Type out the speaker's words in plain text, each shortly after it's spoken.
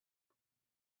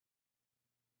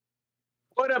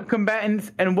What up,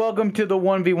 combatants, and welcome to the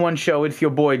 1v1 show. It's your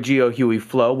boy Geo Huey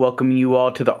Flow, welcoming you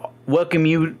to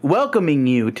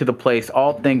the place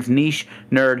all things niche,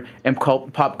 nerd, and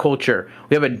pop culture.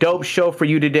 We have a dope show for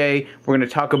you today. We're going to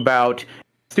talk about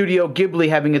Studio Ghibli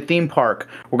having a theme park.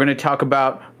 We're going to talk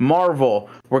about Marvel.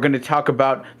 We're going to talk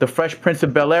about the Fresh Prince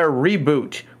of Bel-Air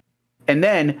reboot. And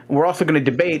then we're also going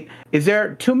to debate, is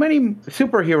there too many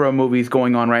superhero movies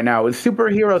going on right now? Is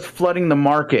superheroes flooding the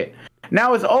market?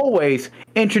 Now, as always,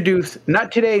 introduce,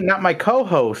 not my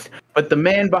co-host, but the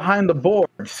man behind the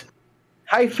boards,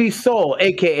 Hyphy Soul,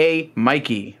 a.k.a.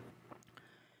 Mikey.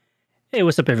 Hey,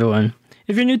 what's up, everyone?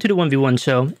 If you're new to the 1v1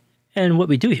 show, and what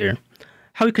we do here,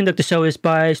 how we conduct the show is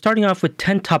by starting off with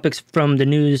 10 topics from the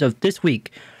news of this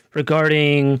week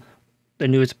regarding the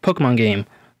newest Pokemon game,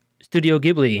 Studio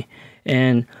Ghibli,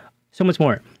 and so much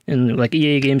more, and like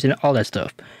EA games and all that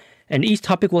stuff. And each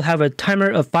topic will have a timer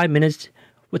of 5 minutes,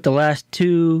 with the last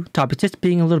two topics just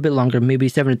being a little bit longer, maybe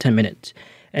 7 to 10 minutes.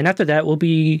 And after that,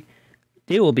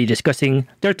 they will be discussing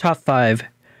their top 5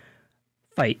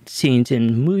 fight scenes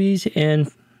in movies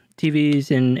and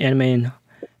TVs and anime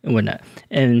and whatnot.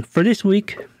 And for this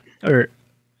week, hey,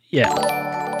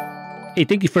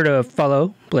 thank you for the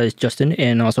follow, Blaze, Justin,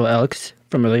 and also Alex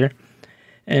from earlier.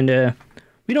 And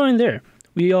we don't end there.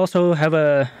 We also have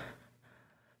we're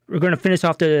going to finish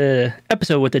off the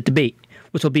episode with a debate,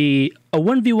 which will be a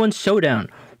 1v1 showdown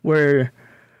where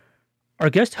our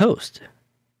guest host,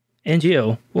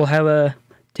 Angio, will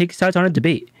take sides on a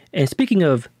debate. And speaking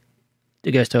of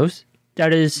the guest host,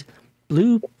 that is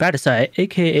Blue Batasai,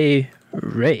 a.k.a.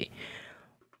 Ray.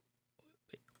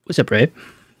 What's up, Ray?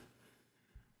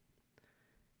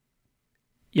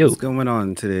 Yo. What's going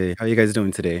on today? How you guys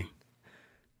doing today?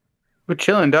 We're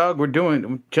chilling, dog. We're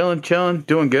chilling,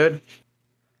 doing good.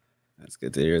 That's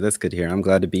good to hear. I'm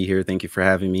glad to be here. Thank you for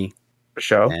having me. For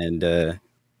sure. And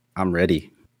I'm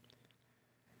ready.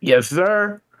 Yes,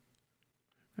 sir.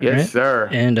 Sir.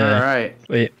 And all right.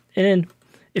 Wait. And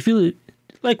if you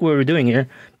like what we're doing here,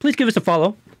 please give us a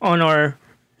follow on our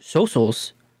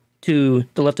socials to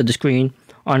the left of the screen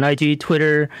on IG,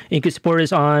 Twitter, and you can support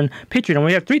us on Patreon. And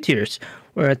we have 3 tiers,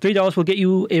 where $3 will get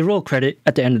you a roll credit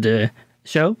at the end of the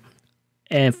show.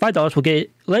 And $5 will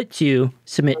let you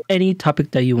submit any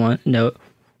topic that you want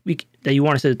that you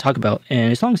want us to talk about,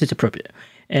 and as long as it's appropriate.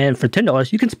 And for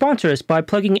 $10, you can sponsor us by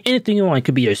plugging anything you want. It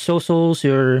could be your socials,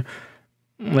 your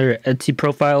Etsy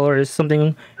profile, or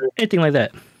something, anything like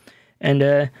that.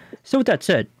 And so with that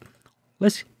said,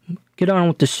 let's get on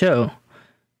with the show.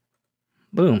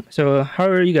 Boom. So how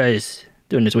are you guys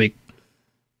doing this week?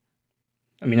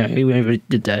 I mean, we already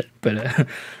did that, but...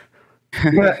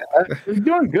 I'm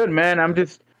doing good, man.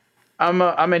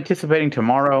 I'm anticipating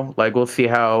tomorrow. Like, we'll see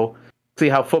how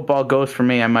football goes for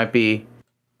me. I might be.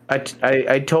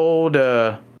 I told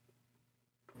my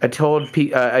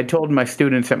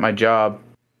students at my job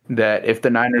that if the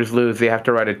Niners lose, they have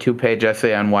to write a 2-page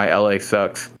essay on why LA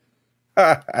sucks.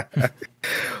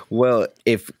 Well,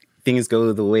 if things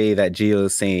go the way that Gio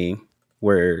is saying,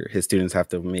 where his students have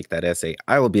to make that essay,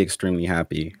 I will be extremely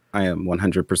happy. I am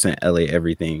 100% LA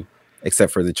everything,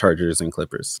 except for the Chargers and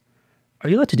Clippers. Are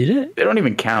you allowed to do that? They don't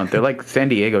even count. They're like San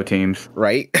Diego teams.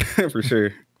 Right? For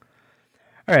sure.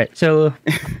 All right, so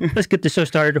let's get the show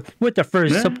started with the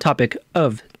first subtopic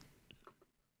of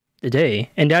the day,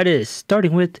 and that is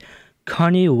starting with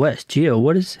Kanye West. Gio,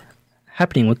 what is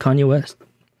happening with Kanye West?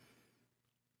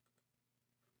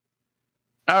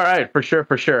 All right, for sure.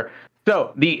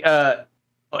 So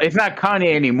it's not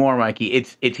Kanye anymore, Mikey.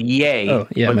 It's Ye. Oh,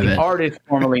 yeah, but the artist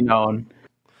formerly known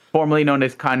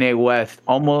as Kanye West,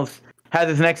 almost has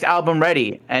his next album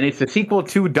ready, and it's the sequel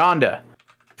to Donda.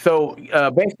 So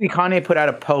basically, Kanye put out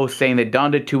a post saying that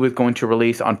Donda 2 is going to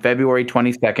release on February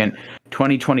 22nd,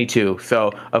 2022.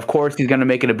 So, of course, he's going to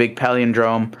make it a big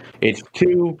palindrome. It's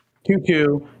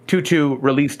 2/22/22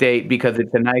 release date because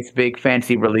it's a nice, big,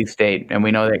 fancy release date. And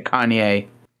we know that Kanye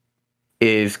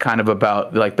is kind of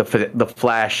about like the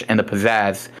flash and the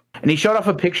pizzazz. And he showed off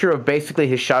a picture of basically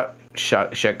his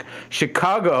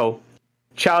Chicago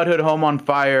childhood home on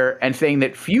fire and saying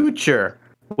that Future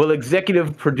will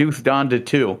executive produce Donda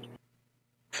 2.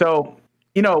 So,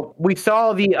 we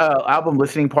saw the album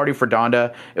listening party for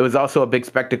Donda. It was also a big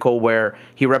spectacle where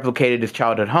he replicated his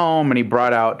childhood home and he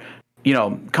brought out,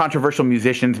 controversial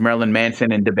musicians, Marilyn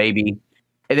Manson and DaBaby.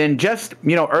 And then just,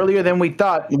 earlier than we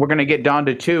thought, we're going to get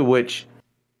Donda 2, which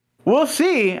we'll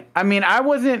see. I mean, I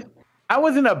wasn't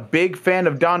a big fan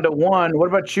of Donda 1. What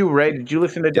about you, Ray? Did you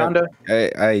listen to Donda?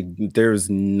 There's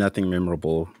nothing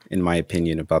memorable, in my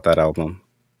opinion, about that album.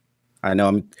 I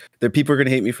know there people are gonna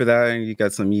hate me for that. And you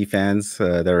got some Ye fans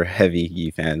that are heavy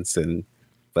Ye fans,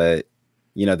 but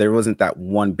You know, there wasn't that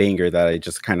one banger that I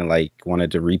just kind of like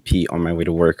wanted to repeat on my way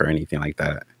to work or anything like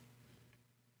that.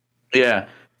 Yeah,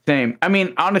 same. I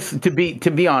mean, honestly,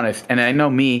 to be honest, and I know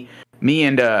me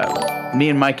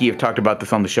and Mikey have talked about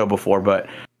this on the show before, but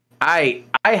I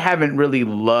haven't really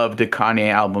loved a Kanye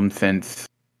album since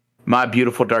My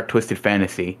Beautiful Dark Twisted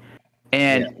Fantasy.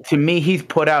 And to me, he's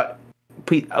put out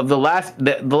the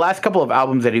last couple of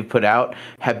albums that he put out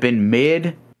have been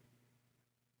mid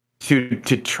to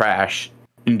trash,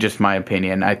 in just my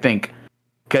opinion. I think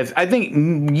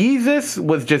Yeezus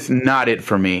was just not it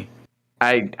for me.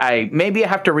 I maybe I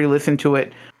have to re-listen to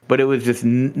it, but it was just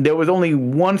there was only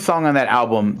one song on that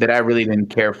album that I really didn't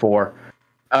care for.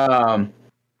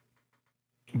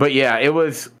 But yeah, it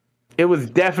was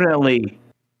definitely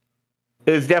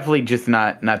just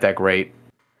not that great.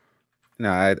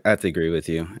 No, I have to agree with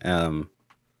you.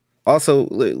 Also,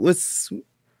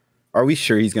 are we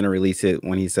sure he's going to release it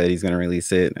when he said he's going to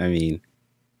release it? I mean,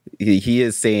 he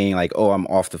is saying like, oh, I'm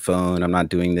off the phone. I'm not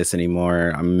doing this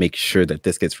anymore. I'm making sure that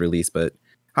this gets released. But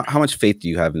how much faith do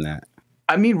you have in that?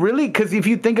 I mean, really, because if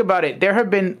you think about it, there have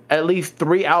been at least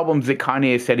 3 albums that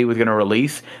Kanye said he was going to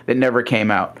release that never came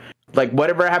out. Like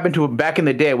whatever happened to back in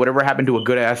the day, whatever happened to A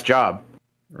Good Ass Job.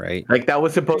 Right. Like that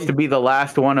was supposed to be the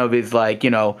last one of his, like, you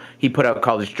know, he put out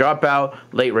College Dropout,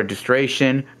 Late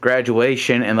Registration,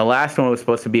 Graduation, and the last one was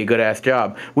supposed to be A Good Ass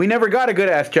Job. We never got A Good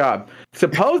Ass Job.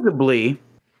 Supposedly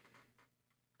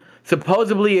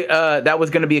that was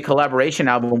going to be a collaboration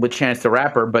album with Chance the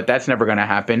Rapper, but that's never going to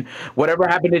happen. Whatever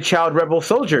happened to Child Rebel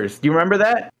Soldiers? Do you remember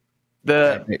that?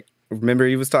 I remember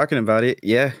he was talking about it.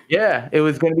 Yeah. Yeah, it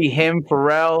was going to be him,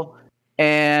 Pharrell,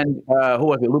 and who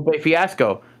was it? Lupe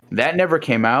Fiasco. That never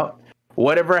came out.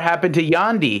 Whatever happened to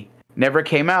Yandhi? Never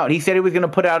came out. He said he was going to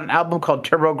put out an album called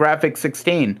TurboGrafx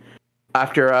 16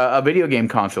 after a video game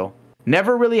console.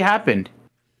 Never really happened.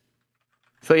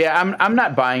 So yeah, I'm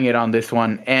not buying it on this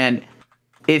one. And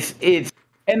it's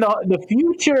and the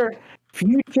future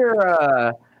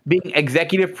being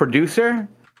executive producer,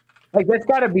 like that's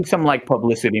got to be some like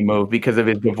publicity move because of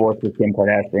his divorce with Kim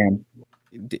Kardashian.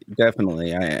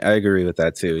 Definitely, I agree with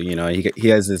that too. You know, he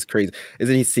has this crazy.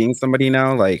 Isn't he seeing somebody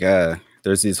now? Like,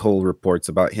 there's these whole reports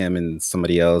about him and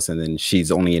somebody else, and then she's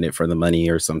only in it for the money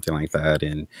or something like that.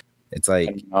 And it's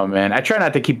like, oh man, I try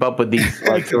not to keep up with these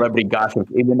like celebrity gossip,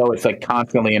 even though it's like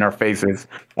constantly in our faces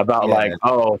about like,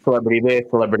 oh, celebrity this,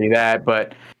 celebrity that.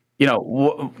 But you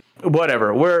know,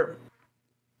 whatever.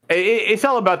 It's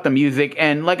all about the music,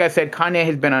 and like I said, Kanye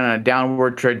has been on a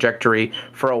downward trajectory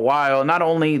for a while. Not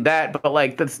only that, but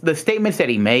like the statements that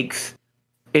he makes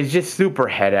is just super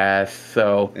head ass.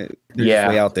 So they're just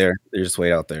way out there. They're just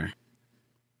way out there.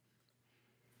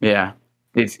 Yeah,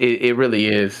 it really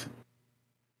is.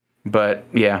 But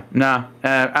yeah,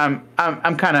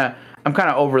 I'm kind of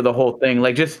over the whole thing.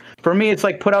 Like, just for me, it's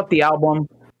like put out the album.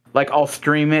 Like, I'll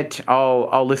stream it.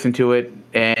 I'll listen to it,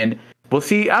 and we'll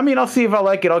see. I mean, I'll see if I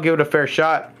like it. I'll give it a fair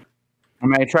shot. I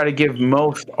mean, I try to give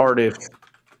most artists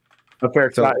a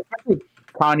fair shot. Especially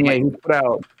Kanye, who put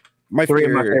out 3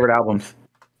 of my favorite albums.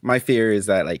 My fear is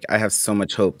that like I have so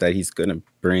much hope that he's gonna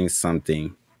bring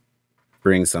something,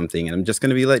 and I'm just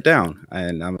gonna be let down,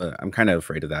 and I'm kind of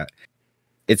afraid of that.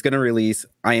 It's gonna release.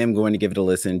 I am going to give it a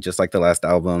listen, just like the last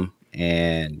album,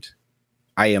 and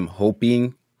I am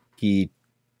hoping he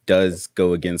does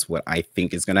go against what I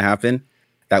think is gonna happen.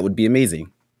 That would be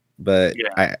amazing, but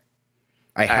yeah.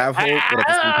 I have hope, but at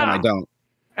the same time, I don't.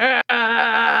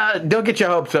 Don't get your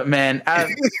hopes up, man. I'm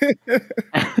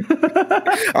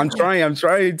trying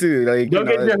to like. Don't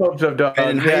get your hopes up, dog.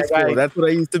 In high school, that's what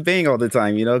I used to bang all the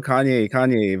time. You know,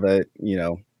 Kanye, but you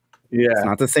know, it's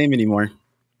not the same anymore.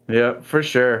 Yeah, for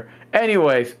sure.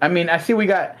 Anyways, I mean, I see we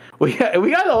got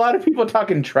a lot of people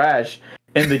talking trash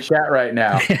in the chat right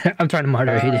now. I'm trying to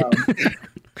moderate it.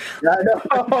 I know.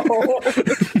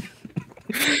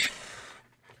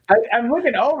 I'm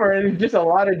looking over and it's just a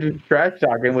lot of just trash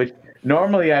talking, which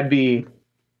normally I'd be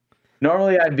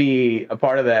a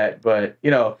part of that, but you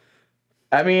know,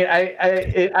 I mean,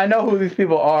 I know who these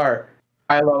people are.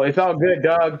 Ilo, it's all good,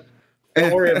 dog.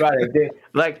 Don't worry about it.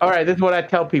 Like, all right, this is what I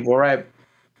tell people, right?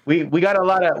 We got a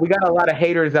lot of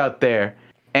haters out there,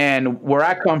 and where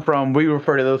I come from, we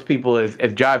refer to those people as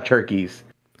jive turkeys.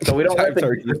 So we don't let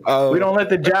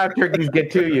the jive turkeys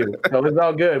get to you. So it's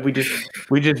all good. We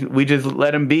just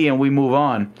let them be and we move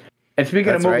on. And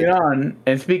speaking of moving on,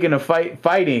 and speaking of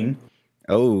fighting.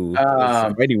 Oh,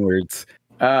 fighting words.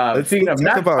 Speaking of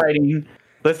not fighting,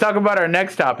 let's talk about our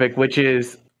next topic, which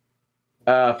is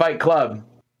Fight Club.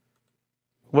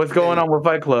 What's going on with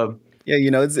Fight Club? Yeah,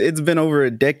 it's been over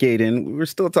a decade and we're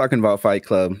still talking about Fight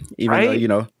Club, even though,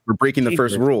 Right? we're breaking the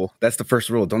first Jesus. rule. That's the first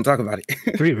rule. Don't talk about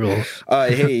it. 3 rules.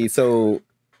 Hey, so,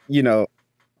 you know,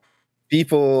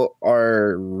 people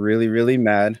are really, really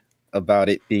mad about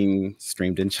it being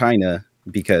streamed in China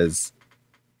because,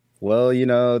 well,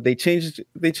 they changed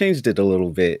it a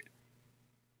little bit.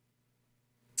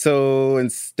 So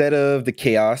instead of the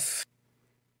chaos,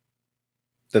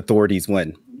 the authorities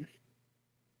win.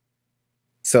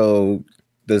 So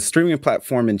the streaming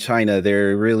platform in China,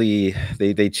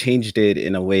 they changed it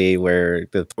in a way where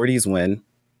the authorities win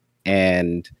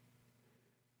and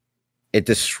it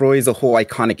destroys a whole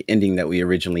iconic ending that we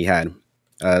originally had.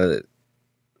 Uh,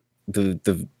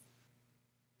 the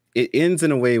It ends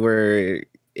in a way where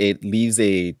it leaves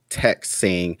a text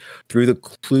saying, through the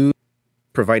clue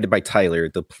provided by Tyler,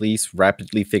 the police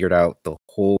rapidly figured out the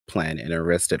whole plan and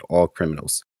arrested all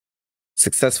criminals,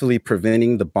 successfully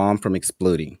preventing the bomb from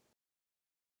exploding.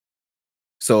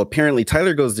 So apparently,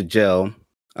 Tyler goes to jail.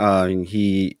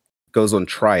 He goes on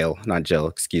trial, not jail,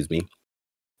 excuse me,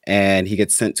 and he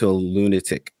gets sent to a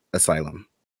lunatic asylum.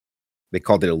 They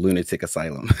called it a lunatic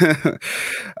asylum.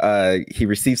 He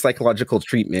receives psychological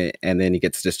treatment and then he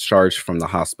gets discharged from the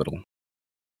hospital.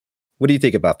 What do you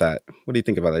think about that? What do you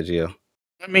think about that, Gio?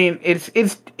 I mean,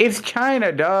 it's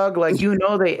China, dog. Like,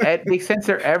 they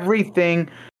censor everything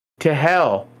to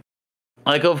hell.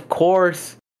 Like, of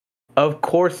course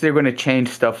they're going to change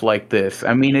stuff like this.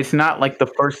 I mean, it's not like the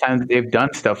first time that they've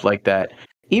done stuff like that.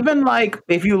 Even like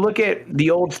if you look at the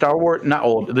old Star Wars, not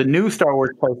old, the new Star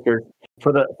Wars posters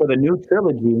for the new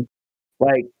trilogy,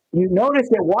 like you notice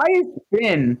that why is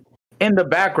Finn in the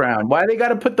background? Why they got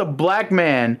to put the black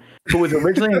man who was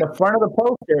originally in the front of the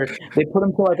poster? They put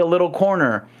him to like a little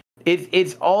corner.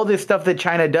 It's all this stuff that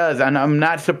China does, and I'm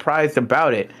not surprised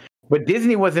about it. But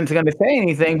Disney wasn't going to say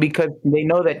anything because they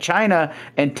know that China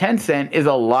and Tencent is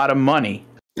a lot of money.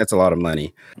 That's a lot of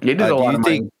money. It is a lot of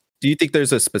money. Do you think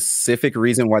there's a specific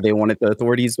reason why they wanted the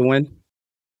authorities to win?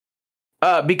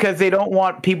 Because they don't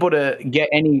want people to get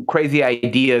any crazy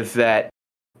ideas that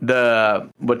the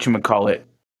rebel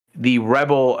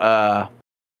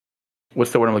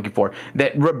what's the word I'm looking for?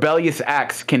 That rebellious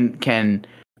acts can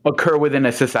occur within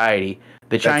a society.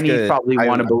 The Chinese probably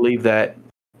want to believe that.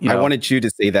 I wanted you to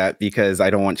say that because I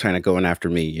don't want China going after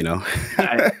me,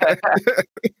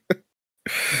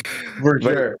 For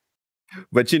sure.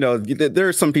 But there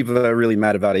are some people that are really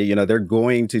mad about it. They're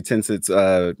going to Tencent's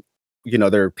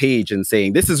their page and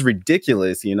saying this is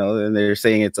ridiculous, and they're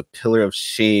saying it's a pillar of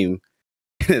shame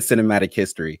in cinematic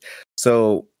history.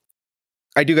 So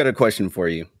I do got a question for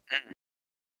you.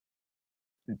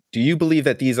 Do you believe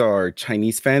that these are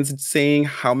Chinese fans saying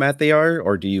how mad they are,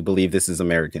 or do you believe this is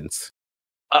Americans?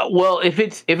 Well, if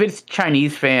it's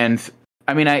Chinese fans,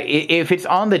 I mean, if it's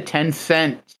on the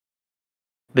Tencent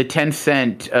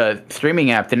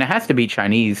streaming app, then it has to be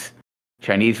Chinese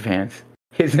fans.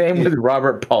 His name was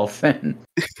Robert Paulson.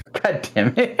 God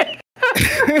damn it.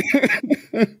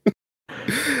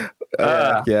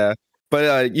 Yeah,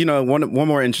 but one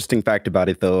more interesting fact about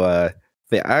it though,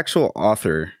 the actual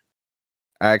author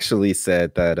actually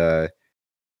said that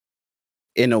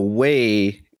in a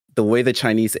way, the way the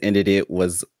Chinese ended it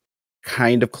was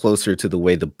kind of closer to the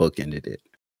way the book ended it.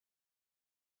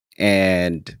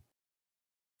 And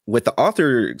with the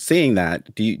author saying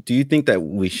that, do you think that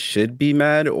we should be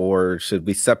mad, or should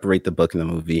we separate the book and the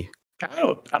movie?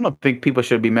 I don't think people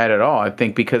should be mad at all. I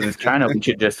think because it's China, we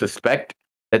should just suspect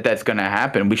that that's going to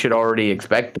happen. We should already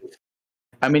expect it.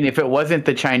 I mean, if it wasn't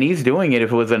the Chinese doing it,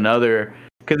 if it was another,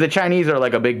 because the Chinese are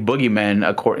like a big boogeyman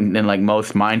according in like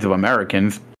most minds of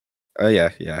Americans. Yeah,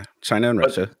 China and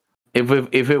Russia.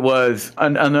 If it was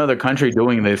another country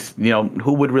doing this,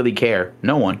 who would really care?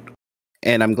 No one.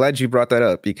 And I'm glad you brought that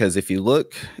up, because if you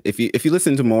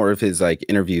listen to more of his like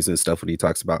interviews and stuff, what he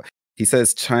talks about, he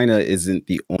says China isn't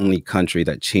the only country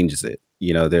that changes it.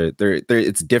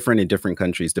 It's different in different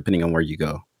countries depending on where you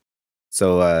go.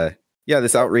 So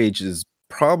this outrage is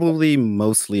probably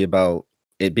mostly about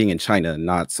it being in China,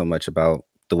 not so much about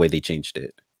the way they changed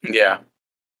it. Yeah.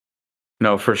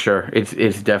 No, for sure.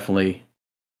 It's definitely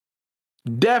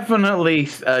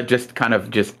just kind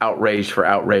of just outrage for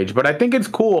outrage. But I think it's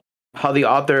cool how the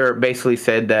author basically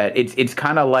said that it's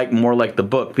kind of like more like the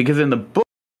book, because in the book,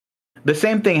 the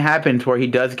same thing happens where he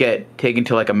does get taken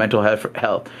to like a mental health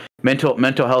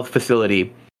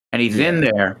facility, and he's in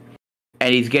there,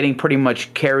 and he's getting pretty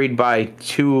much carried by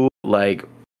two like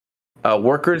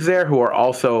workers there who are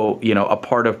also a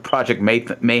part of Project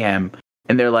Mayhem,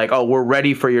 and they're like, "Oh, we're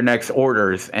ready for your next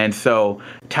orders," and so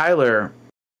Tyler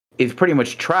is pretty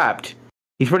much trapped.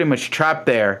 He's pretty much trapped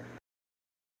there,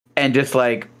 and just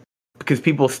like because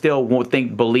people still won't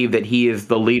believe that he is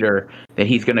the leader, that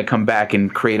he's going to come back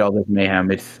and create all this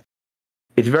mayhem. It's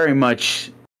very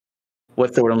much,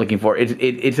 what's the word I'm looking for?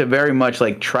 It's a very much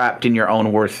like trapped in your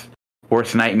own worst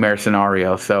nightmare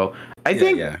scenario. So I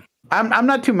think I'm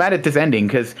not too mad at this ending,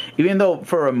 because even though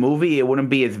for a movie it wouldn't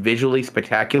be as visually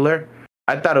spectacular,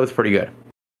 I thought it was pretty good.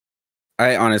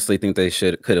 I honestly think they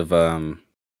could have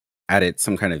added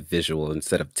some kind of visual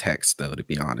instead of text, though, to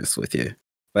be honest with you.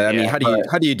 But I mean, how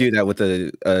do you do that with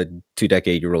a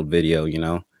 2-decade-old video? You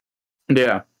know?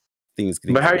 Yeah. Things.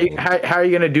 But how are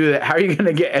you gonna do that? How are you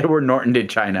gonna get Edward Norton to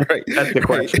China? Right. That's the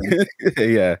question.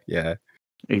 Yeah.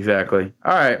 Exactly.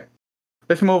 All right.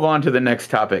 Let's move on to the next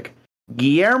topic.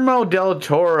 Guillermo del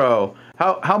Toro.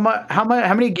 How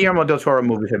many Guillermo del Toro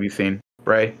movies have you seen,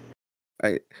 Ray?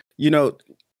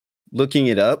 Looking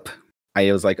it up, I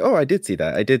was like, oh, I did see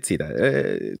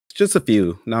that. Just a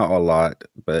few, not a lot,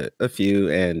 but a few.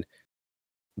 And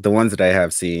the ones that I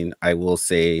have seen, I will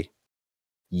say,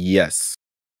 yes.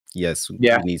 Yeah,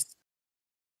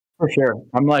 for sure.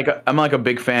 I'm like a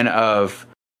big fan of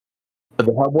the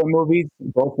Hellboy movies.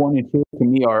 Both 1 and 2 to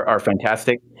me are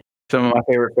fantastic. Some of my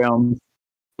favorite films.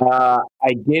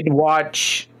 I did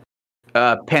watch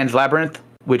Pan's Labyrinth,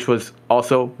 which was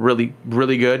also really,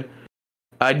 really good.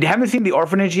 I haven't seen The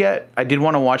Orphanage yet. I did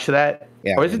want to watch that.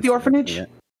 Yeah, or is it The Orphanage?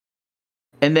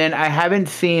 And then I haven't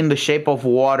seen The Shape of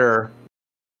Water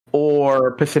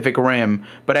or Pacific Rim,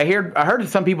 but I heard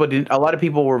some people didn't. A lot of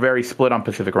people were very split on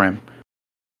Pacific Rim.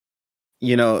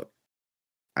 I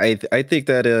think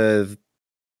that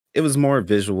it was more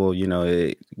visual.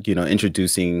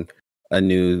 Introducing a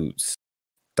new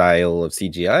style of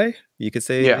CGI, you could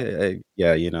say.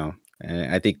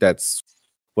 And I think that's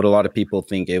what a lot of people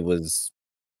think. It was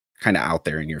kind of out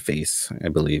there in your face, I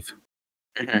believe.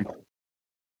 Mm-hmm.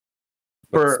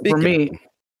 For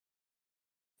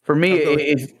me,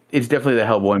 it's definitely the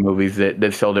Hellboy movies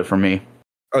that sold it for me.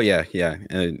 Oh yeah,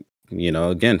 and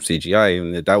again, CGI,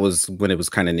 and that was when it was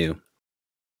kind of new.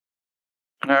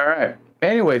 All right.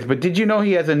 Anyways, but did you know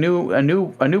he has a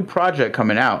new project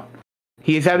coming out?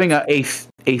 He is having a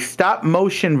stop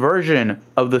motion version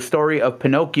of the story of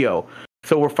Pinocchio.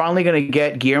 So we're finally going to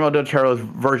get Guillermo del Toro's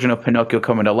version of Pinocchio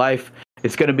coming to life.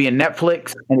 It's going to be in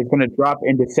Netflix, and it's going to drop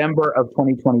in December of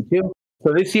 2022.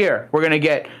 So this year, we're going to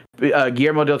get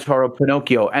Guillermo del Toro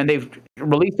Pinocchio, and they've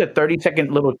released a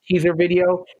 30-second little teaser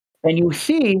video, and you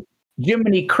see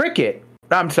Jiminy Cricket.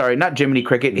 I'm sorry, not Jiminy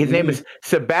Cricket. His name is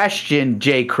Sebastian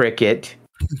J. Cricket.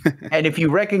 And if you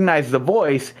recognize the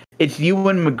voice, it's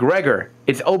Ewan McGregor.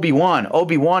 It's Obi-Wan.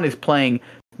 Obi-Wan is playing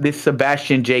this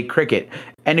Sebastian J. Cricket.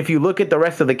 And if you look at the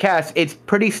rest of the cast, it's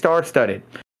pretty star-studded.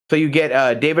 So you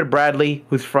get David Bradley,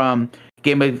 who's from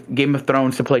Game of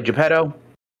Thrones, to play Geppetto.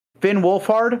 Finn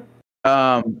Wolfhard,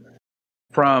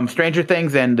 from Stranger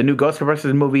Things and the new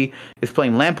Ghostbusters movie, is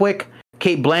playing Lampwick.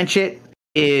 Cate Blanchett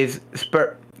is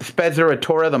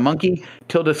Spezzatura the monkey.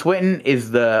 Tilda Swinton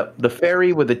is the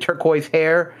fairy with the turquoise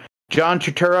hair. John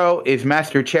Turturro is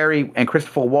Master Cherry, and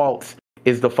Christopher Waltz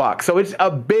is the fox. So it's a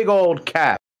big old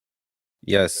cast.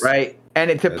 Yes. Right?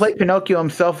 And to play Pinocchio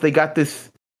himself, they got this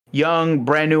young,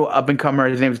 brand new up-and-comer.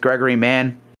 His name is Gregory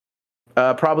Mann.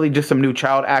 Probably just some new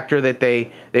child actor that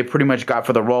they pretty much got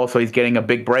for the role, so he's getting a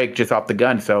big break just off the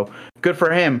gun. So good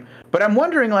for him. But I'm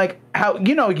wondering, like, how,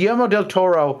 Guillermo del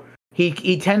Toro,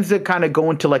 he tends to kind of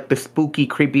go into like the spooky,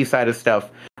 creepy side of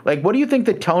stuff. Like, what do you think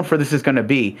the tone for this is going to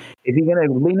be? Is he going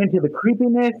to lean into the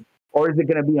creepiness, or is it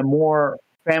going to be a more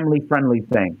family-friendly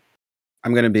thing?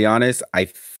 I'm going to be honest. I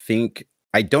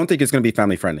don't think it's going to be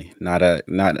family-friendly. Not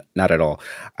at all.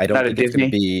 I don't think it's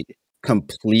going to be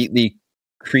completely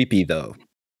creepy, though.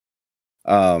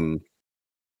 I'm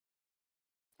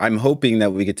hoping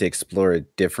that we get to explore a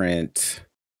different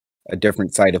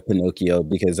side of Pinocchio,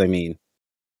 because I mean,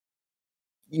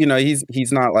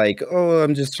 he's not like, oh,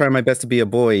 I'm just trying my best to be a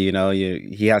boy.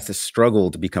 He has to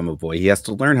struggle to become a boy. He has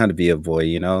to learn how to be a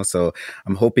boy. So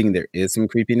I'm hoping there is some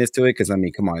creepiness to it, because I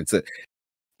mean, come on,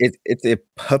 it's a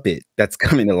puppet that's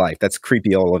coming to life. That's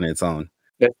creepy all on its own.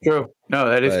 That's true. No,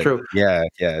 that is true.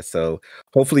 Yeah. So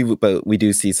hopefully, but we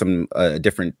do see some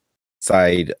different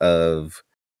side of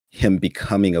him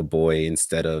becoming a boy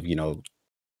instead of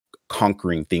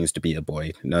conquering things to be a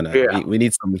boy. No. Yeah. We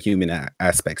need some human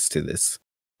aspects to this.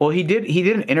 Well, he did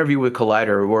an interview with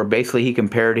Collider where basically he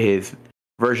compared his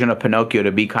version of Pinocchio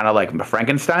to be kind of like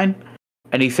Frankenstein.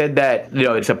 And he said that,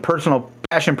 it's a personal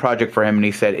passion project for him. And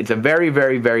he said, it's a very,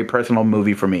 very, very personal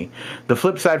movie for me. The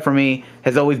flip side for me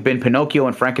has always been Pinocchio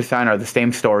and Frankenstein are the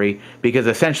same story, because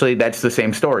essentially that's the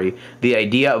same story. The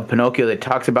idea of Pinocchio that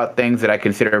talks about things that I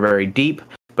consider very deep,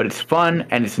 but it's fun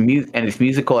and it's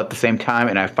musical at the same time,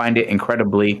 and I find it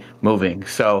incredibly moving.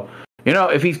 So,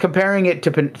 if he's comparing it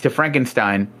to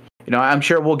Frankenstein, I'm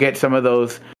sure we'll get some of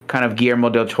those kind of Guillermo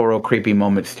del Toro creepy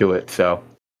moments to it. So,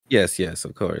 yes,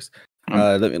 of course.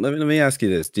 Let me ask you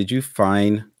this: did you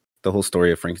find the whole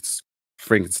story of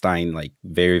Frankenstein like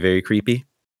very, very creepy?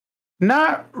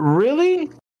 not really.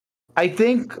 I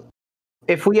think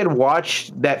if we had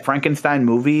watched that Frankenstein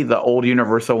movie, the old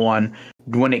Universal one,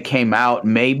 when it came out,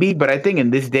 maybe. But I think in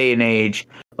this day and age,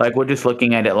 like we're just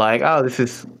looking at it like, oh, this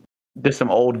is just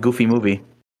some old goofy movie.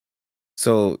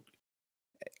 So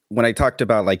when I talked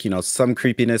about like some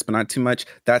creepiness but not too much,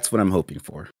 that's what I'm hoping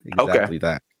for. Exactly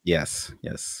that. Yes.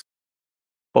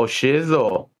 Oh,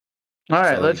 shizzle. All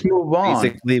right, So let's move on.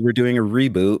 basically, we're doing a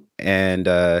reboot, and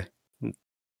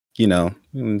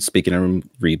speaking of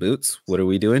reboots, what are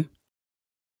we doing?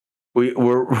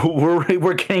 We're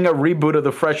getting a reboot of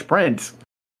the Fresh Prince.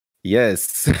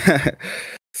 Yes.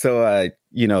 So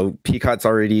Peacock's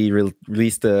already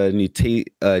released a new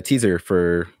teaser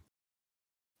for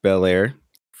Bel Air,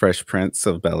 Fresh Prince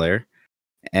of Bel Air,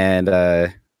 and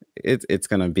it's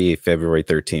gonna be February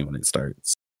 13th when it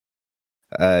starts.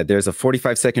 There's a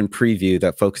 45-second preview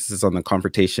that focuses on the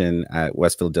confrontation at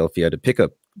West Philadelphia to pick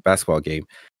up basketball game.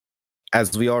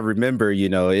 As we all remember,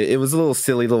 it was a little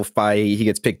silly little fight. He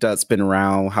gets picked up, spin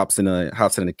around, hops in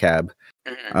a cab.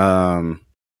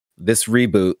 This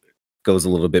reboot goes a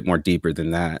little bit more deeper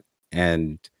than that,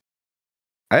 and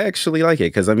I actually like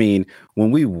it because when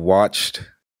we watched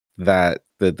the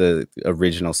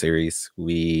original series,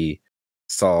 we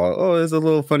saw there's a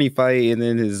little funny fight, and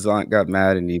then his aunt got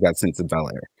mad, and he got sent to Bel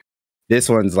Air. This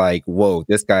one's like, whoa,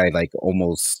 this guy like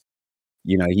almost.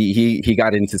 He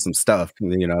got into some stuff.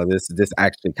 This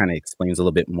actually kind of explains a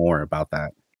little bit more about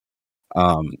that.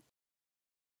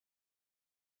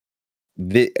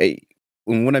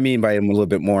 What I mean by him a little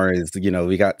bit more is,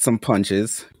 we got some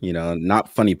punches, not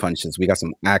funny punches. We got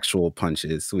some actual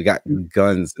punches. We got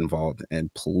guns involved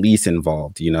and police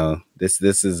involved. This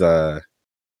is it's a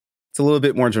little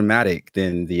bit more dramatic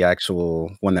than the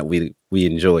actual one that we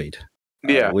enjoyed.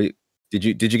 Yeah. Did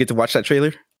you get to watch that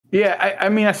trailer? Yeah,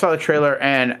 I saw the trailer,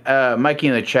 and Mikey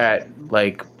in the chat,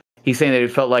 like, he's saying that it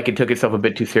felt like it took itself a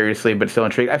bit too seriously, but still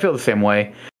intrigued. I feel the same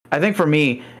way. I think for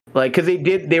me, like, because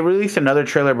they released another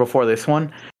trailer before this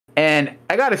one, and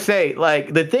I gotta say,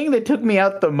 like, the thing that took me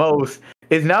out the most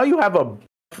is now you have a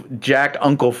jacked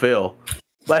Uncle Phil.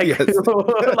 Like, Yes. like,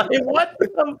 what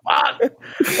the fuck?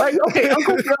 Like, okay,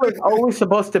 Uncle Phil is always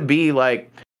supposed to be like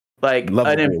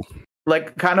Lovable.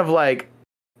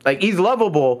 Like he's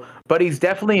lovable, but he's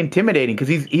definitely intimidating because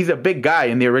he's a big guy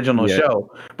in the original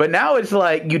show. But now it's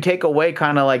like you take away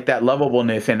kind of like that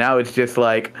lovableness, and now it's just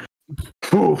like,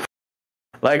 poof,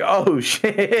 like, oh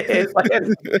shit, like,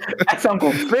 that's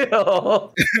Uncle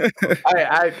Phil.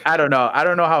 I don't know. I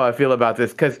don't know how I feel about this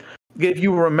because if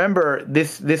you remember,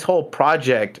 this whole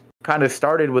project kind of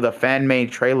started with a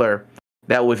fan-made trailer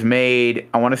that was made,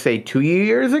 I want to say 2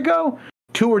 years ago,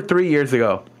 2 or 3 years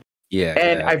ago. Yeah.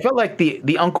 And I felt like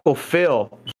the Uncle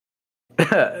Phil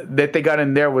that they got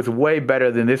in there was way better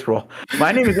than this role.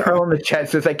 My name is Earl in the chat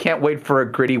says I can't wait for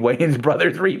a gritty Wayans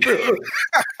Brothers reboot.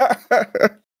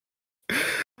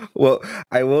 Well,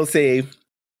 I will say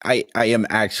I am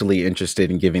actually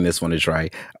interested in giving this one a try.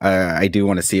 I do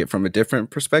want to see it from a different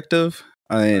perspective.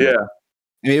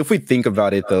 If we think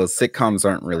about it, though, sitcoms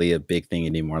aren't really a big thing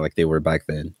anymore like they were back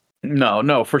then.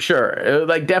 No, for sure.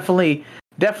 Like definitely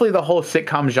the whole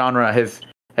sitcom genre has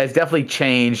definitely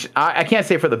changed. I can't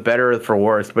say for the better or for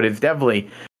worse, but it's definitely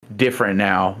different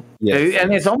now. Yes,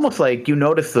 and it's almost like you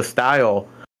notice the style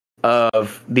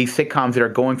of these sitcoms that are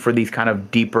going for these kind of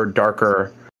deeper,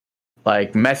 darker,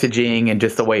 like messaging and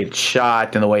just the way it's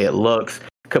shot and the way it looks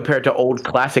compared to old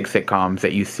classic sitcoms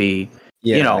that you see.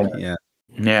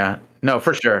 Yeah. No,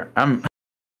 for sure.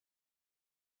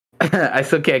 I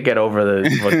still can't get over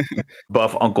the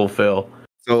buff Uncle Phil.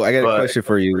 So I got a question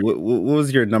for you. What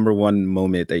was your number one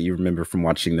moment that you remember from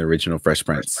watching the original Fresh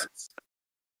Prince?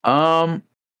 Wow.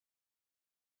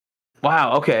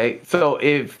 Okay. So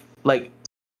if like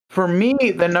for me,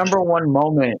 the number one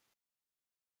moment,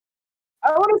 I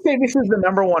want to say this is the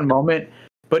number one moment,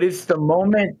 but it's the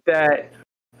moment that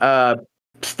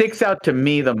sticks out to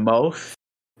me the most.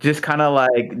 Just kind of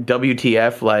like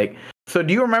WTF. Like, so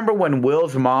do you remember when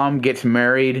Will's mom gets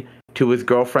married to his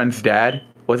girlfriend's dad?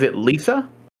 Was it Lisa?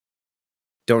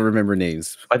 Don't remember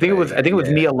names. I think it was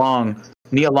Nia Long.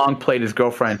 Nia Long played his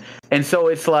girlfriend. And so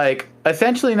it's like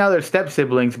essentially now they're step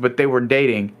siblings, but they were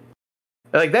dating.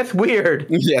 Like that's weird.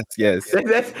 Yes. And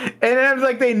I was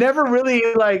like, they never really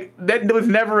like that was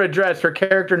never addressed. Her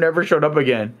character never showed up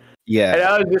again. Yeah. And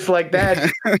I was just like, that's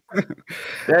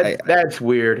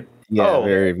weird. Yeah,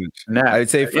 very much. Nah. I would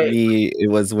say for me, it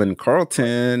was when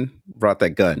Carlton brought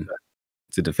that gun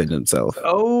to defend himself.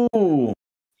 Oh.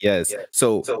 Yes.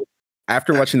 So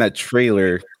after watching that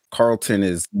trailer, Carlton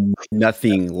is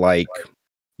nothing like,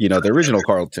 the original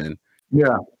Carlton.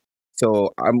 Yeah.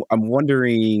 So I'm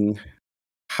wondering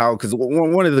how, because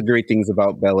one of the great things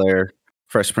about Bel-Air,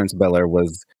 Fresh Prince of Bel-Air,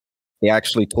 was they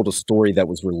actually told a story that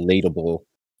was relatable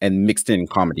and mixed in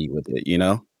comedy with it,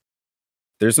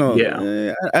 There's no,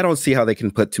 I don't see how they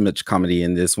can put too much comedy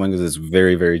in this one because it's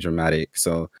very, very dramatic.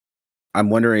 So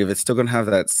I'm wondering if it's still going to have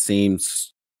that same,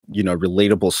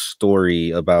 relatable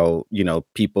story about,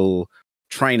 people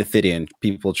trying to fit in,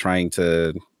 people trying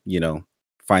to,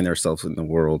 find themselves in the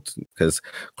world. Because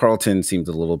Carlton seems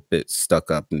a little bit stuck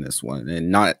up in this one, and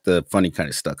not the funny kind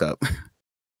of stuck up.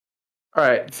 All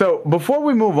right. So before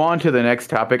we move on to the next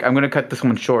topic, I'm going to cut this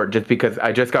one short just because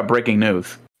I just got breaking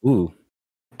news. Ooh.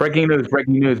 Breaking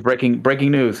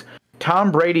news.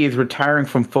 Tom Brady is retiring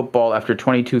from football after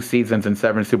 22 seasons and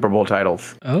 7 Super Bowl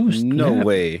titles. Oh, no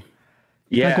way.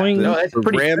 Yeah. That's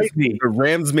pretty crazy. The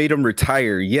Rams made him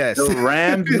retire. Yes. The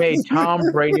Rams made Tom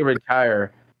Brady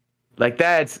retire. Like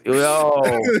that's,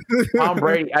 Tom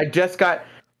Brady. I just got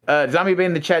Zombie Bay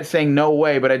in the chat saying no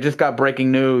way, but I just got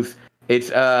breaking news. It's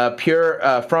pure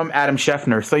from Adam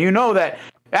Schefter. So you know that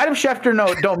Adam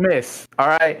Schefter don't miss. All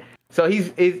right. So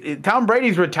he's Tom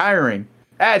Brady's retiring.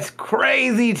 That's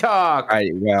crazy talk.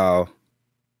 Wow.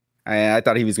 I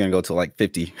thought he was going to go to like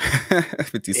 50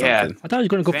 something. Yeah. I thought he was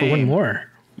going to go for one more.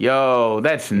 Yo,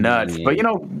 that's nuts. Yeah.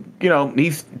 But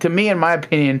he's, to me, in my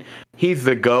opinion, he's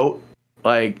the GOAT.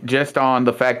 Like just on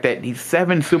the fact that he's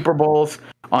 7 Super Bowls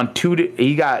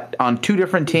he got on 2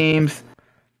 different teams.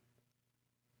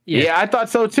 Yeah, I thought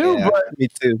so too. Yeah, but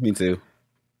me too.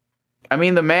 I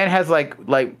mean, the man has like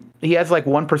he has like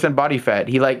 1% body fat.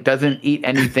 He doesn't eat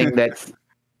anything that's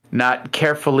not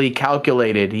carefully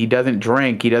calculated. He doesn't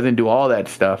drink. He doesn't do all that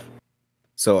stuff.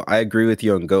 So I agree with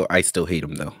you on GOAT. I still hate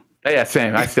him though. Yeah,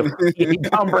 same. I still hate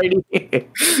Tom Brady.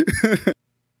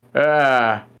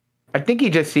 I think he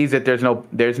just sees that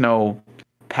there's no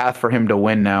path for him to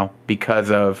win now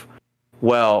because of,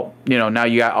 now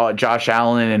you got Josh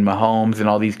Allen and Mahomes and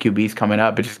all these QBs coming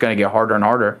up. It's just going to get harder and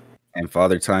harder. And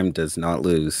Father Time does not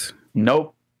lose.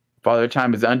 Nope. Father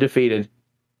Time is undefeated.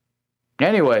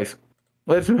 Anyways,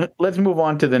 let's move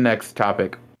on to the next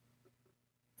topic.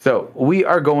 So we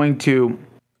are going to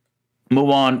move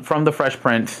on from the Fresh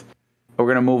Prince. We're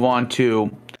going to move on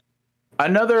to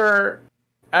another,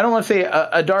 I don't want to say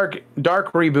a dark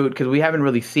reboot because we haven't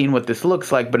really seen what this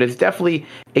looks like, but it's definitely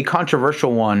a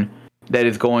controversial one that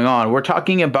is going on. We're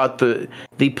talking about the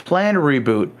planned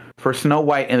reboot for Snow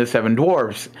White and the Seven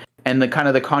Dwarfs and the kind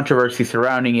of the controversy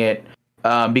surrounding it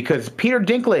because Peter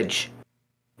Dinklage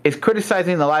is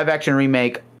criticizing the live action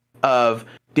remake of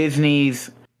Disney's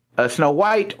Snow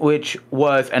White, which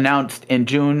was announced in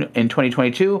June in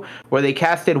 2022, where they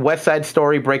casted West Side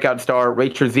Story breakout star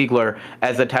Rachel Zegler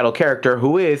as the title character,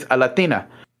 who is a Latina.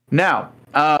 Now,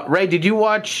 Ray, did you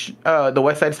watch the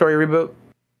West Side Story reboot?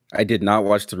 I did not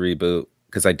watch the reboot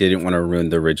because I didn't want to ruin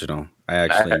the original. I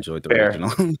actually enjoyed the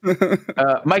original.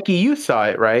 Mikey, you saw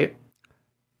it, right?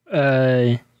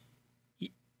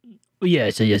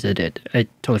 Yes, I did. I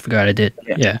totally forgot I did.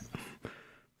 Yeah.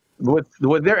 Was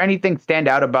there anything stand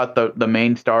out about the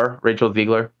main star, Rachel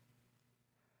Zegler?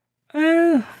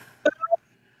 Not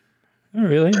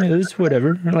really. It was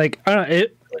whatever. Like, I don't know,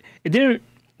 it didn't.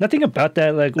 Nothing about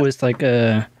that was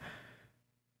stood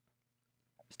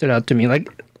out to me.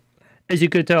 Like, as you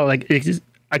could tell, I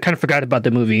kind of forgot about the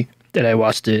movie that I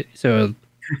watched it. So,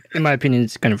 in my opinion,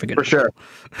 it's kind of forgettable. For sure.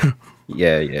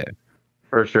 Yeah.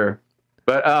 For sure.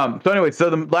 But so anyway, so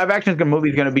the live action movie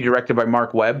is going to be directed by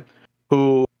Mark Webb,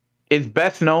 who is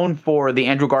best known for the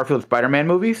Andrew Garfield Spider-Man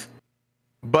movies.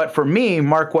 But for me,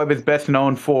 Mark Webb is best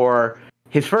known for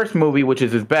his first movie, which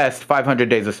is his best, 500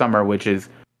 Days of Summer, which is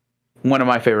one of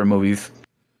my favorite movies.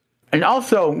 And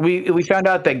also, we found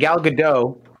out that Gal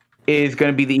Gadot is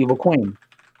going to be the evil queen.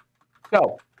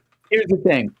 So, here's the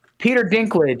thing. Peter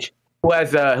Dinklage, who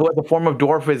has a form of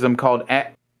dwarfism called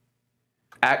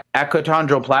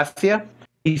achondroplasia,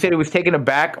 he said he was taken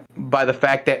aback by the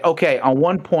fact that, okay, on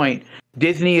one point,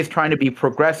 Disney is trying to be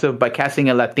progressive by casting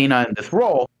a Latina in this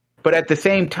role, but at the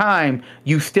same time,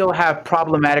 you still have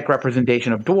problematic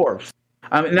representation of dwarves.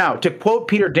 Now, to quote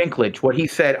Peter Dinklage, what he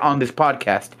said on this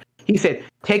podcast, he said,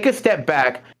 "Take a step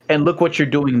back and look what you're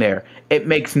doing there. It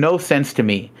makes no sense to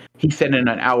me. He said in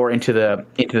an hour into the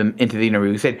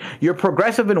interview. He said, "You're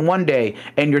progressive in one day,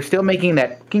 and you're still making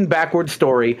that fucking backward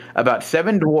story about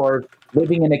 7 dwarves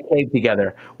living in a cave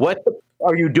together. What the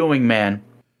are you doing, man?"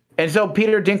 And so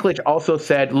Peter Dinklage also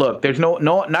said, "Look, there's no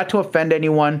not to offend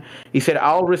anyone." He said,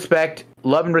 "I'll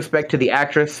love and respect to the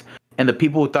actress and the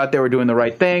people who thought they were doing the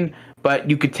right thing," but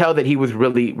you could tell that he was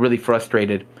really, really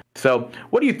frustrated. So,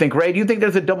 what do you think, Ray? Do you think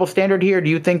there's a double standard here? Do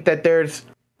you think that there's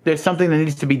something that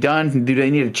needs to be done? Do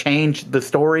they need to change the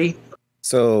story?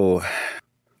 So,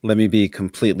 let me be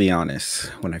completely honest.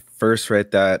 When I first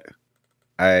read that,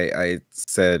 I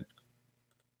said,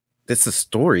 "This is a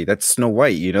story. That's Snow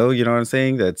White." You know what I'm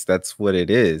saying? That's what it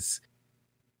is.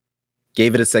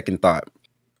 Gave it a second thought.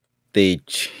 They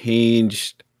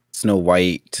changed Snow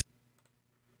White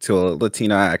to a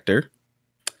Latina actor.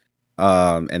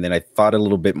 And then I thought a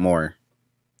little bit more.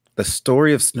 The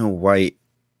story of Snow White,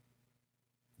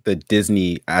 the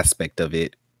Disney aspect of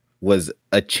it, was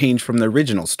a change from the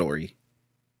original story.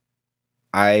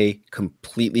 I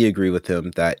completely agree with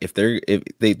him that if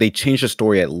they changed the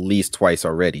story at least twice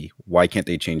already, why can't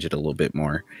they change it a little bit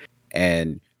more?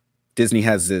 And Disney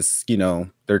has this,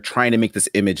 they're trying to make this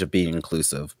image of being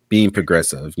inclusive, being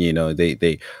progressive.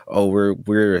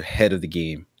 We're ahead of the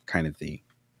game kind of thing.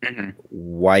 Mm-hmm.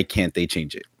 Why can't they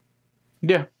change it?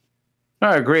 Yeah,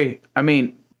 I agree. I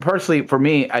mean, personally, for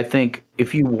me, I think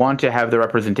if you want to have the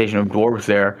representation of dwarves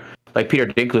there, like Peter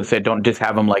Dinklage said, don't just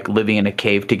have them like living in a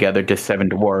cave together, just 7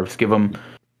 dwarves. Give them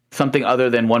something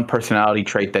other than one personality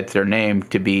trait that's their name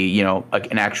to be,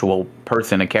 an actual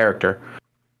person, a character.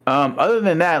 Other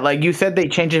than that, like you said, they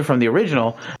changed it from the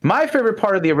original. My favorite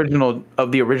part of the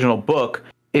original book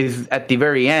is at the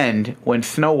very end when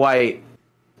Snow White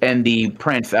and the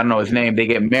prince, I don't know his name, they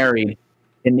get married,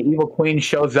 and the evil queen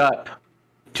shows up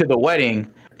to the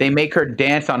wedding. They make her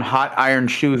dance on hot iron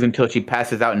shoes until she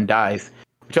passes out and dies.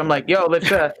 Which I'm like, yo, let's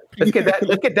get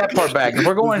that part back. If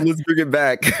we're going, let's bring it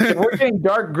back. If we're getting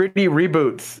dark, gritty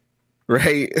reboots,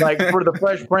 right? Like for the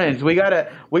Fresh Prince, we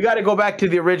gotta go back to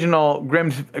the original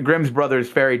Grimm's Brothers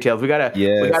fairy tales. We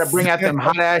gotta bring out them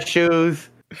hot ass shoes.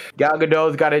 Gal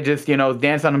Gadot's gotta just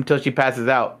dance on them until she passes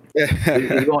out.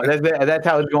 That's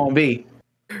how it's going to be.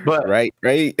 But right.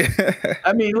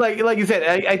 I mean, like you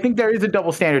said, I think there is a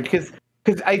double standard because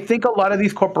I think a lot of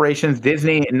these corporations,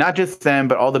 Disney, not just them,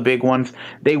 but all the big ones,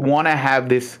 they want to have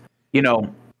this,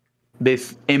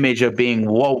 this image of being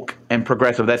woke and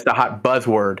progressive. That's the hot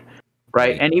buzzword,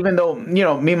 right? And even though,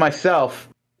 me myself,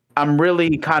 I'm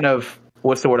really kind of,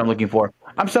 what's the word I'm looking for?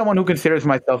 I'm someone who considers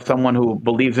myself someone who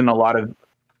believes in a lot of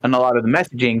the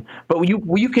messaging, but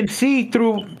you can see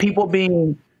through people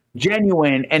being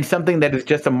genuine and something that is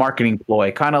just a marketing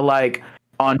ploy, kind of like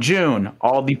on June,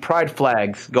 all the pride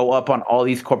flags go up on all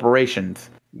these corporations,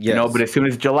 but as soon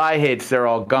as July hits, they're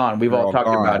all gone. We've all talked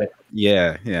about it.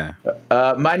 Yeah.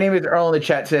 My name is Earl in the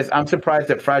chat says, I'm surprised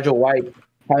that Fragile White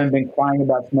haven't been crying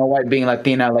about Snow White being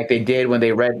Latina like they did when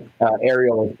they read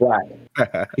Ariel was black.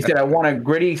 He said, I want a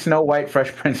gritty Snow White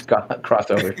Fresh Prince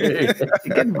crossover.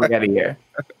 Get out of here.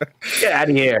 Get out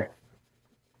of here.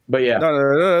 But yeah.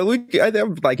 No.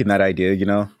 I'm liking that idea,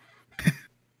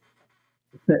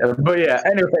 But yeah,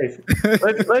 anyways,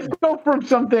 let's go from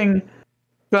something.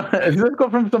 Let's go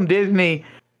from some Disney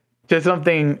to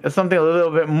something a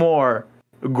little bit more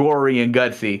gory and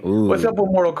gutsy. Ooh. What's up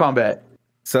with Mortal Kombat?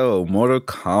 So, Mortal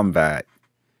Kombat,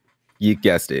 you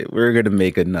guessed it. We're going to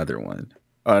make another one.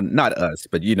 Not us,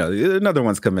 but another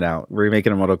one's coming out. We're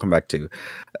making a Mortal Kombat 2.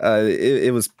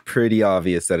 It was pretty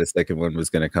obvious that a second one was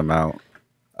going to come out.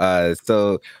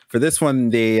 So, for this one,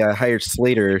 they hired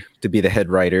Slater to be the head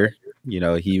writer.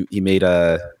 He made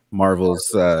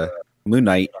Marvel's Moon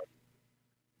Knight.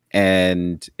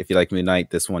 And if you like Moon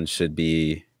Knight, this one should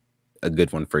be a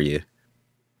good one for you.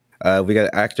 We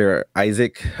got actor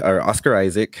Oscar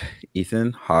Isaac,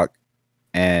 Ethan Hawke,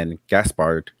 and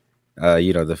Gaspard.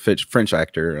 The French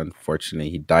actor. Unfortunately,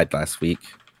 he died last week.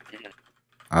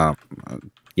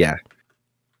 Yeah.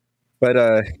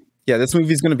 But this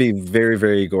movie is going to be very,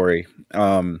 very gory.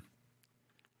 The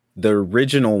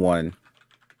original one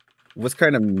was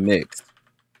kind of mixed.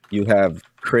 You have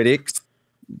critics,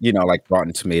 like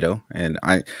Rotten Tomato, and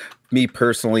me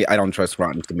personally, I don't trust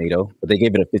Rotten Tomato, but they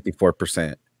gave it a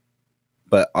 54%.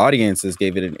 But audiences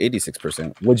gave it an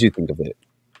 86%. What'd you think of it,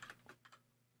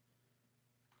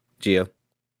 Gio?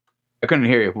 I couldn't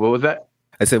hear you. What was that?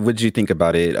 I said, what'd you think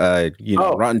about it?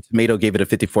 Rotten Tomato gave it a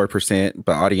 54%,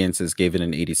 but audiences gave it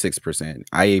an 86%.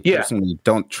 I personally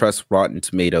don't trust Rotten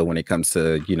Tomato when it comes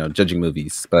to, judging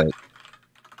movies, but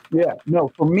yeah, no,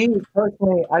 for me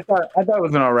personally, I thought it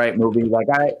was an all right movie. Like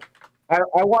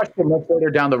I watched it much later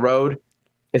down the road,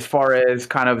 as far as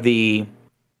kind of the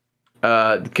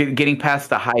getting past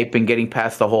the hype and getting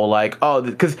past the whole like, oh,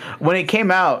 because when it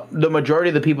came out, the majority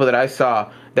of the people that I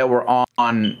saw that were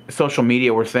on social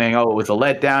media were saying, oh, it was a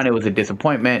letdown, it was a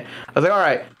disappointment. I was like, all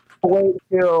right, wait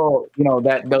till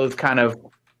that kind of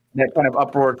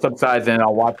uproar subsides, and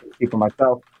I'll watch it see for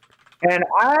myself. And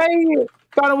I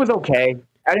thought it was okay.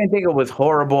 I didn't think it was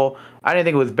horrible. I didn't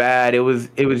think it was bad. It was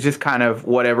just kind of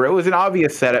whatever. It was an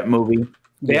obvious setup movie.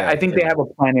 I think they have a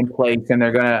plan in place, and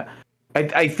they're gonna.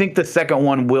 I think the second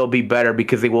one will be better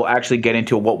because they will actually get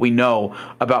into what we know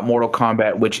about Mortal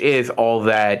Kombat, which is all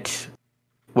that.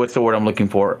 What's the word I'm looking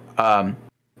for?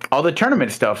 All the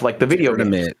tournament stuff, like the video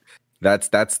tournament.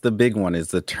 That's the big one, is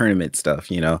the tournament stuff.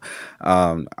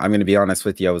 I'm going to be honest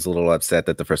with you. I was a little upset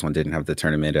that the first one didn't have the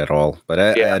tournament at all, but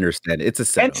I understand. It's a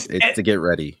setup. It's to get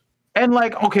ready. And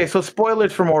okay, so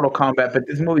spoilers for Mortal Kombat, but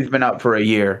this movie's been out for a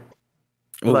year.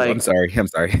 Oh, I'm sorry.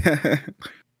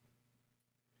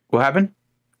 What happened?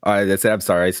 I said I'm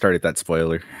sorry. I started that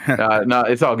spoiler. No,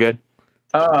 it's all good.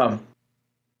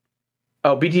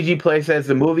 BTG Play says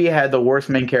the movie had the worst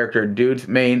main character. Dude's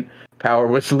main power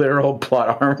was literal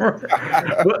plot armor.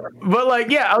 but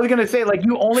I was gonna say,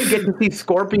 you only get to see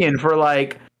Scorpion for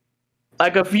like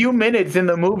a few minutes in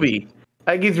the movie.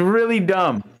 It's really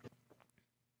dumb.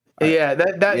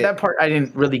 That part I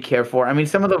didn't really care for. I mean,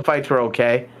 some of the fights were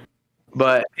okay,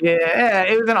 but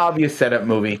it was an obvious setup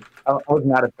movie. I was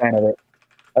not a fan of it.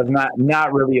 I was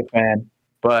not really a fan.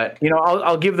 But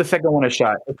I'll give the second one a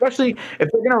shot, especially if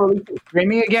they're gonna release it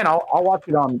streaming again. I'll watch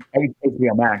it on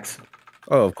HBO Max.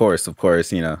 Oh, of course.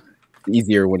 It's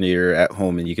easier when you're at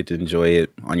home and you get to enjoy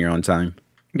it on your own time.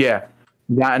 Yeah,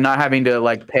 not having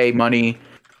to pay money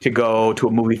to go to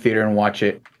a movie theater and watch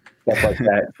it, stuff like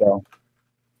that. So,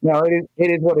 it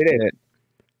is what it is.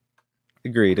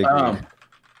 Agreed.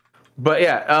 But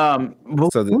yeah,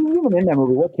 who's even in that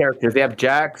movie? What characters? They have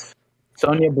Jax,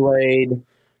 Sonya Blade,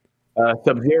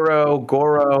 Sub-Zero,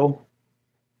 Goro,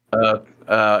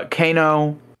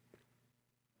 Kano.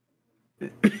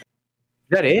 Is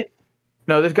that it?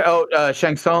 No, this guy.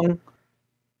 Shang Tsung.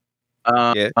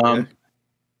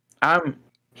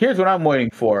 Here's what I'm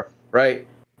waiting for. Right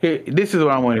here, this is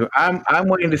what I'm waiting for. I'm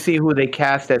waiting to see who they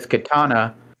cast as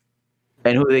Kitana,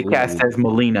 and who they cast as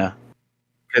Melina.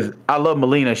 Because I love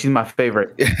Melina, she's my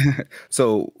favorite.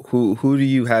 So who do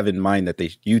you have in mind that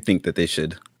you think that they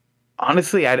should?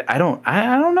 Honestly, I don't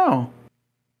know.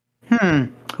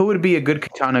 Who would be a good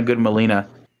Kitana, good Melina?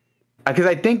 Because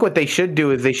I think what they should do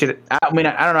is I don't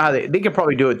know how they could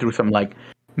probably do it through some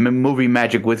movie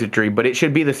magic wizardry, but it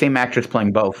should be the same actress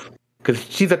playing both. Because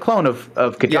she's a clone of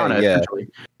Kitana, essentially.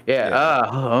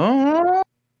 Yeah.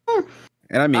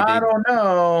 And I mean, I don't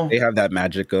know. They have that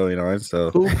magic going on,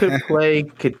 so who could play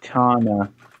Kitana?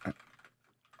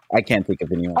 I can't think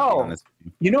of anyone. Oh,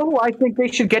 you know who I think they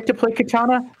should get to play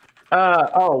Kitana?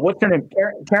 What's her name?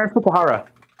 Karen Fukuhara.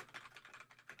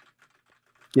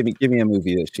 Give me a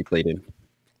movie that she played in.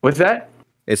 What's that?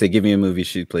 I said, give me a movie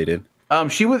she played in.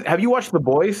 She was. Have you watched The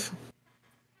Boys?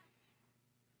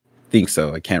 Think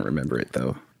so. I can't remember it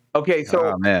though. Okay, so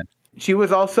oh man, she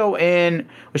was also in.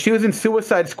 She was in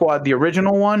Suicide Squad, the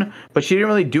original one, but she didn't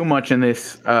really do much in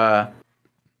this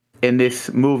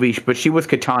movie. But she was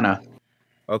Kitana.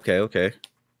 Okay.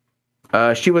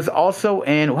 She was also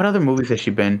in what other movies has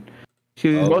she been?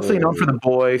 She was mostly known for The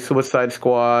Boys, Suicide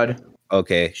Squad.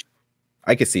 Okay,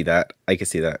 I can see that.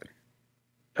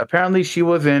 Apparently, she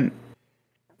was in.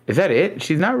 Is that it?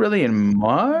 She's not really in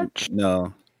much.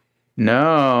 No.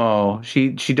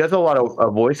 She does a lot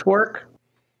of voice work,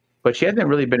 but she hasn't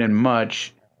really been in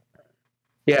much.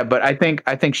 Yeah, but I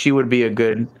think she would be a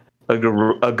good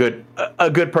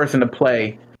person to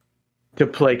play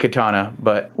Kitana.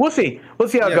 But we'll see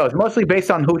how it goes. Mostly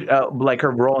based on who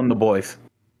her role in The Boys.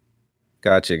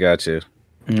 Gotcha.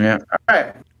 Yeah. All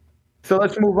right. So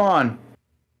let's move on.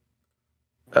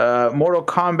 Mortal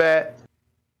Kombat,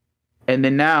 and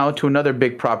then now to another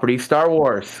big property, Star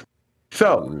Wars.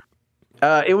 So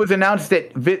it was announced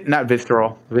that not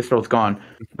Visceral's gone,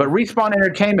 but Respawn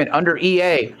Entertainment under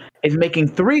EA is making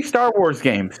 3 Star Wars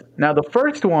games. Now the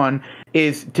first one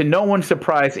is, to no one's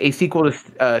surprise, a sequel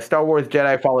to Star Wars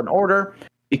Jedi Fallen Order,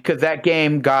 because that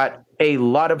game got a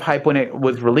lot of hype when it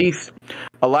was released.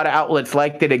 A lot of outlets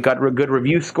liked it. It got good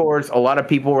review scores. A lot of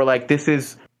people were like, this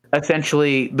is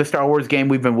essentially the Star Wars game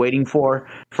we've been waiting for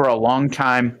a long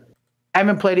time. I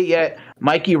haven't played it yet.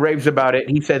 Mikey raves about it.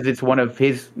 He says it's one of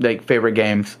his favorite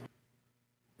games.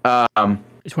 It's one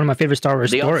of my favorite Star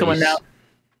Wars stories.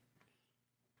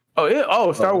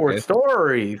 Star Wars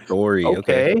stories. Story.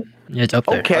 Okay. Yeah, it's up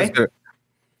there. Okay.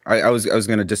 I was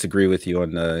going to disagree with you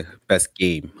on the best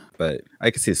game, but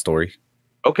I can see a story.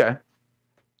 Okay.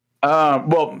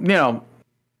 Well,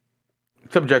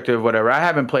 subjective, whatever. I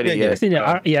haven't played it yet.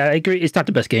 Yeah, I agree. It's not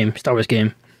the best game, Star Wars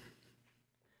game.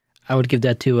 I would give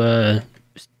that to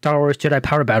Star Wars Jedi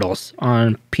Power Battles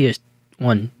on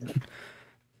PS1.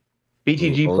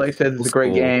 BTG Play says it's a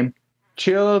great game.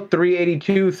 Chill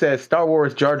 382 says Star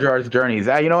Wars Jar Jar's Journeys.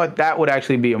 You know what? That would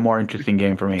actually be a more interesting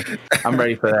game for me. I'm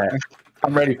ready for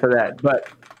that. But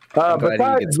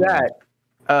besides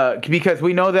that, because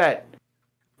we know that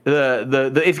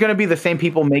the it's going to be the same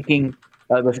people making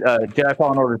the Jedi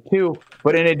Fallen Order 2,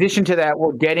 but in addition to that,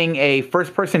 we're getting a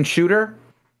first-person shooter,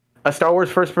 a Star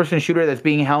Wars first-person shooter that's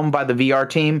being helmed by the VR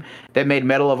team that made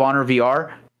Medal of Honor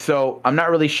VR. So I'm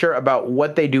not really sure about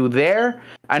what they do there.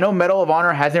 I know Medal of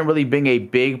Honor hasn't really been a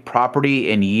big property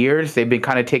in years. They've been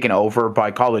kind of taken over by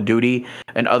Call of Duty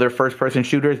and other first-person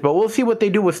shooters, but we'll see what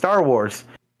they do with Star Wars.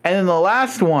 And then the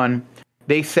last one,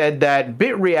 they said that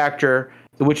Bit Reactor,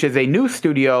 which is a new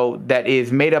studio that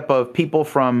is made up of people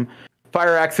from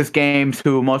Fire Access Games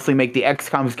who mostly make the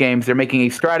XCOMs games, they're making a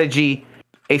strategy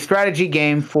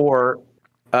game for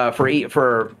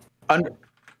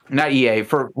not EA,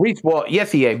 for Respawn.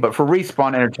 Yes, EA, but for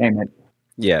Respawn Entertainment.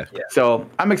 Yeah. So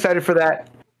I'm excited for that.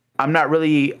 I'm not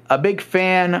really a big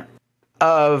fan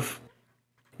of,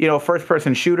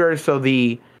 first-person shooters. So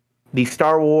the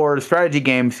Star Wars strategy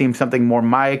game seems something more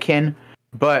my akin.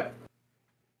 But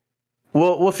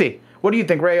we'll see. What do you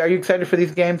think, Ray? Are you excited for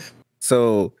these games?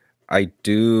 So I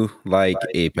do like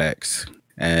Apex.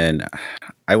 And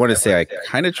I want to say I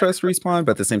kind of trust Respawn,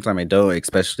 but at the same time I don't,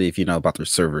 especially if you know about their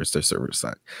servers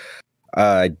suck.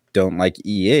 I don't like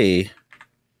EA,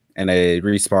 and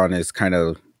Respawn is kind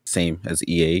of same as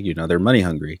EA. They're money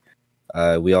hungry.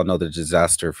 We all know the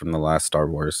disaster from the last Star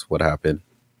Wars, what happened.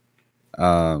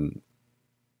 I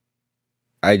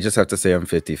just have to say I'm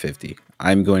 50-50.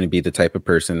 I'm going to be the type of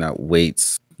person that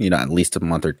waits, at least a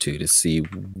month or two to see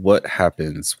what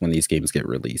happens when these games get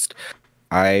released.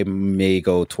 I may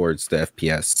go towards the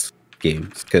FPS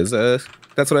games because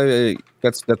that's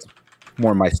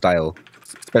more my style,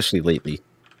 especially lately.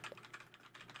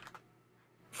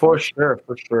 For sure.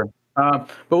 But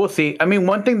we'll see. I mean,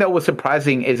 one thing that was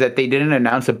surprising is that they didn't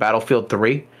announce a Battlefield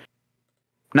 3.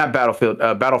 Not Battlefield,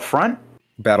 Battlefront?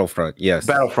 Battlefront, yes.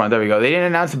 Battlefront, there we go. They didn't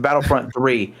announce Battlefront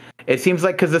 3. It seems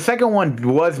like, because the second one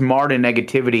was marred in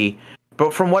negativity,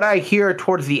 but from what I hear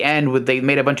towards the end, they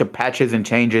made a bunch of patches and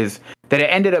changes, that it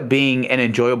ended up being an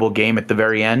enjoyable game at the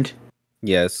very end.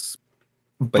 Yes.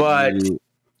 But you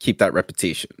keep that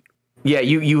reputation. Yeah,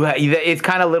 it's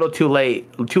kind of too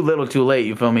little too late,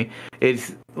 you feel me?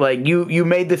 It's like you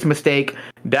made this mistake.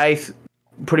 DICE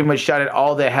pretty much shot it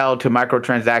all the hell to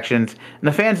microtransactions, and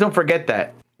the fans don't forget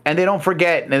that. And they don't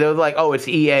forget, and they're like, oh, it's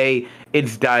EA,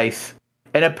 it's DICE.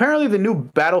 And apparently the new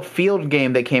Battlefield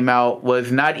game that came out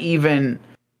was not even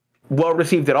well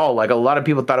received at all. Like, a lot of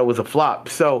people thought it was a flop.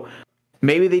 So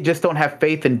maybe they just don't have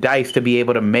faith in DICE to be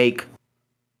able to make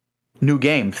new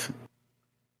games.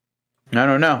 I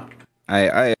don't know.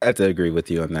 I have to agree with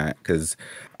you on that, because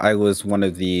I was one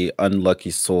of the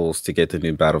unlucky souls to get the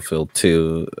new Battlefield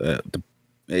 2.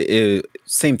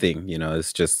 Same thing,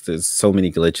 it's just there's so many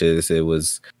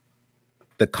glitches.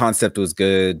 The concept was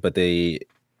good, but they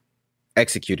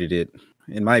executed it,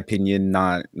 in my opinion,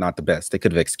 not the best. They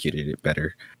could have executed it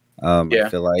better. I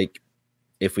feel like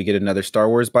if we get another Star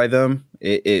Wars by them,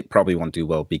 it probably won't do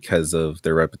well because of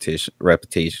their reputation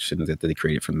that they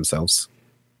created for themselves.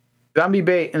 Zombie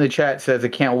Bait in the chat says, I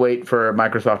can't wait for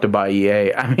Microsoft to buy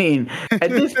EA. I mean, at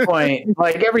this point,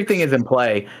 like, everything is in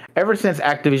play. Ever since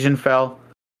Activision fell,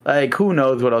 like, who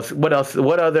knows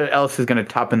what other else is going to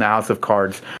top in the house of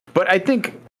cards. But I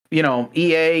think,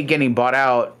 EA getting bought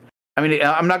out, I mean,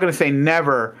 I'm not going to say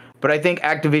never, but I think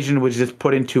Activision was just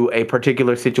put into a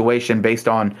particular situation based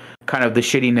on kind of the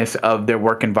shittiness of their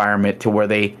work environment, to where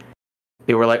they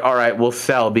were like, all right, we'll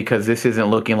sell because this isn't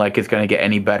looking like it's going to get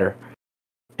any better.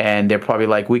 And they're probably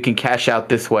like, we can cash out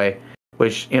this way,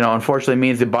 which, unfortunately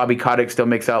means that Bobby Kotick still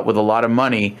makes out with a lot of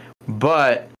money,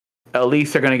 but at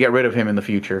least they're going to get rid of him in the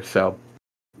future. So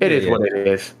it is what it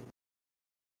is.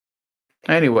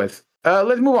 Anyways,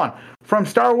 let's move on from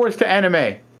Star Wars to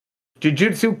anime.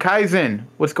 Jujutsu Kaisen.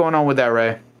 What's going on with that,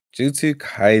 Ray? Jujutsu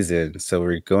Kaisen. So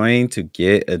we're going to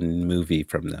get a movie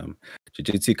from them.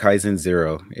 Jujutsu Kaisen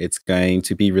 0. It's going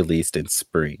to be released in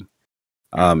spring.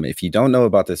 If you don't know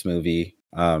about this movie,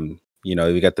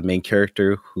 we got the main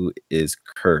character who is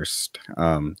cursed.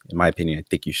 In my opinion, I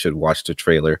think you should watch the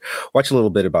trailer. Watch a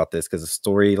little bit about this, because the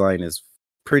storyline is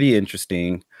pretty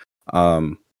interesting.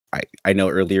 I know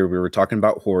earlier we were talking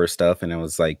about horror stuff, and I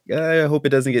was like, I hope it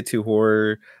doesn't get too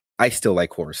horror. I still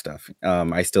like horror stuff.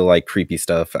 I still like creepy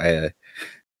stuff.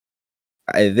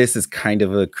 This is kind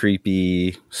of a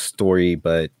creepy story,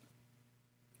 but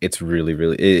it's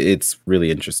it's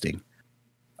really interesting.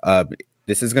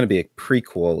 This is going to be a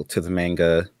prequel to the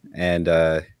manga, and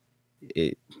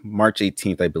March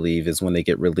 18th, I believe, is when they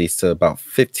get released to about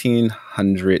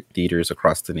 1,500 theaters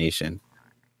across the nation.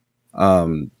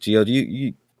 Gio, do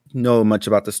you know much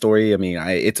about the story? I mean,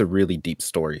 it's a really deep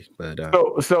story, but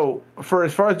so for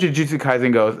as far as Jujutsu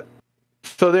Kaisen goes,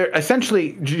 so they're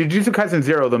essentially Jujutsu Kaisen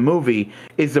Zero, the movie,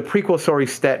 is the prequel story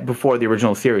set before the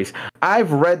original series.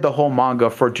 I've read the whole manga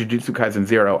for Jujutsu Kaisen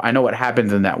Zero. I know what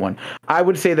happens in that one. I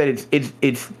would say that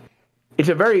it's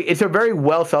a very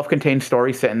well self-contained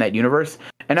story set in that universe.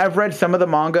 And I've read some of the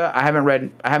manga. I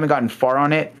haven't gotten far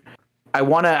on it.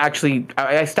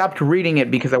 I stopped reading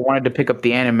it because I wanted to pick up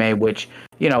the anime, which,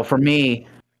 for me,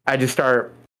 I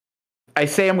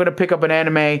say I'm going to pick up an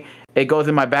anime, it goes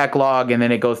in my backlog, and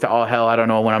then it goes to all hell. I don't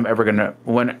know when I'm ever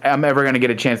going to get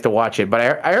a chance to watch it, but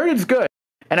I heard it's good.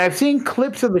 And I've seen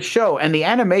clips of the show, and the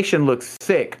animation looks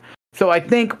sick. So I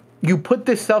think you put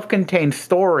this self-contained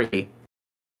story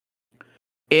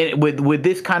with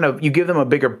this kind of, you give them a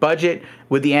bigger budget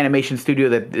with the animation studio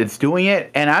that's doing it,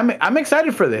 and I'm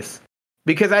excited for this.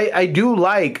 Because I do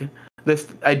like this.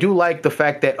 I do like the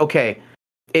fact that, okay,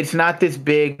 it's not this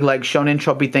big like shonen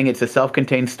tropey thing. It's a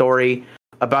self-contained story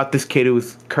about this kid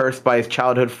who's cursed by his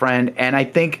childhood friend. And I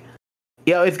think,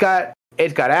 it's got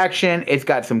action. It's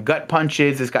got some gut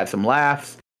punches. It's got some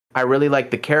laughs. I really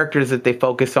like the characters that they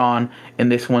focus on in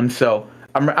this one. So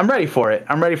I'm ready for it.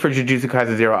 I'm ready for Jujutsu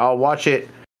Kaisen Zero. I'll watch it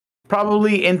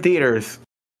probably in theaters.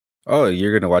 Oh,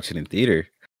 you're gonna watch it in theater?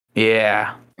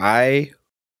 Yeah.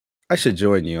 I should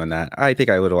join you on that. I think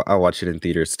I'll watch it in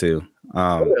theaters too.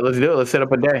 Let's do it. Let's set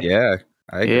up a day. Yeah,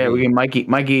 I agree. Yeah, we get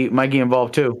Mikey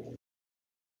involved too.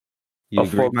 You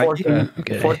agree, Mikey?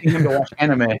 Forcing him to watch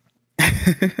anime.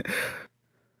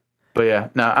 But yeah,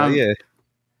 no,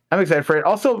 I'm excited for it.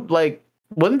 Also, like,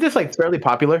 wasn't this like fairly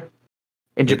popular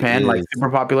in Japan? Like super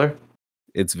popular.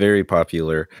 It's very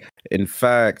popular. In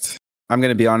fact, I'm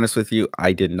gonna be honest with you.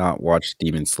 I did not watch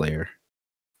Demon Slayer.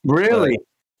 Really?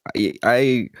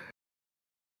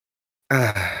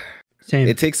 Same.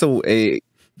 It takes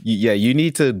you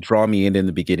need to draw me in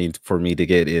the beginning for me to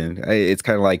get in. It's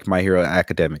kind of like My Hero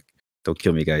Academic. Don't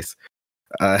kill me, guys.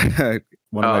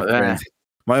 One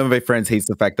of my friends hates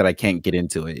the fact that I can't get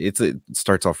into it. It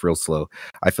starts off real slow.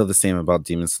 I feel the same about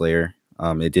Demon Slayer.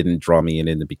 It didn't draw me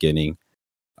in the beginning.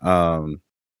 But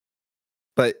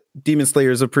Demon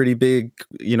Slayer is a pretty big,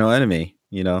 anime.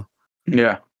 Yeah.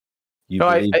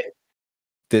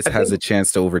 This has a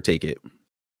chance to overtake it.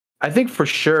 I think for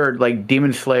sure, like,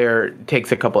 Demon Slayer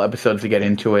takes a couple episodes to get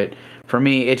into it. For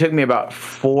me, it took me about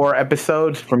 4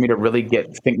 episodes for me to really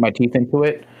sink my teeth into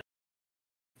it.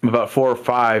 About 4 or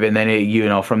 5, and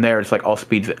then from there it's like all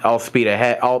speed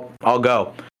ahead. I'll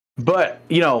go. But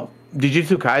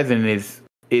Jujutsu Kaisen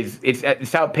it's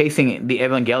outpacing the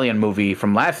Evangelion movie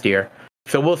from last year.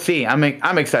 So we'll see. I'm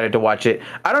excited to watch it.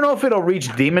 I don't know if it'll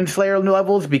reach Demon Slayer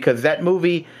levels because that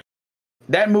movie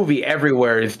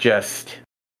everywhere is just.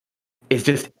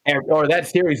 Or that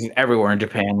series is everywhere in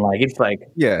Japan. Like, it's like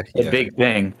a big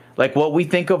thing. Like, what we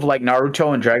think of like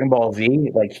Naruto and Dragon Ball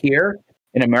Z, like here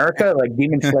in America, like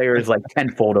Demon Slayer is like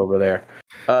tenfold over there.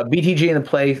 BTG in the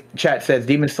play chat says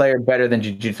Demon Slayer better than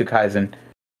Jujutsu Kaisen.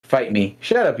 Fight me.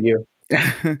 Shut up, you.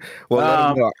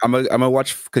 Well, I'm gonna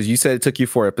watch, because you said it took you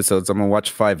 4 episodes. I'm gonna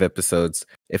watch 5 episodes.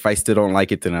 If I still don't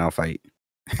like it, then I'll fight.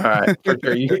 All right, for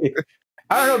sure.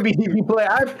 I don't know, BTP play.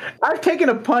 I've taken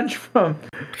a punch from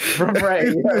Ray.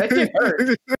 Yeah, that shit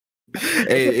hurt.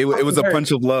 Hey, it was a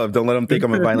punch of love. Don't let him think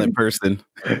I'm a violent person.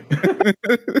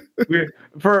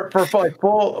 For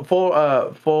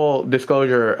full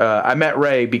disclosure, I met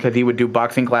Ray because he would do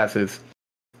boxing classes,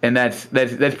 and that's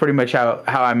pretty much how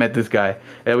I met this guy.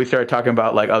 And we started talking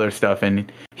about like other stuff,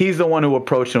 and he's the one who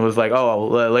approached and was like, "Oh,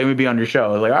 let me be on your show." I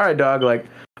was like, "All right, dog. Like,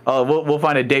 we'll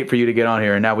find a date for you to get on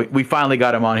here." And now we finally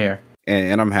got him on here.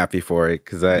 And I'm happy for it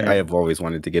because I have always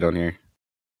wanted to get on here.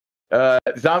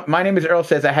 My name is Earl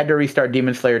says I had to restart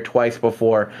Demon Slayer twice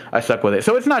before I stuck with it.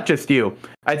 So it's not just you.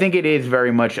 I think it is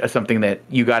very much something that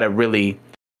you gotta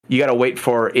wait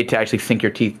for it to actually sink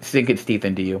its teeth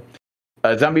into you.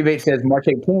 Zombie Bait says March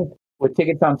 18th with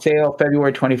tickets on sale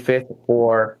February 25th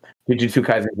for Jujutsu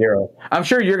Kaisen Zero. I'm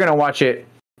sure you're gonna watch it,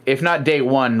 if not day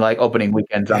one, like opening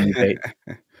weekend, Zombie Bait.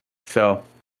 So,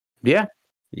 yeah.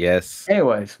 Yes.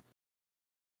 Anyways.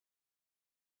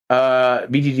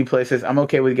 BGG Play says, I'm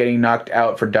okay with getting knocked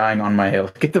out for dying on my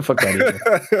hill. Get the fuck out of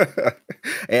here.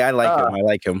 Hey, I like him. I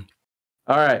like him.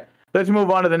 All right. Let's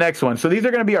move on to the next one. So these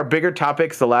are going to be our bigger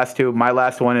topics, the last two, my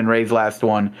last one and Ray's last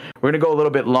one. We're going to go a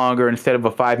little bit longer. Instead of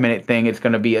a 5-minute thing, it's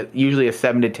going to be usually a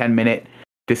 7 to 10 minute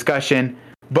discussion.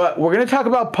 But we're going to talk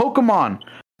about Pokemon.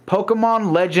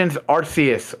 Pokemon Legends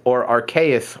Arceus or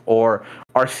Arceus or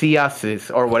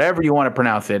Arceus or whatever you want to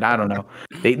pronounce it. I don't know.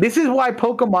 This is why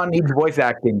Pokemon needs voice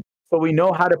acting. So we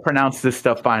know how to pronounce this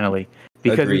stuff finally.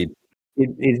 Because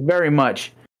it's very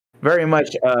much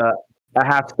a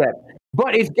half step.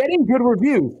 But it's getting good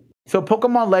reviews. So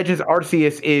Pokemon Legends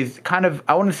Arceus is kind of,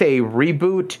 I want to say a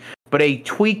reboot, but a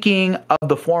tweaking of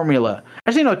the formula.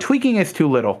 Actually, no, tweaking is too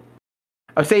little.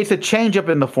 I'd say it's a change up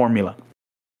in the formula.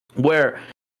 Where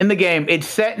in the game, it's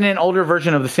set in an older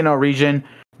version of the Sinnoh region,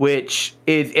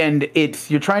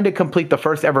 you're trying to complete the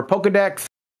first ever Pokedex.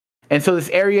 And so this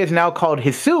area is now called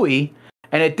Hisui.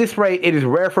 And at this rate, it is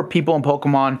rare for people in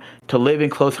Pokemon to live in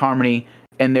close harmony.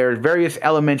 And there are various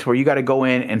elements where you got to go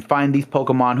in and find these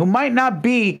Pokemon who might not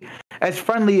be as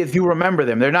friendly as you remember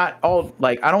them. They're not all,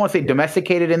 like, I don't want to say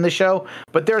domesticated in the show,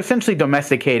 but they're essentially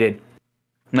domesticated,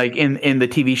 like in the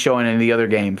TV show and in the other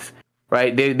games,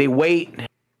 right? They wait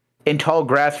in tall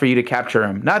grass for you to capture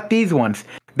them. Not these ones.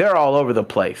 They're all over the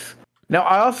place. Now,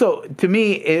 I also, to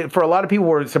me, for a lot of people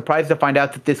were surprised to find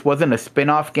out that this wasn't a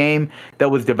spin-off game that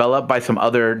was developed by some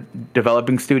other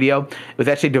developing studio. It was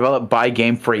actually developed by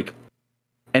Game Freak.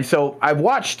 And so I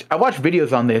watched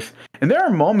videos on this, and there are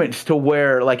moments to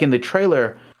where, like in the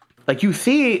trailer, like you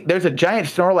see there's a giant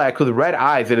Snorlax with red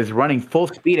eyes that is running full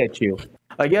speed at you.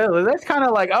 Like, yeah, that's kind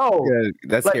of like,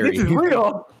 that's like, scary. This is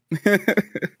real.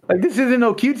 Like, this isn't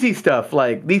no cutesy stuff.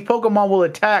 Like, these Pokemon will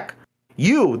attack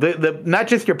you, the not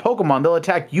just your Pokemon, they'll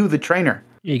attack you, the trainer.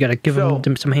 You gotta give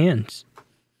them some hands.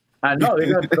 I know,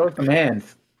 they're gonna throw some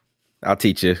hands. I'll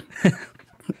teach you.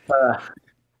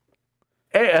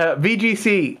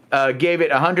 VGC gave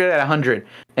it 100 out of 100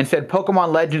 and said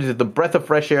Pokemon Legends is the breath of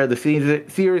fresh air the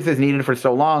series has needed for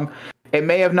so long. It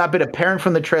may have not been apparent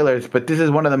from the trailers, but this is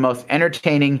one of the most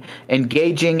entertaining,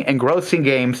 engaging, and engrossing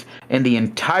games in the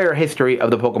entire history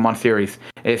of the Pokemon series.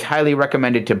 It is highly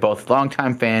recommended to both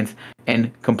longtime fans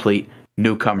and complete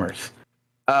newcomers.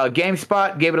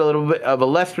 GameSpot gave it a little bit of a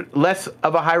less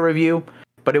of a high review,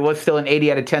 but it was still an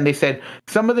 80 out of 10. They said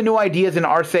some of the new ideas in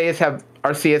Arceus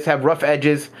have rough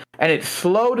edges, and it's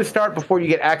slow to start before you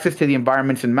get access to the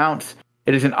environments and mounts.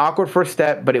 It is an awkward first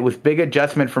step, but it was big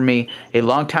adjustment for me, a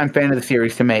longtime fan of the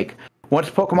series, to make.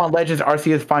 Once Pokemon Legends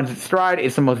Arceus finds its stride,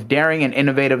 it's the most daring and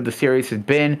innovative the series has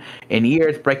been in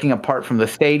years, breaking apart from the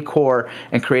staid core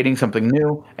and creating something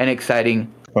new and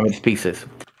exciting from its pieces.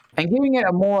 And giving it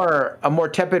a more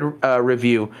tepid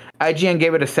review, IGN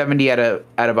gave it a 70 out of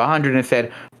 100 and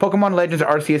said, Pokemon Legends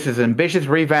Arceus is an ambitious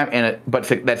revamp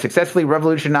that successfully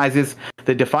revolutionizes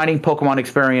the defining Pokemon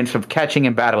experience of catching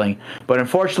and battling. But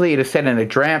unfortunately, it is set in a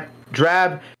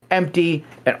drab, empty,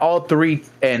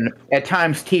 and at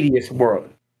times tedious world.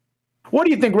 What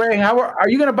do you think, Ray? Are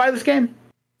you going to buy this game?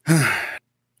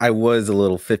 I was a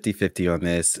little 50-50 on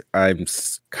this. I'm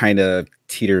kind of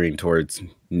teetering towards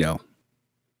no.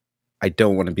 I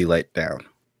don't want to be let down.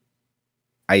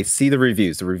 I see the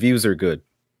reviews. The reviews are good.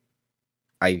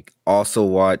 I also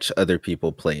watch other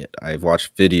people play it. I've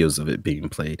watched videos of it being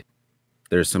played.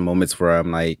 There's some moments where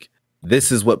I'm like,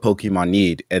 this is what Pokemon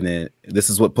need. And then this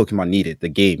is what Pokemon needed. The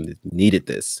game needed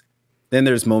this. Then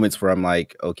there's moments where I'm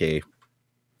like, okay,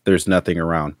 there's nothing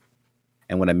around.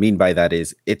 And what I mean by that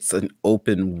is it's an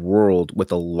open world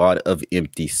with a lot of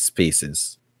empty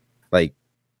spaces. Like,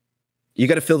 you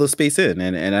got to fill the space in,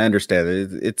 and I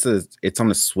understand it's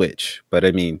on a Switch, but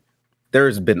I mean,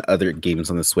 there's been other games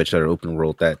on the Switch that are open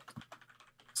world that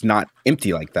it's not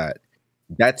empty like that.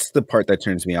 That's the part that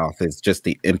turns me off, is just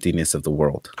the emptiness of the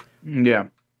world. Yeah.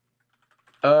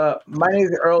 My name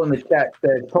is Earl in the chat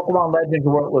says Pokemon Legends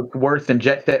looks worse than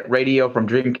Jet Set Radio from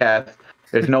Dreamcast.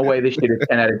 There's no way this shit is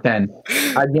 10 out of 10.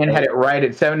 I again had it right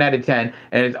at 7 out of 10,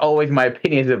 and it's always my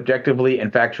opinion is objectively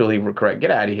and factually correct. Get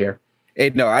out of here. Hey,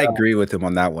 no, I agree with him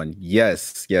on that one.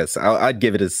 Yes. I'd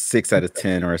give it a 6 out of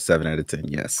 10 or a 7 out of 10.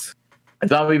 Yes.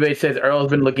 Zombie Base says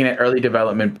Earl's been looking at early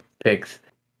development picks.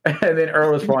 And then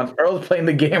Earl responds, Earl's playing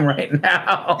the game right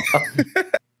now.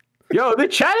 Yo, the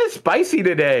chat is spicy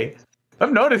today.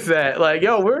 I've noticed that. Like,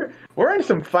 yo, we're in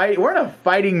some fight. We're in a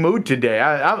fighting mood today.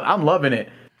 I'm loving it.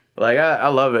 Like, I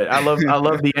love it. I love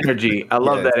the energy. I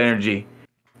love that energy,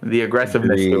 the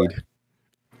aggressiveness to it.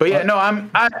 But yeah, no,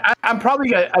 I'm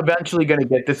probably eventually going to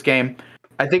get this game.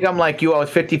 I think I'm like you. I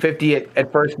was 50-50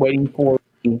 at first, waiting for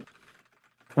the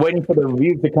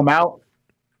reviews to come out.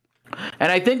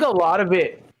 And I think a lot of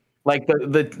it Like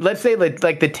the let's say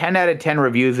like the 10 out of 10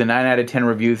 reviews and 9 out of 10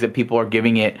 reviews that people are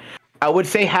giving it, I would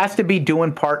say has to be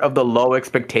doing part of the low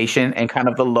expectation and kind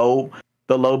of the low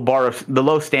bar of the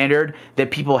low standard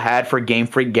that people had for Game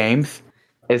Freak games,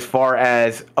 as far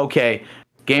as, okay,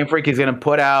 Game Freak is going to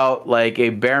put out like a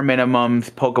bare minimum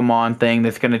Pokemon thing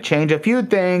that's going to change a few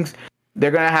things.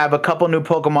 They're going to have a couple new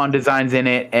Pokemon designs in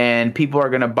it, and people are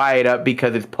going to buy it up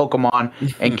because it's Pokemon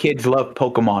and kids love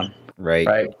Pokemon.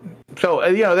 Right. So,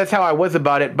 that's how I was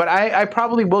about it. But I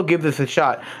probably will give this a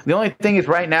shot. The only thing is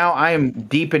right now I am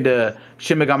deep into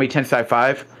Shin Megami Tensei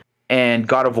 5 and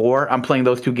God of War. I'm playing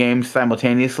those two games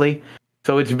simultaneously.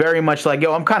 So it's very much like,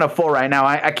 I'm kind of full right now.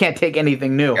 I can't take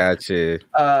anything new. Gotcha.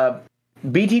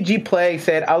 BTG Play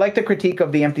said, I like the critique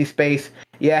of the empty space.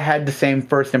 Yeah, I had the same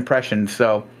first impression.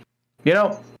 So,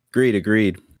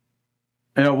 Agreed.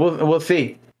 We'll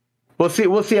see. We'll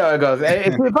see how it goes.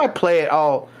 If I play it,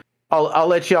 I'll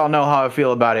let y'all know how I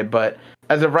feel about it. But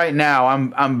as of right now,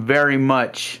 I'm very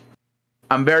much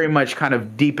kind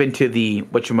of deep into the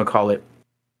whatchamacallit,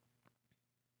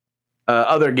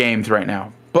 other games right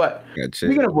now. But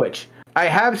Speaking of which, I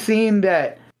have seen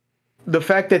that the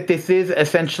fact that this is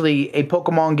essentially a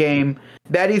Pokemon game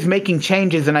that is making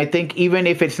changes, and I think even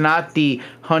if it's not the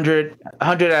 100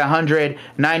 out of 100,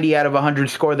 90 out of 100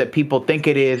 score that people think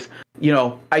it is,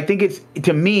 I think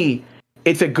to me,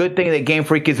 it's a good thing that Game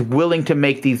Freak is willing to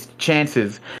make these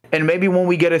chances. And maybe when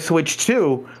we get a Switch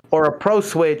 2 or a Pro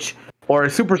Switch or a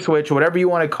Super Switch, whatever you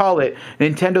want to call it,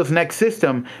 Nintendo's next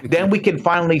system, then we can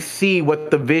finally see what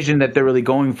the vision that they're really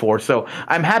going for. So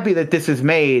I'm happy that this is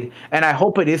made, and I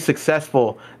hope it is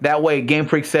successful. That way Game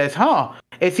Freak says,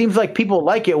 it seems like people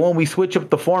like it when we switch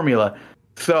up the formula.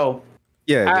 So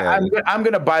I'm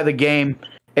going to buy the game.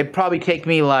 It'd probably take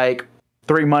me like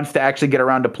 3 months to actually get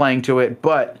around to playing to it,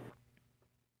 but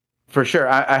for sure,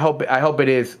 I hope it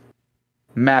is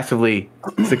massively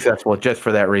successful just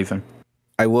for that reason.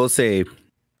 I will say,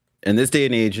 in this day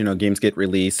and age, games get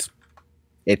released.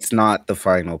 It's not the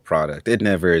final product. It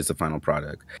never is the final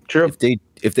product. True.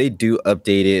 If they do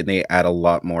update it and they add a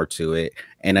lot more to it,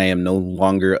 and I am no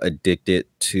longer addicted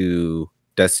to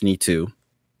Destiny 2.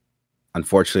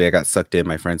 Unfortunately, I got sucked in.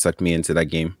 My friend sucked me into that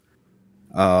game.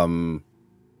 I'll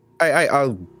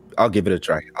give it a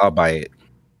try. I'll buy it.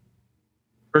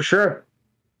 For sure.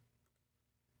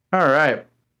 All right.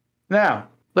 Now,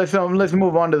 let's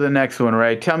move on to the next one,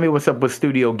 right? Tell me what's up with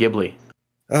Studio Ghibli.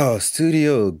 Oh,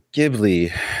 Studio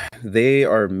Ghibli. They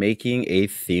are making a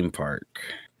theme park.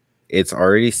 It's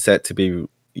already set to be,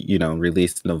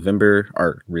 released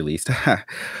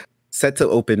set to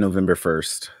open November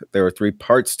 1st. There are 3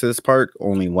 parts to this park.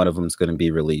 Only one of them is going to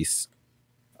be released.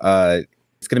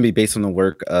 It's going to be based on the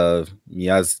work of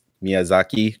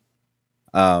Miyazaki,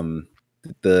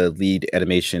 the lead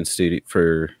animation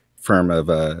firm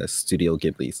of Studio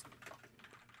Ghibli's.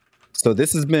 So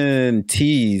this has been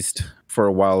teased for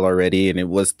a while already, and it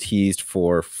was teased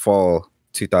for fall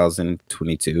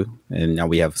 2022, and now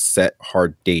we have a set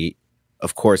hard date.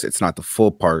 Of course, it's not the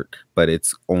full park, but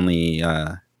it's only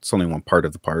one part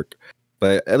of the park.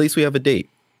 But at least we have a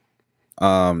date.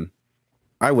 I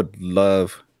would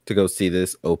love to go see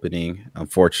this opening.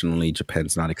 Unfortunately,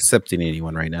 Japan's not accepting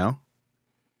anyone right now.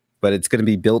 But it's going to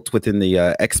be built within the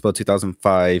Expo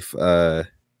 2005.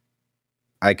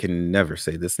 I can never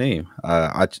say this name.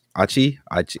 Aichi.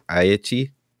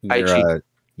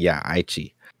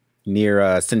 Aichi.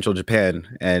 Near central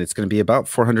Japan. And it's going to be about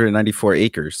 494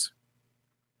 acres.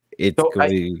 I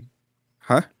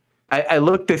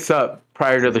looked this up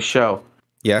prior to the show.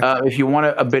 Yeah. If you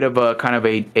want a bit of a kind of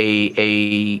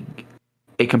a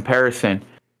comparison.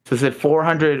 So is it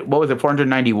 400? What was it?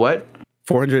 490 what?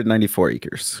 494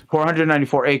 acres.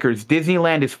 494 acres.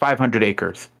 Disneyland is 500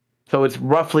 acres. So it's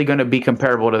roughly going to be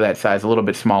comparable to that size, a little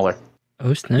bit smaller.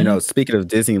 Oh, snap. Speaking of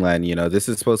Disneyland, this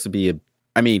is supposed to be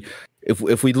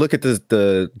if we look at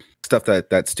the stuff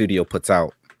that studio puts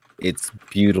out, it's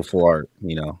beautiful art,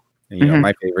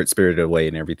 my favorite, Spirited Away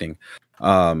and everything.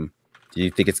 Do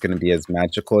you think it's going to be as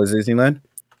magical as Disneyland?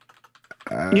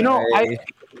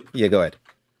 Yeah, go ahead.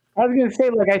 I was going to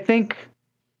say,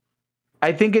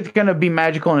 I think it's going to be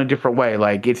magical in a different way.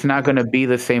 Like, it's not going to be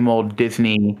the same old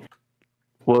Disney.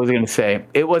 What was I going to say?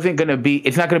 It's not going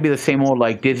to be the same old,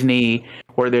 like, Disney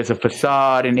where there's a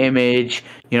facade, an image,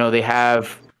 they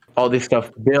have all this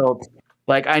stuff built.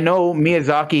 Like, I know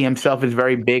Miyazaki himself is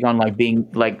very big on, like, being,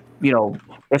 like,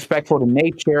 respectful to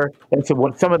nature. And so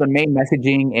what some of the main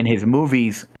messaging in his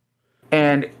movies.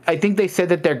 And I think they said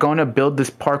that they're going to build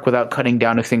this park without cutting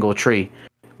down a single tree,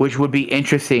 which would be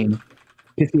interesting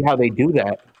to see how they do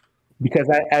that, because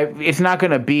it's not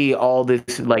going to be all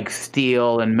this like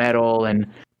steel and metal and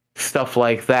stuff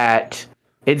like that.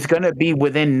 It's going to be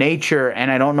within nature,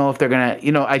 and I don't know if they're going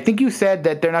to, I think you said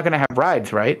that they're not going to have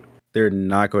rides, right? They're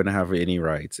not going to have any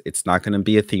rides. It's not going to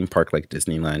be a theme park like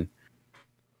Disneyland.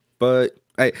 But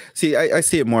I see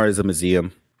it more as a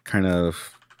museum, kind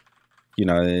of,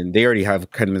 and they already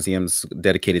have kind of museums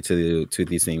dedicated to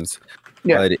these things.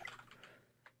 Yeah. But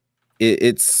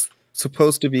it's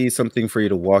supposed to be something for you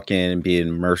to walk in and be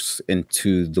immersed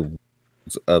into the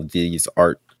worlds of these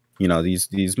art,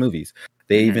 these movies.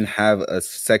 They even have a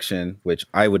section which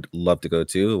I would love to go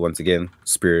to. Once again,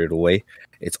 Spirited Away.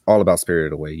 It's all about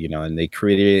Spirited Away, and they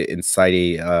created it inside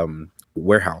a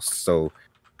warehouse. So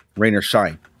rain or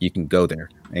shine, you can go there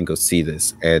and go see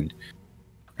this. And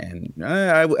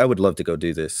I would love to go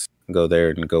do this, go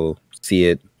there and go see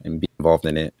it and be involved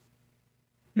in it.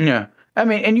 Yeah, I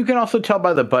mean, and you can also tell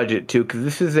by the budget too, because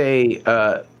this is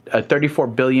a 34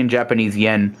 billion Japanese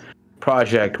yen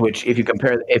project. Which, if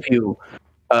you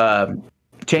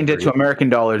change it to American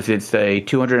dollars, it's a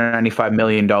 $295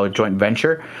 million joint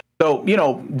venture. So,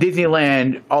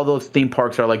 Disneyland, all those theme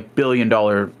parks are like $1 billion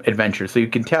adventures. So you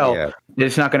can tell that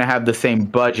it's not going to have the same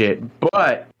budget.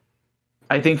 But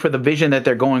I think for the vision that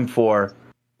they're going for,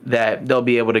 that they'll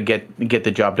be able to get the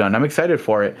job done. I'm excited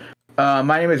for it.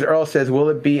 My name is Earl says, will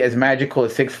it be as magical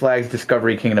as Six Flags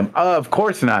Discovery Kingdom? Of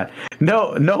course not.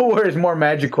 No, nowhere is more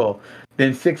magical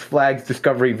than Six Flags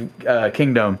Discovery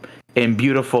Kingdom in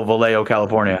beautiful Vallejo,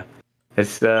 California.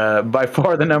 It's by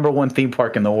far the number one theme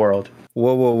park in the world.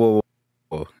 Whoa.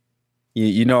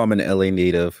 You know I'm an LA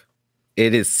native.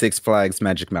 It is Six Flags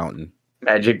Magic Mountain.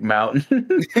 Magic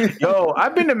Mountain. Yo,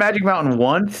 I've been to Magic Mountain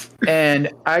once, and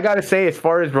I gotta say, as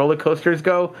far as roller coasters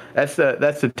go, that's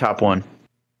the top one.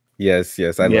 Yes,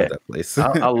 I love that place.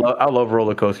 I love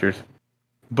roller coasters.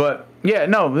 But yeah,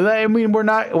 no, I mean we're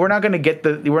not gonna get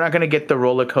the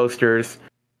roller coasters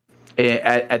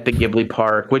at the Ghibli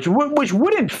Park, which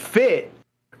wouldn't fit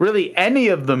really any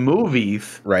of the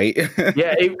movies, right?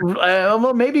 Yeah,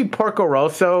 well, maybe Porco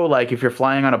Rosso, like if you're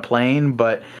flying on a plane,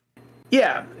 but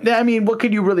yeah, I mean, what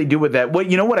could you really do with that?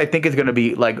 What I think is going to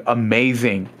be like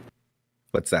amazing.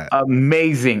 What's that?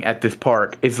 Amazing at this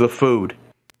park is the food.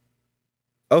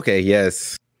 Okay,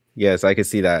 yes, I can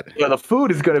see that. Yeah, the food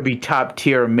is going to be top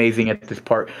tier, amazing at this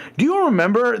park. Do you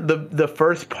remember the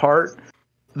first part,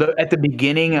 at the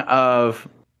beginning of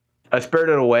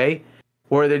Spirited Away,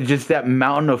 where there's just that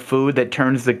mountain of food that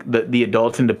turns the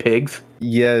adults into pigs?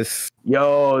 Yes.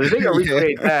 Yo, they can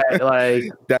recreate that. Like,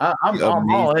 I'm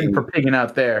all in for pigging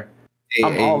out there.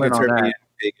 I'm all in on that.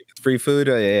 If it's free food,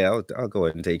 I'll go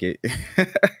ahead and take it.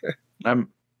 I'm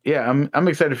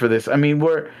excited for this. I mean,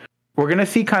 we're gonna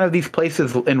see kind of these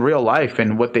places in real life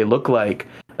and what they look like.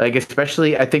 Like,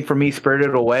 especially, I think for me,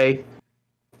 Spirited Away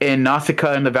in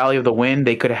Nausicaa in the Valley of the Wind,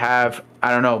 they could have,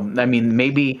 I don't know, I mean,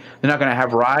 maybe they're not going to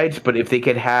have rides, but if they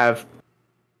could have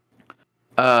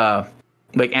like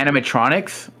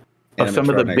animatronics of some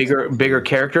of the bigger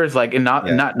characters, like not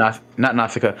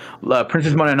Nausicaa,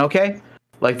 Princess Mononoke,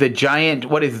 like the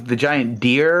giant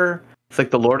deer? It's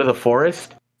like the Lord of the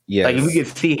Forest. Yeah, like if we could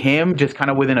see him just kind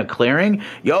of within a clearing,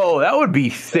 that would be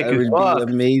sick as fuck.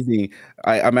 Be amazing.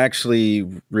 I'm actually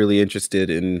really interested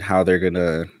in how they're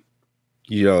gonna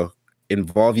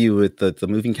involve you with the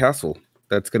moving castle.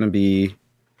 That's going to be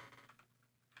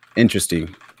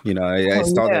interesting. I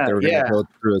saw that they were going to go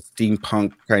through a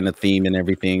steampunk kind of theme and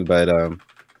everything, but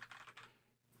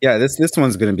this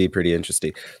one's going to be pretty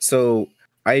interesting. So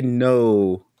I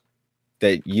know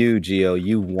that you, Gio,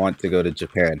 you want to go to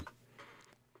Japan.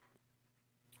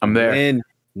 I'm there.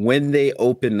 When they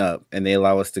open up and they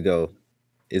allow us to go,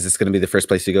 is this going to be the first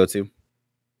place you go to?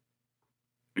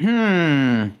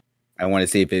 I want to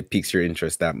see if it piques your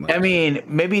interest that much. I mean,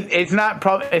 maybe it's not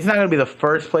going to be the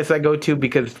first place I go to,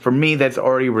 because for me that's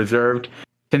already reserved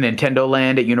to Nintendo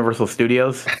Land at Universal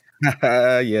Studios.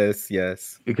 Yes.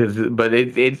 But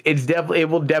it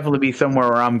will definitely be somewhere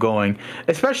where I'm going,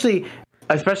 especially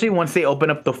once they open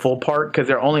up the full park, because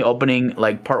they're only opening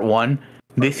like part 1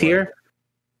 this year.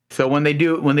 So when they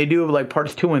do like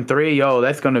parts 2 and 3,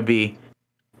 that's going to be.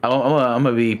 I'm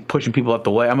gonna be pushing people out the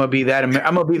way. I'm gonna be that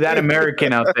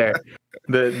American out there,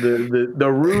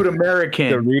 the rude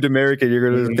American. The rude American. You're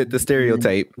gonna fit the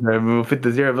stereotype. We'll fit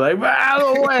the stereotype. Like, out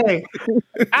of the way!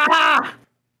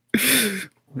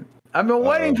 I've been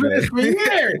waiting for this for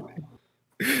years.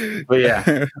 But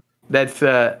yeah,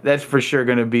 that's for sure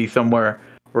gonna be somewhere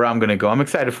where I'm gonna go. I'm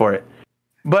excited for it.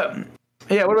 But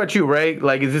yeah, what about you, Ray?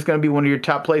 Like, is this gonna be one of your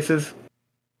top places?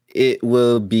 It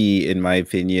will be, in my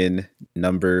opinion,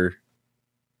 number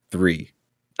 3.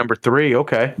 Number 3,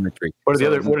 okay. Number 3. What are the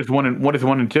other? What is 1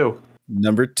 and 2?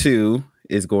 Number 2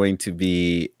 is going to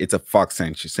be, it's a fox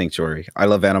sanctuary. I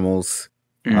love animals.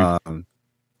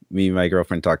 Me and my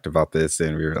girlfriend talked about this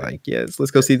and we were like, yes,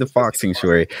 let's go see the fox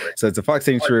sanctuary. So it's a fox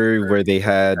sanctuary where they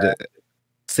had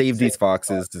saved these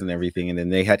foxes and everything, and then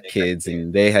they had kids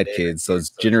and they had kids. So it's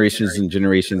generations and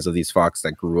generations of these fox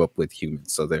that grew up with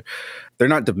humans. So they're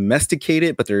not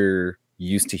domesticated, but they're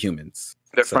used to humans.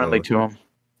 They're friendly to them.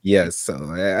 Yes, so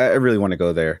I really want to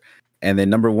go there. And then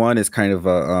number one is kind of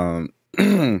a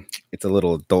it's a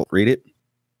little adult rated.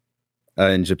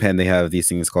 In Japan, they have these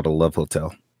things called a love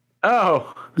hotel.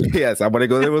 Oh, yes, I want to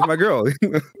go there with my girl.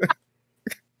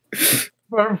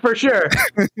 for sure,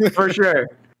 for sure.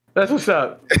 That's what's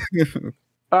up.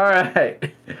 All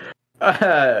right.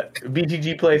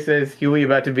 BTG Play says Huey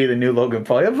about to be the new Logan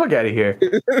Paul. Get the fuck out of here.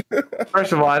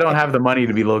 First of all, I don't have the money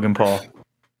to be Logan Paul.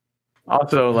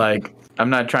 Also, like, I'm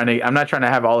not trying to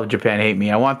have all of Japan hate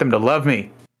me. I want them to love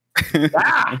me.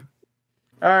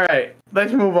 All right,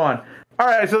 let's move on. All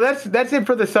right, so that's it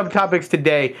for the subtopics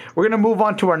today. We're gonna move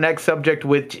on to our next subject,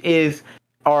 which is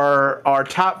our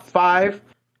top 5.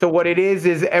 So what it is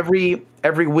every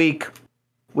week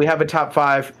we have a top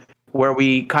 5 where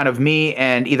we kind of, me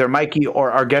and either Mikey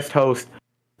or our guest host,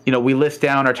 we list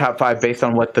down our top 5 based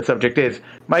on what the subject is.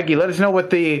 Mikey, let us know what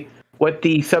the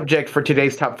subject for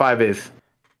today's top 5 is.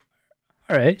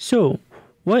 All right. So,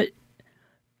 what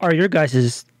are your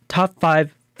guys' top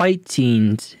 5 fight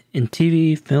scenes in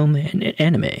TV, film, and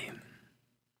anime?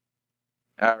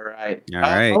 All right. All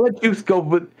right. I'll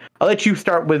let you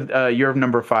start with your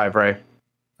number 5, Ray.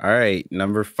 All right,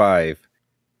 number 5.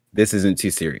 This isn't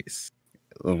too serious.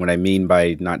 What I mean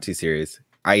by not too serious,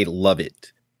 I love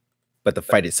it, but the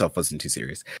fight itself wasn't too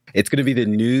serious. It's going to be the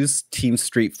News Team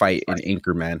Street fight in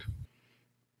Anchorman,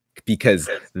 because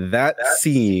that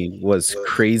scene was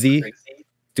crazy,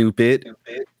 stupid,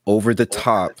 over the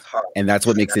top, and that's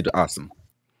what makes it awesome.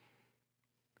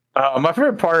 My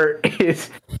favorite part is,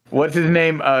 what's his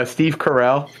name? Steve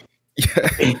Carell. Yeah.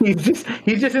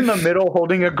 He's just in the middle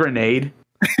holding a grenade.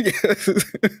 Yes.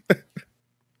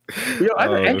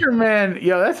 Anchorman,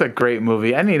 that's a great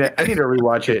movie. I need to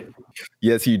rewatch it.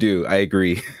 Yes, you do. I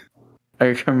agree.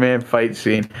 Anchorman fight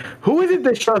scene. Who is it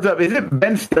that shows up? Is it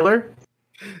Ben Stiller?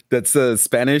 That's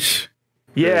Spanish.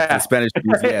 Yeah, the Spanish.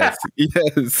 Yes,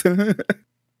 yes.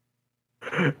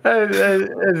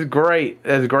 That's great.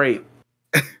 That's great.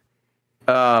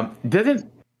 One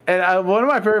of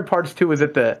my favorite parts too is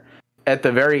at the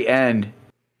very end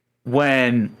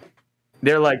when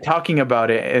they're like talking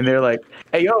about it and they're like,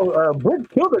 "Hey, Britt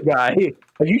killed a guy.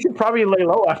 You should probably lay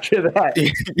low after that."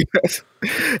 Yes.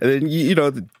 And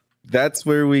then that's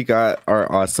where we got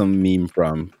our awesome meme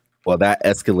from. Well, that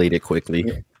escalated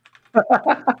quickly.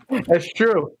 That's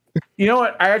true. You know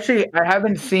what? I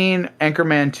haven't seen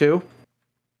Anchorman 2.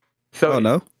 So, oh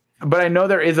no. But I know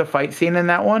there is a fight scene in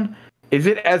that one. Is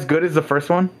it as good as the first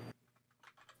one?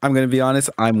 I'm going to be honest.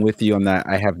 I'm with you on that.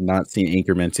 I have not seen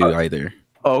Anchorman 2 either.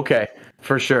 Oh, okay.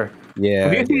 For sure. Yeah.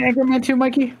 Have you seen Anchorman 2,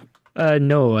 Mikey?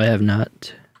 No, I have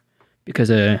not.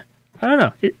 Because, I don't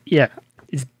know.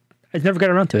 I never got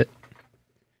around to it.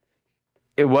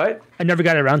 What? I never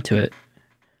got around to it.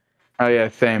 Oh, yeah,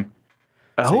 same.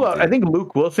 Who else? I think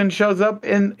Luke Wilson shows up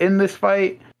in this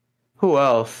fight. Who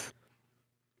else?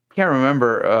 Can't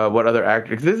remember what other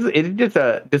actors. It's just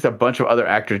a bunch of other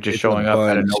actors just showing up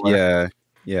out of nowhere.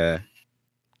 Yeah.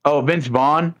 Oh, Vince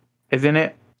Vaughn is in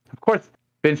it. Of course,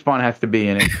 Vince Vaughn has to be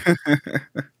in it.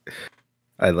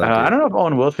 I love it. I don't know if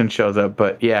Owen Wilson shows up,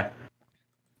 but yeah.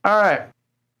 All right.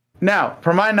 Now,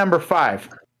 for my number 5.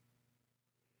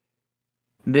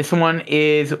 This one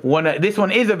is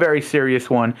a very serious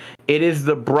one. It is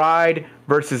The Bride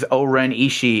versus O-Ren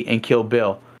Ishii in Kill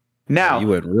Bill. Now, you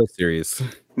went real serious.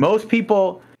 Most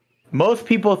people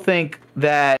think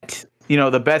that,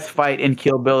 the best fight in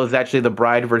Kill Bill is actually The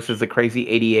Bride versus the Crazy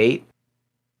 88,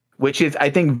 which is,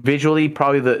 I think, visually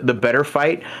probably the better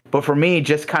fight. But for me,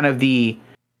 just kind of the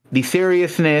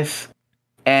seriousness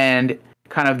and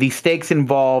kind of the stakes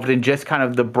involved and just kind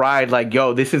of The Bride, like,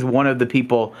 this is one of the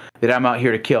people that I'm out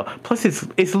here to kill. Plus,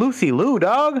 it's Lucy Liu,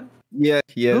 dog. Yeah,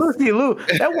 yes. Lucy Liu.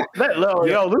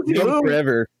 Lucy Liu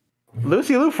forever.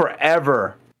 Lucy Liu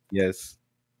forever. Yes.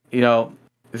 So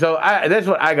that's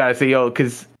what I gotta say,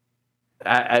 because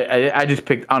I just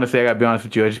picked. Honestly, I gotta be honest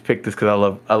with you. I just picked this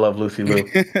because I love Lucy Liu.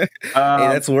 Hey,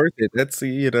 that's worth it. That's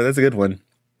that's a good one.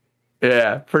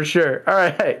 Yeah, for sure. All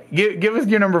right, give us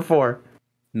your number 4.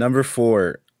 Number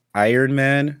 4, Iron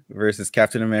Man versus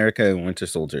Captain America and Winter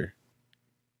Soldier.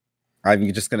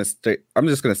 I'm just gonna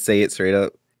say it straight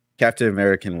up. Captain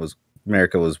America was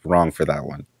wrong for that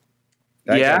one.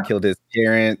 That guy killed his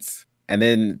parents, and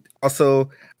then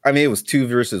also I mean, it was 2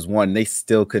 versus 1. They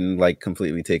still couldn't like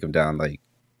completely take him down. Like,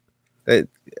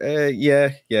 yeah.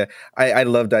 I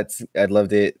loved that. I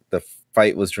loved it. The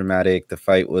fight was dramatic. The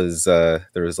fight was there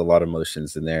was a lot of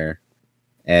emotions in there,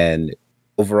 and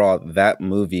overall, that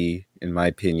movie, in my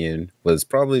opinion, was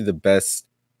probably the best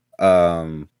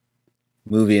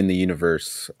movie in the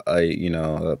universe.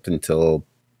 Up until,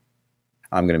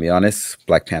 I'm gonna be honest,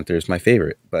 Black Panther is my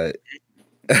favorite, but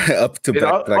up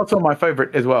to also my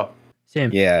favorite as well.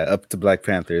 Same. Yeah, up to Black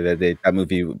Panther. That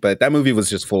movie, but that movie was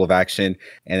just full of action,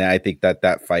 and I think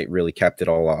that fight really capped it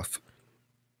all off.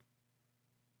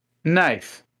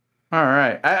 Nice. All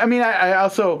right. I mean, I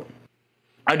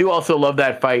do also love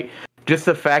that fight. Just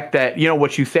the fact that,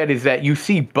 what you said is that you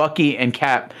see Bucky and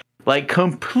Cap like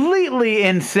completely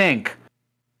in sync.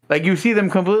 Like you see them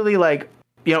completely like,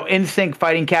 in sync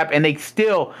fighting Cap, and they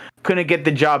still couldn't get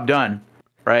the job done.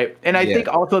 Right. And I think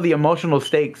also the emotional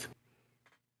stakes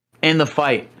in the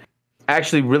fight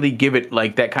actually really give it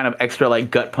like that kind of extra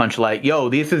like gut punch. Like, yo,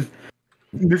 this is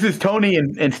Tony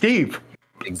and Steve.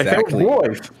 Exactly. Like,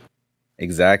 boys.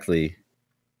 Exactly.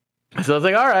 So I was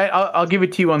like, all right, I'll give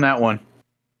it to you on that one.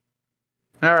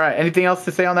 All right. Anything else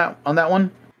to say on that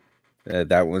one?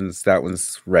 That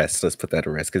one's rest. Let's put that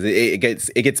to rest because it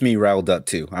gets me riled up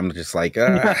too. I'm just like,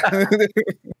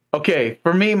 Okay,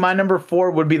 for me, my number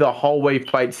 4 would be the hallway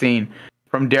fight scene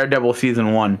from Daredevil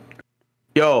season 1.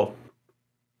 Yo,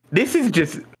 this is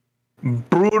just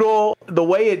brutal. The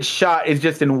way it's shot is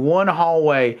just in one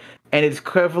hallway, and it's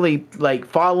carefully like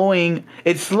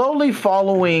slowly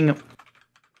following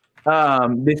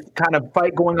this kind of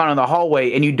fight going on in the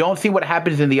hallway, and you don't see what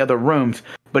happens in the other rooms,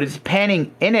 but it's panning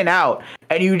in and out,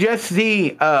 and you just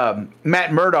see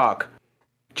Matt Murdock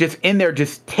just in there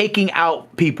just taking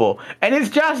out people, and it's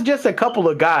just a couple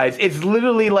of guys. It's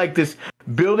literally like this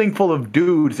building full of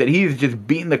dudes that he's just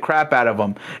beating the crap out of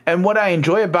them. And what I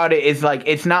enjoy about it is like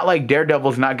it's not like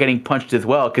Daredevil's not getting punched as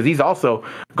well, because he's also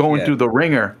going through the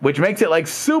ringer, which makes it like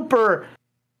super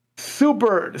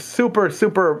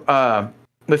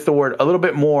what's the word, a little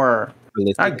bit more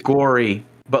not gory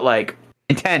but like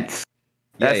intense.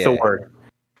 That's the word.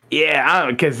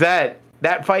 Because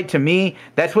that fight, to me,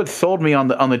 that's what sold me on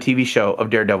the TV show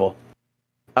of Daredevil.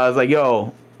 I was like,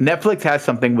 yo, Netflix has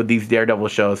something with these Daredevil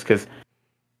shows, because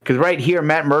right here,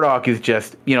 Matt Murdock is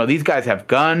just, these guys have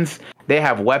guns, they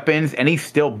have weapons, and he's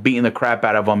still beating the crap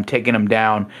out of them, taking them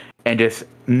down, and just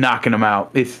knocking them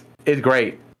out. It's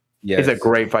great. Yes. It's a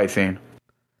great fight scene.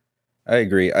 I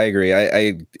agree.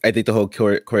 I think the whole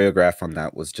choreograph on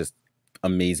that was just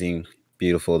amazing,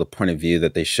 beautiful. The point of view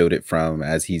that they showed it from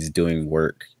as he's doing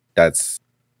work.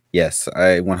 Yes,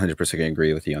 I 100%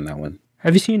 agree with you on that one.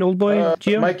 Have you seen Old Boy,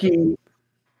 Gio? Mikey,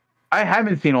 I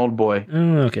haven't seen Old Boy.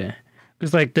 Oh, okay.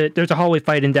 Because like there's a hallway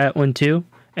fight in that one too,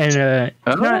 and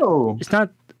it's not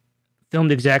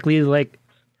filmed exactly like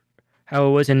how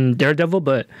it was in Daredevil,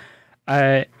 but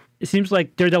it seems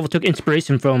like Daredevil took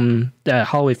inspiration from that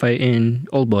hallway fight in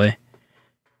Old Boy.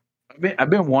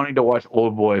 I've been wanting to watch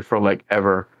Old Boy for like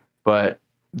ever, but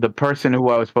the person who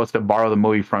I was supposed to borrow the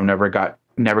movie from never got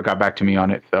back to me on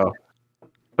it. So,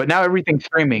 but now everything's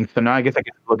streaming, so now I guess I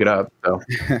can look it up. So,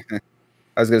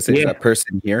 I was gonna say, is that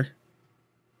person here?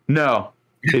 No,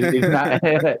 it's not.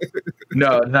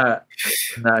 No,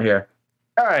 not here.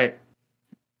 All right,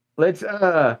 let's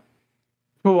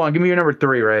move on. Give me your number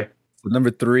 3, Ray. So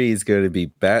number 3 is going to be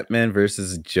Batman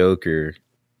versus Joker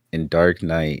in Dark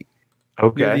Knight.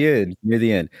 Okay. Near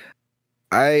the end.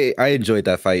 I enjoyed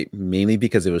that fight mainly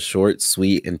because it was short,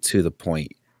 sweet, and to the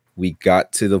point. We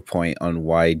got to the point on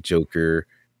why Joker,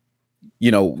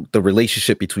 the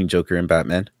relationship between Joker and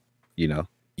Batman,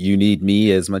 you need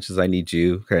me as much as I need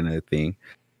you kind of thing.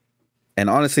 And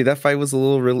honestly, that fight was a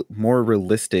little more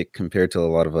realistic compared to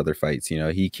a lot of other fights.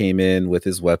 He came in with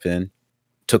his weapon,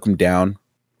 took him down,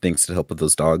 thanks to the help of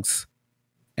those dogs.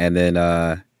 And then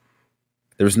there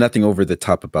was nothing over the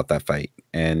top about that fight.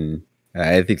 And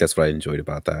I think that's what I enjoyed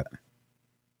about that.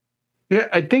 Yeah,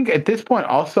 I think at this point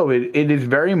also it is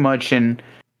very much an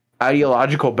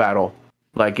ideological battle,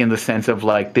 like in the sense of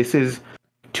like this is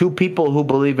two people who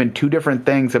believe in two different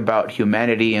things about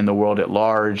humanity and the world at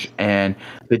large, and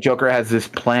the Joker has this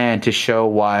plan to show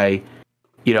why,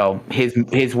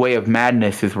 his way of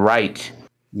madness is right.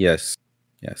 Yes.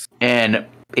 And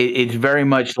it's very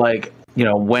much like,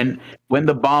 when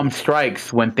the bomb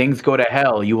strikes, when things go to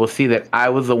hell, you will see that I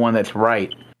was the one that's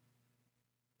right.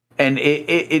 And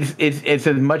it's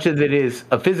as much as it is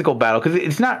a physical battle, because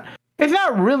it's not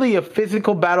really a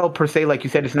physical battle per se, like you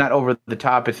said. It's not over the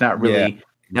top. It's not really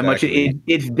that much.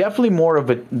 It's definitely more of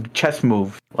a chess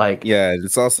move. Like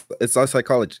it's all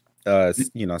psychology.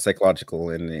 psychological,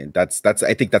 and that's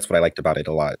I think that's what I liked about it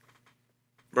a lot.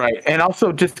 Right. And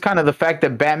also just kind of the fact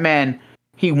that Batman,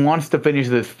 he wants to finish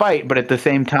this fight, but at the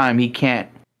same time he can't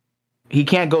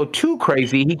go too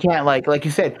crazy. He can't like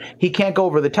you said, he can't go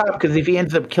over the top because if he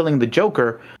ends up killing the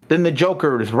Joker, then the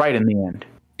Joker is right in the end.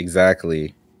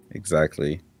 Exactly.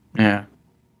 Yeah.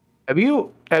 Have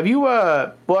you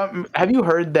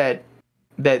heard that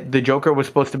the Joker was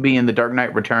supposed to be in The Dark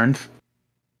Knight Returns?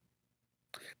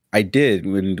 I did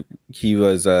when he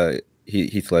was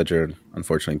Heath Ledger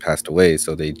unfortunately passed away,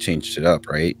 so they changed it up,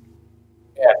 right?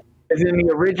 Yeah. Because in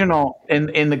the original,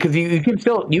 because you can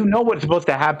still what's supposed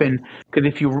to happen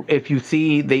because if you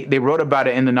see they wrote about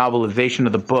it in the novelization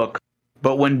of the book,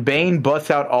 but when Bane busts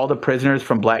out all the prisoners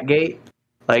from Blackgate,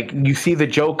 like you see the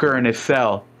Joker in his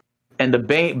cell, and the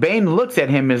Bane looks at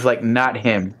him as like not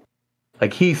him,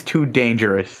 like he's too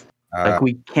dangerous, like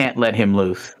we can't let him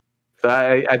loose. So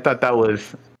I thought that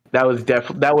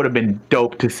would have been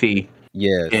dope to see.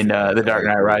 Yes, in The Dark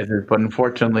Knight Rises, but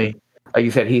unfortunately, like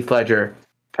you said, Heath Ledger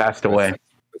passed away. Rest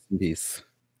in peace.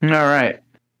 All right.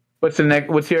 What's the next?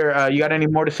 What's your? You got any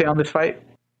more to say on this fight?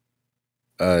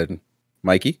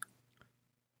 Mikey?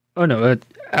 Oh no,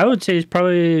 I would say it's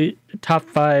probably top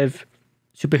 5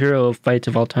 superhero fights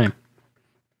of all time.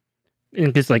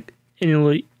 And because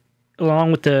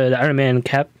along with the Iron Man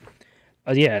Cap,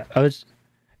 it's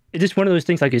just one of those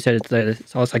things. Like you said,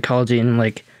 it's all psychology and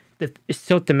like it's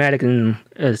so thematic and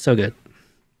it's so good.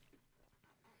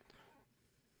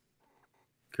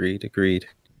 Agreed.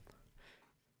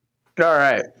 All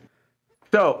right.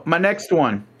 So my next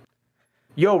one.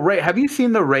 Yo, Ray, have you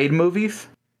seen the Raid movies?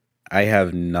 I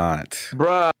have not.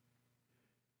 Bruh.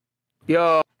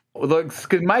 Yo, look,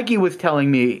 because Mikey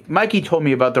told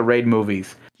me about the Raid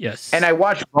movies. Yes. And I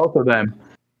watched both of them.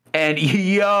 And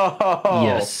yo.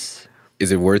 Yes.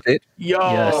 Is it worth it? Yo,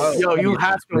 yes. You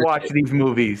have to watch these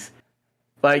movies.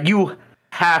 Like, you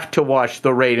have to watch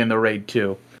The Raid and The Raid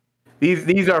 2.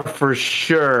 These are for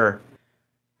sure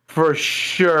top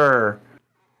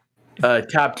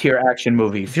tier action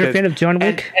movies. If you're a fan of John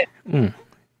Wick,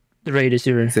 The Raid is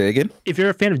your. Say again? If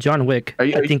you're a fan of John Wick,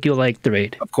 I think you'll like The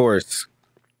Raid. Of course.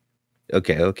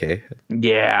 Okay.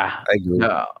 Yeah. I agree.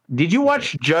 Did you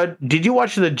watch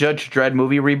the Judge Dredd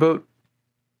movie reboot?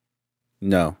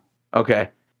 No. Okay.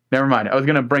 Never mind. I was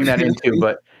gonna bring that in too,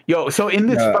 but so in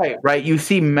this fight, right, you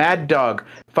see Mad Dog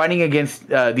fighting against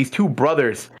these two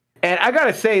brothers. And I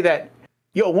gotta say that,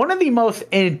 one of the most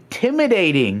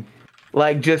intimidating,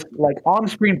 just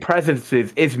on-screen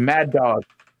presences is Mad Dog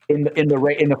in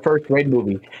the first Raid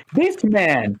movie. This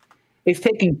man is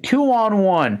taking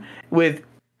 2-on-1 with,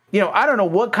 I don't know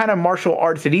what kind of martial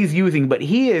arts that he's using, but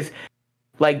he is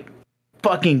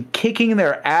fucking kicking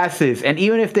their asses. And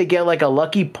even if they get a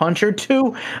lucky punch or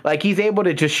two, he's able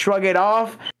to just shrug it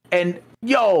off. And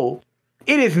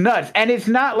it is nuts. And it's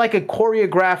not like a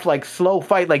choreographed slow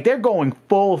fight. They're going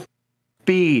full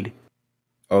speed.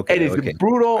 Okay. It is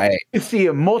brutal. You see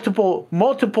multiple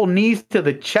knees to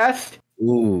the chest.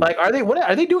 Ooh. Are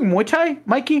they doing Muay Thai,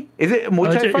 Mikey? Is it a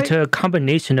Muay Thai fight? It's a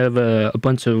combination of a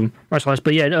bunch of martial arts.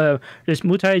 But there's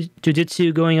Muay Thai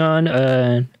Jiu-Jitsu going on.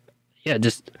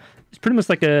 It's pretty much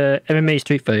like a MMA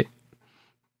street fight.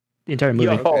 The entire movie.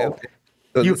 Okay.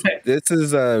 So this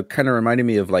is kind of reminding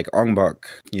me of Ong Bak,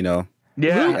 Yeah.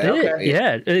 Okay.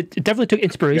 Yeah. It definitely took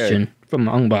inspiration from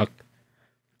Ong Bak.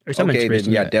 Or some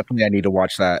inspiration. Then, definitely I need to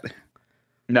watch that.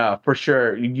 No, for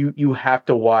sure. You have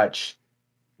to watch.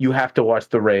 You have to watch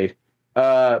The Raid.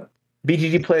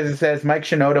 BGG Plays says Mike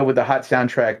Shinoda with the hot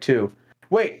soundtrack too.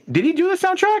 Wait, did he do the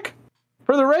soundtrack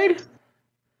for The Raid?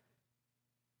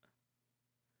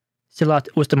 Silat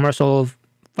was the martial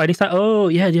fighting style. Oh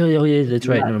yeah, that's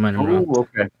right. Never mind.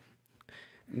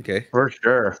 Okay. For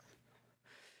sure.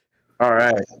 All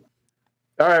right,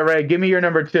 Ray. Give me your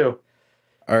number 2.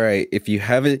 All right. If you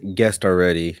haven't guessed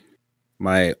already,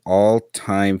 my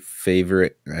all-time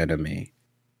favorite anime.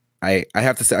 I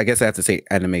have to say. I guess I have to say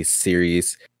anime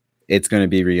series. It's going to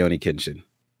be Rurouni Kenshin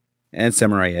and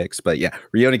Samurai X. But yeah,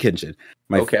 Rurouni Kenshin.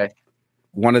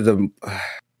 One of the.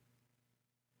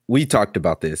 We talked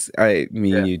about this.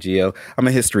 And you, Gio. I'm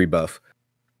a history buff.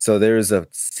 So there's a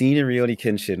scene in Rurouni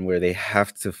Kenshin where they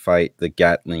have to fight the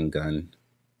Gatling gun.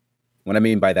 What I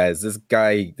mean by that is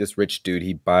this rich dude,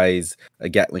 he buys a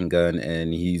Gatling gun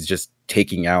and he's just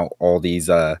taking out all these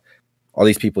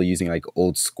people using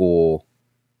old school,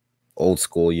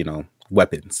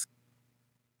 weapons.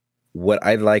 What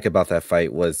I like about that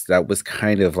fight was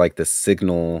kind of the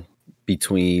signal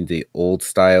between the old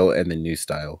style and the new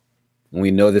style. And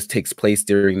we know this takes place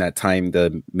during that time,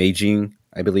 the Meijing,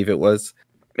 I believe it was,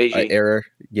 era.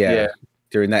 Yeah.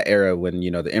 during that era when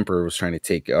the emperor was trying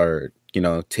to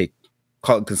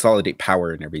consolidate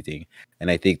power and everything.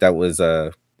 And I think that was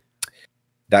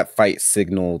that fight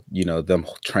signaled them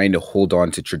trying to hold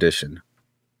on to tradition.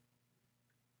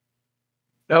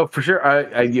 Oh, for sure.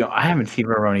 I haven't seen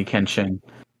Rurouni Kenshin.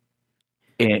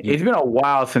 It's been a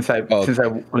while since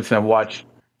I've watched.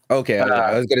 Okay,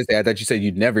 I was gonna say, I thought you said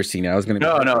you'd never seen it. I was gonna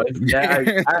No.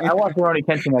 I watched Rurouni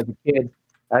Kenshin as a kid.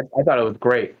 I thought it was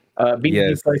great.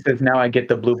 BDG Places, now I get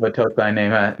the Blue Batosai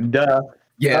name. Duh.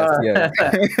 Yes,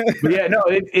 But yeah, no,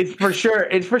 it's for sure.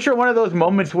 It's for sure one of those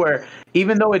moments where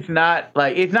even though it's not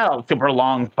a super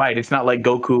long fight, it's not like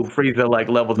Goku Frieza like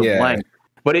levels of length,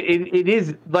 but it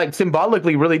is like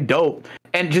symbolically really dope.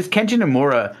 And just Kenshin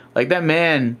Nomura, like that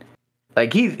man,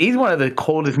 like he's one of the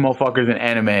coldest motherfuckers in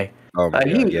anime. Oh my God,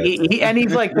 and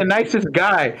he's like the nicest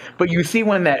guy. But you see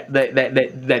when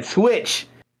that switch,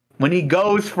 when he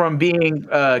goes from being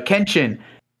Kenshin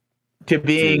to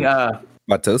being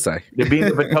Batosai. To being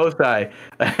the Batosai,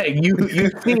 you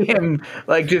see him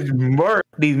like just murk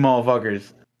these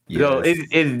motherfuckers. Yes. So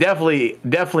it's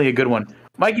definitely a good one.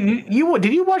 Mike, did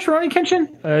you watch Rurouni Kenshin?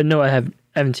 No, I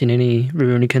haven't seen any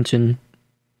Rurouni Kenshin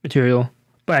material,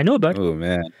 but I know about it. Oh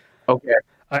man. Okay.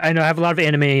 I know I have a lot of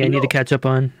anime I need to catch up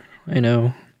on. I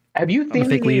know. Have you seen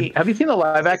the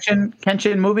live action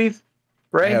Kenshin movies?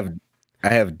 Right. I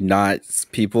have not.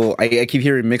 People, I keep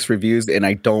hearing mixed reviews, and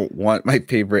I don't want my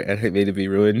favorite anime to be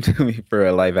ruined to me for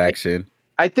a live action.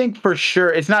 I think for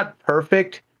sure it's not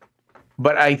perfect,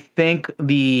 but I think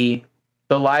the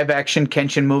live action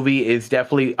Kenshin movie is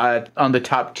definitely on the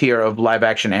top tier of live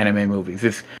action anime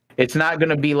movies. It's not going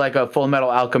to be like a Full Metal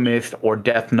Alchemist or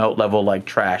Death Note level like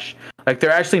trash. Like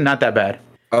they're actually not that bad.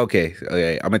 Okay.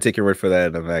 I'm gonna take your word for that,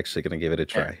 and I'm actually gonna give it a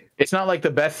try. It's not like the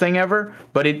best thing ever,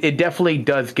 but it definitely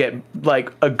does get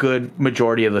like a good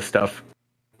majority of the stuff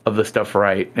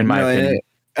right, in my opinion.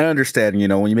 I understand.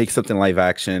 When you make something live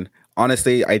action,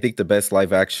 honestly, I think the best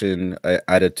live action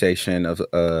adaptation of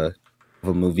a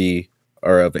movie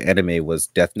or of an anime was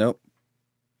Death Note.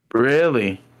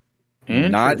 Really?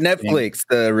 Not Netflix,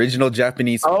 the original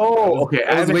Japanese. Oh, okay.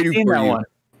 I haven't seen that one.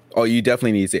 Oh, you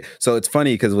definitely need to see it. So it's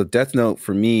funny because with Death Note,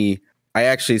 for me, I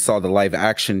actually saw the live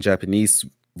action Japanese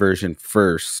version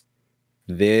first.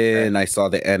 Then I saw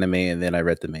the anime, and then I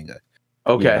read the manga.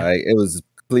 Okay. It was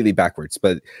completely backwards,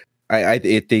 but I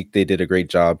think they did a great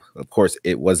job. Of course,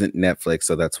 it wasn't Netflix,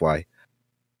 so that's why.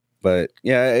 But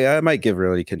yeah, I might give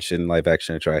Rurouni Kenshin live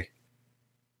action a try.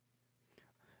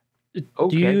 Do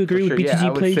you agree with BTG I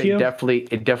would say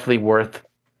Plagio? definitely worth.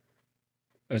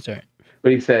 Oh, sorry. What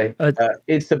do you say?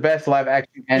 It's the best live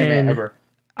action anime ever.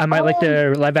 I might like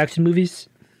the live action movies.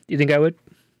 Do you think I would?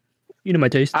 You know my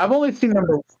taste. I've only seen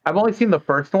the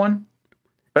first one,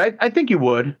 but I think you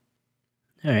would.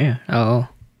 Oh yeah, I'll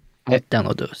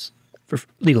download those for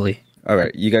legally. All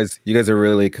right, you guys are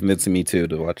really convincing me to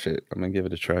watch it. I'm gonna give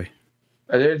it a try.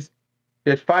 There's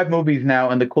 5 movies now,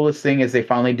 and the coolest thing is they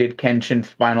finally did Kenshin's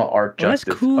final arc justice.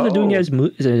 That's cool. They're doing it as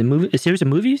a series of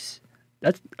movies.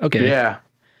 That's okay. Yeah.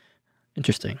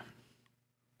 Interesting.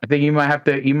 I think you might have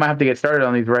to get started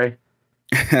on these, Ray.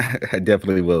 I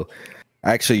definitely will.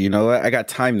 Actually, you know what? I got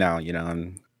time now.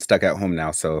 I'm stuck at home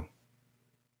now, so.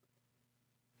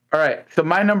 All right. So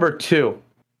my number 2,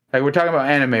 like we're talking about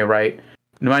anime, right?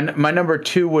 My number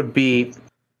 2 would be.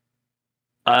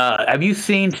 Have you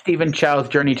seen Stephen Chow's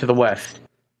Journey to the West?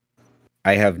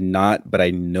 I have not, but I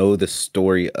know the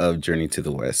story of Journey to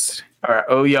the West. All right.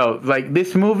 Oh, like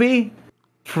this movie,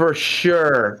 for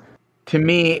sure, to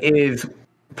me is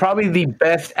probably the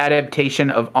best adaptation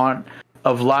of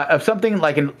something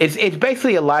like it's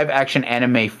basically a live action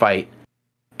anime fight,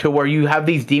 to where you have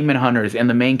these demon hunters and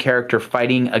the main character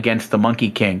fighting against the Monkey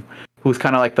King, who's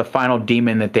kind of like the final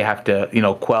demon that they have to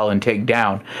quell and take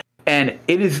down. And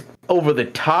it is over the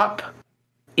top.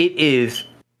 It is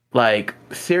like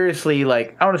seriously,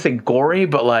 like I don't want to say gory,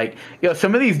 but like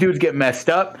some of these dudes get messed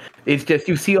up. It's just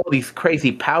you see all these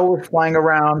crazy powers flying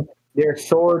around. There's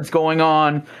swords going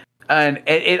on, and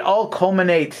it all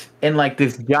culminates in like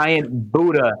this giant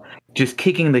Buddha just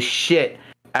kicking the shit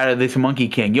out of this Monkey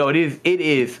King.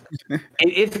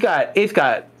 It's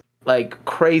got like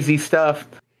crazy stuff.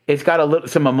 It's got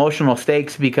some emotional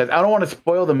stakes because I don't want to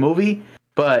spoil the movie,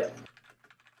 but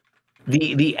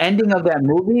the ending of that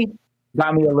movie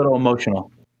got me a little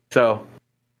emotional. So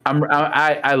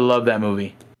I love that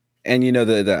movie. And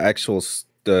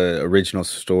the original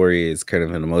story is kind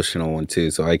of an emotional one too.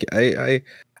 So I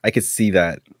could see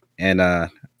that, and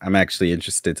I'm actually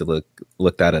interested to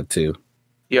look that up too.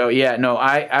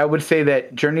 I would say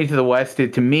that Journey to the West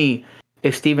to me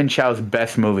is Stephen Chow's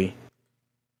best movie.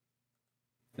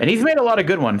 And he's made a lot of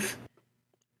good ones.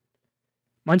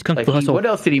 Mine's Kung Like, Fu Hustle. what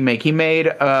else did he make? He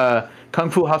made Kung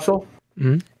Fu Hustle.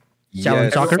 Shaolin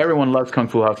Yes. Soccer. Everyone loves Kung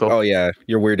Fu Hustle. Oh yeah,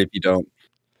 you're weird if you don't.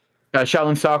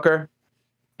 Shaolin Soccer.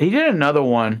 He did another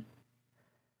one.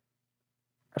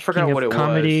 I forgot King what of it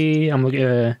Comedy. I'm looking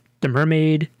The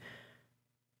Mermaid.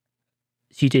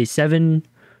 CJ7.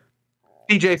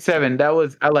 was.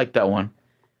 CJ7. I like that one.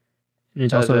 And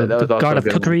it's That was also that was The also God a of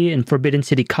good one. Cookery and Forbidden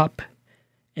City Cop.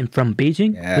 And From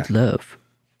Beijing Yeah. with Love.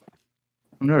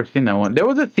 I've never seen that one. There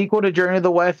was a sequel to Journey to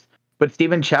the West, but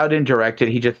Stephen Chow didn't direct it.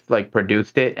 He just like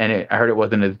produced it, and I heard it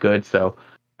wasn't as good. So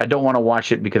I don't want to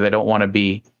watch it because I don't want to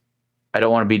be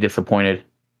disappointed.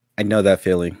 I know that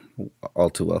feeling all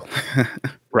too well.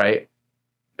 Right.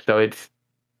 So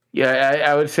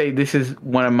I would say this is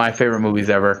one of my favorite movies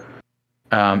ever.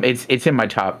 It's in my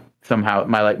top somehow,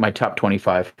 my top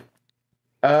 25.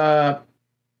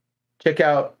 Check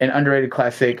out an underrated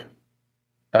classic,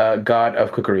 God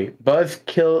of Cookery. Buzz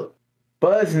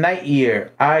Lightyear.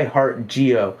 I Heart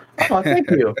Geo. Oh, thank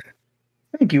you.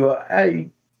 Thank you.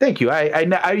 Thank you.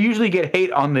 I usually get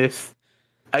hate on this.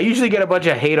 I usually get a bunch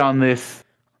of hate on this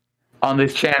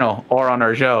channel or on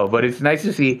our show, but it's nice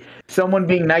to see someone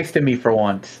being nice to me for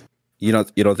once. You don't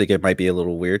think it might be a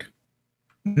little weird?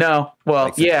 No, well,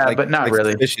 Like, yeah, like- but not like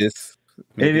really. Suspicious.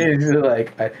 It maybe? is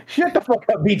like shut the fuck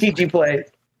up, BTG play.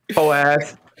 Oh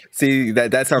ass. See,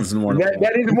 that sounds more.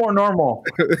 That is more normal.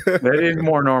 That is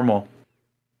more normal.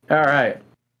 All right.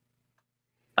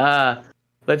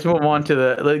 Let's move on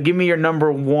to give me your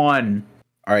number one.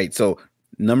 All right, so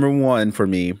number one for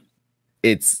me,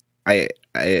 it's I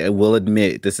will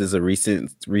admit this is a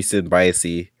recent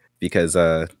biasy because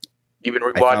You've been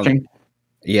I rewatching. found-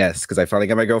 yes, because I finally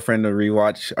got my girlfriend to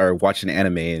rewatch or watch an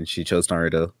anime and she chose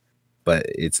Naruto, but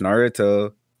it's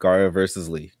Naruto Gaara versus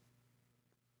Lee.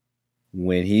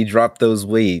 When he dropped those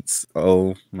weights,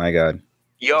 oh my god!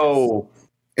 Yo.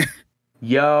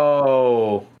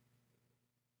 Yo.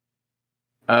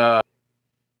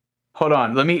 Hold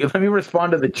on. Let me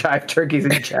respond to the chive turkeys in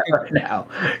the chat right now.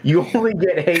 You only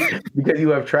get hate because you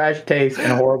have trash taste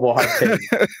and horrible hot taste.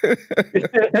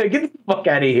 Get the fuck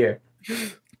out of here.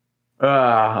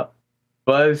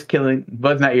 Buzz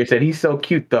Lightyear said he's so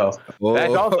cute though.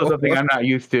 That's also something I'm not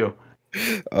used to.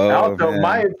 Also,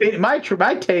 man.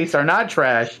 my tastes are not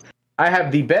trash. I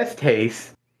have the best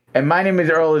taste, and my name is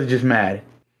Earl is just mad.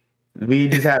 We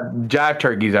just have jive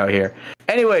turkeys out here.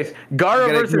 Anyways, Gaara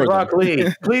gotta versus ignore them. Rock Lee.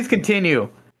 Please continue.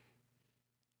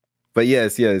 But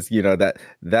yes, you know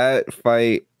that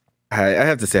fight. I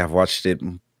have to say I've watched it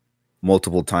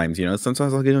multiple times. You know,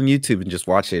 sometimes I'll get on YouTube and just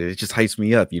watch it. It just hypes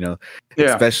me up. You know,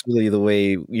 Yeah. especially the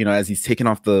way as he's taking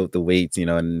off the weights. You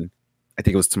know, and I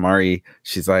think it was Tamari.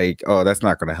 She's like, "Oh, that's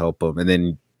not going to help him," and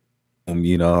then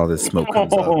all this smoke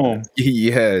comes out.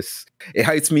 Yes, it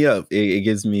hypes me up. It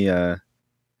gives me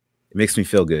it makes me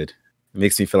feel good. It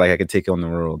makes me feel like I can take on the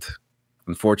world.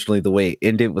 Unfortunately, the way it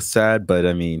ended was sad, but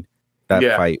I mean, that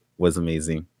Yeah. fight was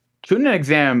amazing. Chunin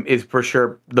Exam is for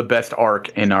sure the best arc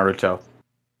in Naruto.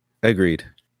 Agreed.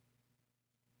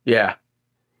 Yeah,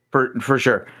 for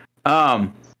sure.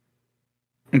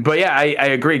 But yeah, I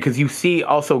agree because you see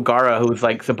also Gaara, who's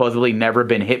like supposedly never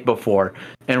been hit before,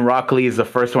 and Rock Lee is the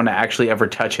first one to actually ever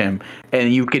touch him,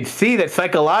 and you could see that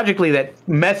psychologically that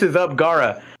messes up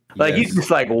Gaara. Like he's Yes.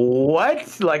 just like,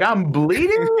 what? Like I'm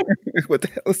bleeding? What the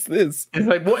hell is this? It's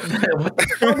like what the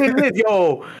fuck is this?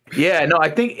 Yo. Yeah, no, I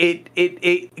think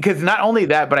it because not only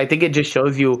that, but I think it just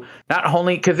shows you not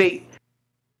only because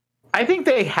I think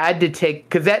they had to take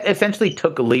because that essentially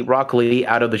took Rock Lee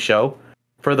out of the show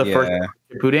for the first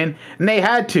Shippuden, and they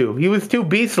had to. He was too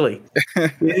beastly.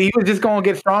 He was just going to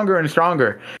get stronger and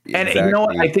stronger. And you know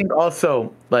what? I think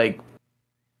also like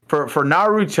for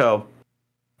Naruto,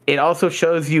 it also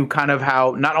shows you kind of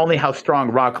how not only how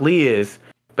strong Rock Lee is,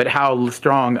 but how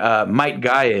strong Might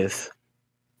Guy is.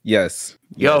 Yes.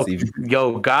 Yo, Yes,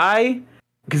 Guy,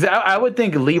 because I would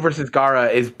think Lee versus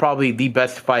Gaara is probably the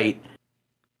best fight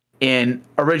in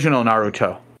original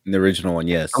Naruto. in the original one,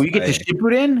 yes. When you get to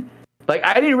Shippuden, like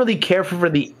I didn't really care for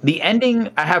the ending.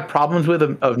 I have problems with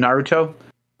of Naruto,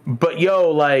 but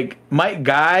like Might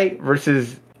Guy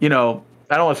versus I don't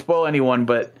want to spoil anyone,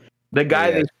 but the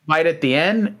guy they fight at the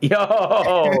end, yo,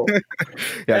 I was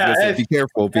gonna say, be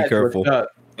careful, be careful.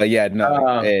 But yeah,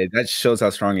 no, that shows how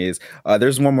strong he is.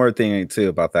 There's one more thing too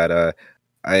about that.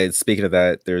 Speaking of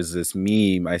that, there's this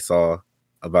meme I saw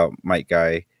about Might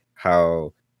Guy,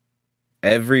 how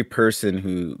every person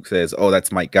who says, "Oh,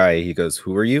 that's Might Guy," he goes,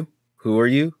 "Who are you? Who are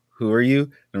you? Who are you?"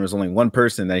 And there was only one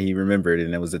person that he remembered,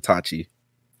 and it was Itachi.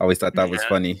 I always thought that was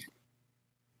funny.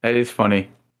 That is funny.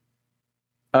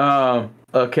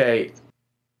 Okay.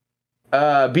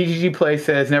 BGG Play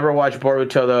says never watch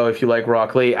Boruto though. If you like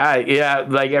Rock Lee,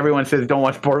 like everyone says, don't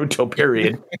watch Boruto.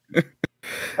 Period.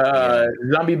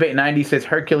 Zombie Bait 90 says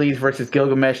Hercules versus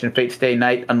Gilgamesh and Fate Stay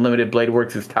Night Unlimited Blade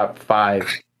Works is top 5.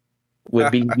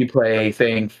 With BGG Play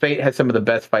saying Fate has some of the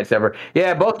best fights ever.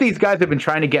 Yeah, both these guys have been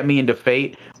trying to get me into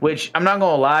Fate, which I'm not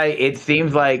gonna lie, it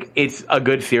seems like it's a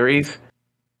good series,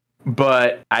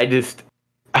 but I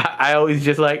always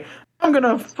just like I'm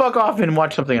gonna fuck off and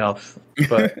watch something else.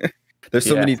 But there's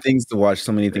so many things to watch,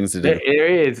 so many things to do. There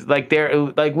is like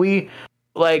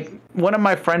one of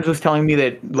my friends was telling me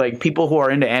that like people who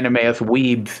are into anime, us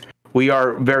weebs, we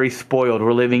are very spoiled.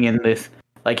 We're living in this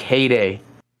like heyday.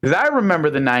 Because I remember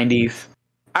the 90s.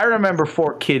 I remember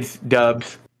 4Kids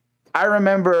dubs. I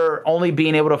remember only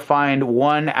being able to find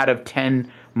 1 out of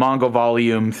 10 manga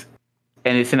volumes,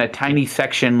 and it's in a tiny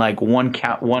section, like one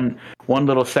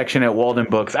little section at Walden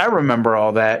Books. I remember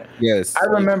all that. Yes. I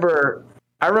remember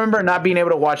not being able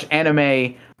to watch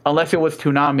anime unless it was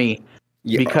Toonami.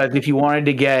 Yeah. Because if you wanted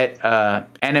to get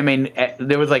anime,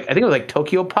 there was like I think it was like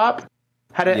Tokyo Pop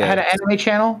had an anime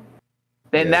channel.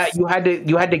 Then that you had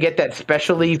to get that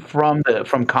specially from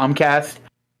Comcast,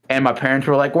 and my parents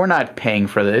were like, "We're not paying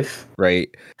for this." Right.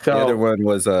 So the other one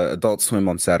was Adult Swim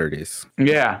on Saturdays.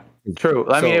 Yeah, true.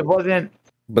 I mean, it wasn't.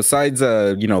 Besides,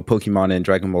 Pokemon and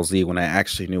Dragon Ball Z, when I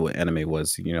actually knew what anime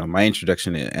was, my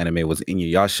introduction to anime was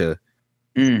Inuyasha,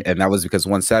 and that was because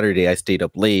one Saturday I stayed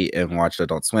up late and watched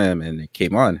Adult Swim, and it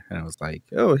came on, and I was like,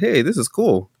 "Oh, hey, this is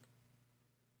cool."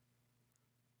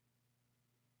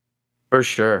 For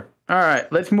sure. All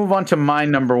right, let's move on to my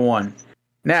number 1.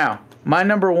 Now, my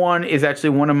number 1 is actually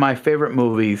one of my favorite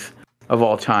movies of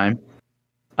all time.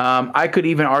 I could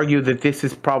even argue that this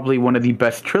is probably one of the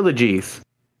best trilogies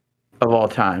of all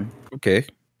time. Okay.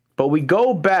 But we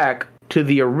go back to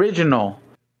the original,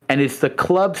 and it's the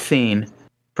club scene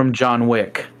from John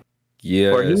Wick.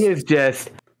 Yes. Where he is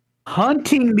just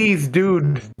hunting these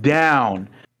dudes down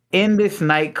in this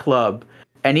nightclub.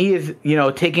 And he is,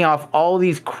 taking off all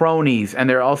these cronies, and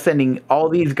they're all sending all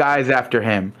these guys after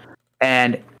him.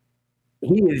 And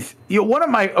he is, one of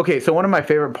my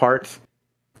favorite parts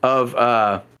of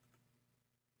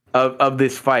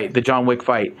this fight, the John Wick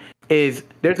fight, is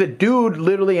there's a dude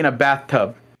literally in a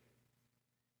bathtub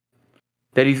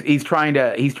that he's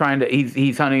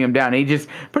hunting him down. And he just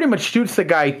pretty much shoots the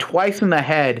guy twice in the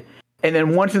head and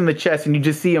then once in the chest, and you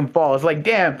just see him fall. It's like,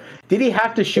 damn, did he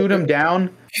have to shoot him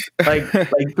down like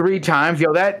 3 times?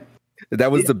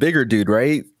 That was the bigger dude,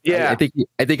 right? Yeah, I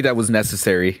think that was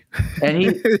necessary. And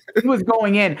he was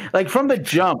going in like from the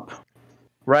jump,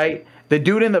 right? The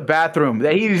dude in the bathroom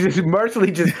that he's just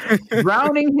mercilessly just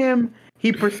drowning him.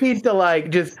 He proceeds to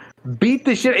like just beat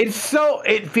the shit. It's so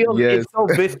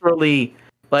viscerally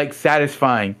like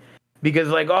satisfying. Because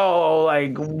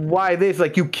why this?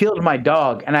 Like, you killed my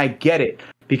dog, and I get it.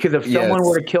 Because if someone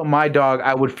were to kill my dog,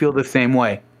 I would feel the same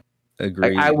way.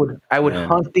 Agreed. Like, I would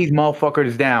hunt these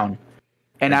motherfuckers down,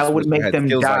 and I would make them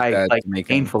die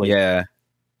painfully. Yeah.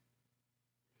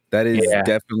 That is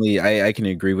definitely, I can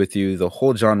agree with you. The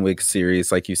whole John Wick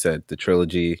series, like you said, the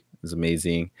trilogy is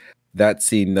amazing. That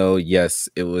scene, though, yes,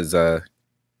 it was. I'll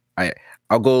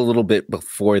go a little bit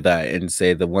before that and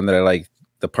say the one that I like.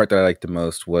 The part that I liked the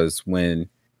most was when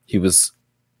he was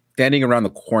standing around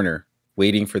the corner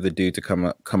waiting for the dude to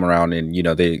come around, and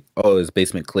his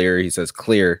basement clear. He says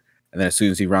clear, and then as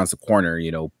soon as he rounds the corner,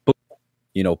 boom,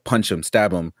 punch him,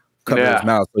 stab him, cover his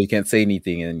mouth so he can't say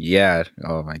anything. And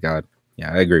oh my god,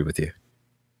 I agree with you.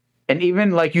 And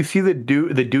even like you see the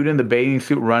dude in the bathing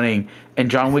suit running, and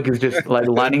John Wick is just like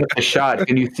lining up the shot,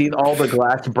 and you see all the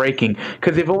glass breaking.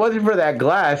 Because if it wasn't for that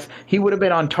glass, he would have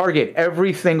been on target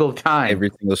every single time. Every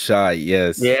single shot,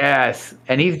 yes. Yes.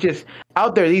 And he's just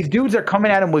out there. These dudes are coming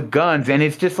at him with guns, and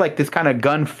it's just like this kind of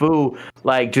gun fu,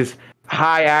 like just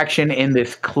high action in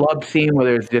this club scene where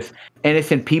there's just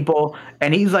innocent people,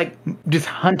 and he's like just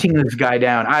hunting this guy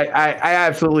down. I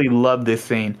absolutely love this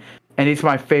scene, and it's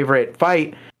my favorite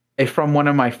fight. It's from one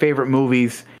of my favorite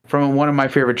movies, from one of my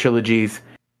favorite trilogies,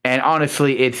 and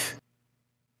honestly, it's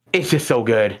just so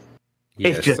good.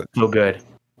 Yes. It's just so good.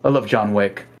 I love John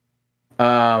Wick.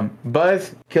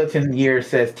 Buzz Kilton Year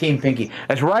says Team Pinky.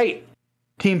 That's right,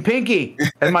 Team Pinky.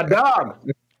 That's my dog.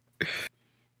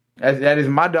 That is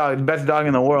my dog, the best dog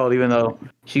in the world. Even though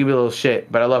she can be a little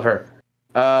shit, but I love her.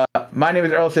 My name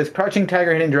is Earl. Says Crouching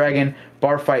Tiger, Hidden Dragon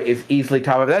bar fight is easily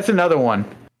top 5. That's another one.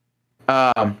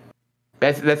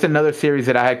 That's another series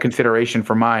that I had consideration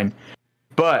for mine,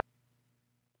 but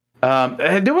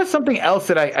there was something else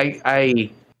that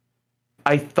I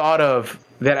thought of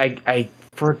that I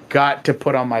forgot to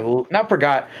put on my not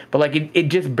forgot, but like it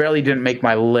just barely didn't make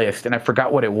my list, and I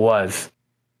forgot what it was.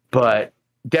 but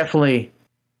definitely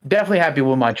happy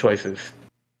with my choices.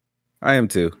 I am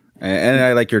too, and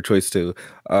I like your choice too.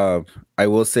 I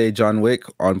will say John Wick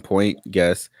on point.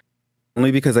 Yes,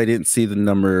 only because I didn't see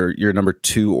your number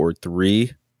 2 or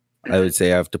 3. I would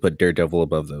say I have to put Daredevil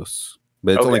above those,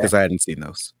 but it's only because I hadn't seen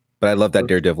those. But I love that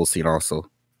Daredevil scene also.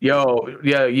 Yo,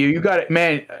 yeah, you got it,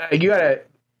 man. You got to.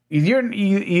 If you're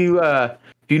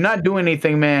not doing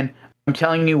anything, man, I'm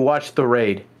telling you, watch The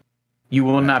Raid. You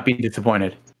will not be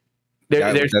disappointed.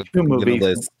 There's 2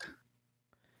 movies.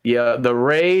 Yeah, The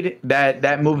Raid.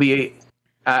 That movie,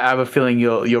 I have a feeling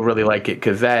you'll really like it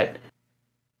because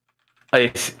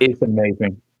it's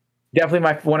amazing.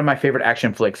 Definitely one of my favorite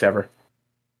action flicks ever.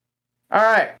 All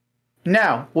right,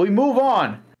 now we move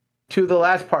on to the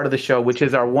last part of the show, which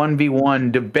is our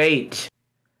 1v1 debate,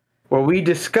 where we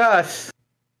discuss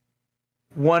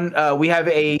we have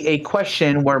a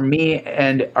question where me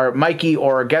and our Mikey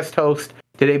or our guest host,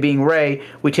 today being Ray,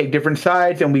 we take different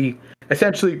sides and we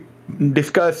essentially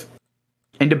discuss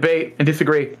and debate and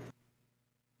disagree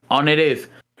on it is.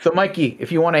 So Mikey,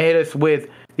 if you want to hit us with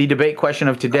the debate question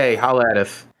of today, holla at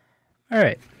us. All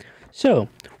right. So,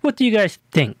 what do you guys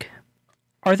think?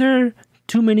 Are there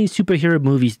too many superhero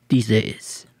movies these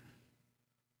days?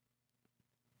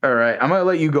 All right, I'm going to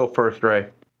let you go first, Ray.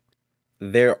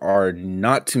 There are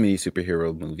not too many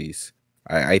superhero movies.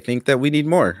 I think that we need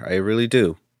more. I really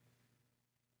do.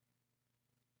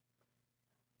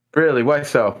 Really? Why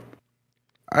so?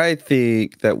 I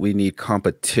think that we need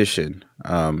competition.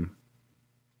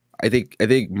 I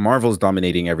think Marvel's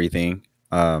dominating everything.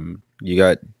 You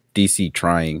got DC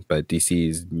trying, but DC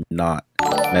is not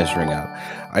measuring up.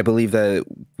 I believe that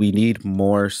we need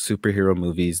more superhero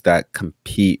movies that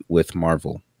compete with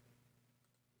Marvel.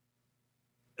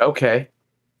 Okay.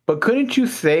 But couldn't you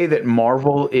say that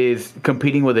Marvel is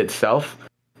competing with itself?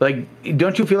 Like,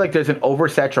 don't you feel like there's an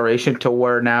oversaturation to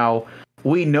where now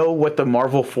we know what the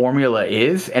Marvel formula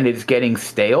is and it's getting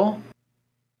stale?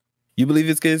 You believe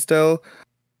it's getting stale?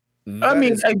 I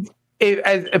mean,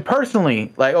 as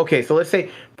personally, like, okay, so let's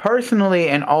say personally,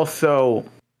 and also,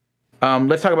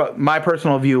 let's talk about my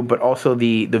personal view, but also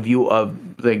the view of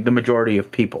like the majority of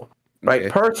people. Right.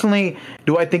 Okay. Personally,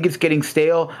 do I think it's getting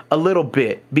stale? A little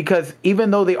bit, because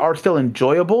even though they are still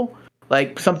enjoyable,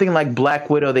 like something like Black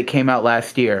Widow that came out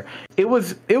last year, it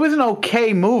was an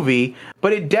okay movie,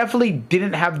 but it definitely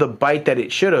didn't have the bite that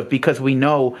it should have, because we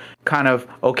know kind of,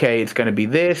 okay, it's going to be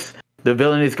this. The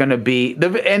villain is going to be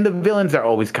and the villains are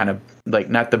always kind of like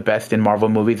not the best in Marvel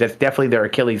movies. That's definitely their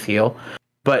Achilles heel.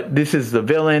 But this is the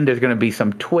villain. There's going to be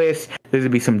some twists. There's going to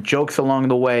be some jokes along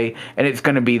the way, and it's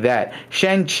going to be that.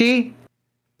 Shang-Chi,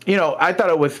 you know, I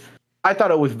thought it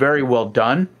was very well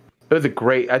done. It was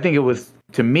I think it was,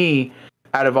 to me,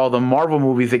 out of all the Marvel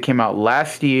movies that came out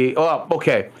last year. Oh,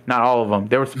 okay, not all of them.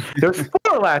 There was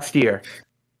 4 last year.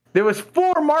 There was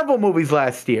 4 Marvel movies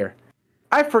last year.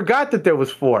 I forgot that there was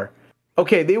 4.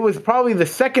 Okay, it was probably the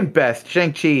second best.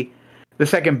 Shang-Chi, the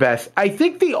second best. I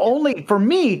think for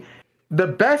me, the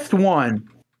best one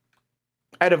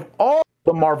out of all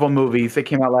the Marvel movies that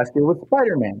came out last year was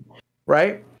Spider-Man,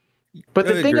 right? But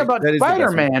the thing about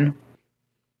Spider-Man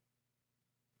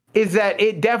is that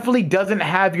it definitely doesn't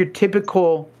have your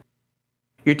typical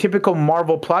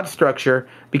Marvel plot structure,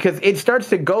 because it starts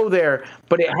to go there,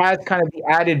 but it has kind of the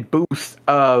added boost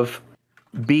of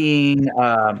being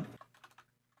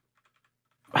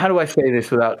how do I say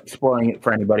this without spoiling it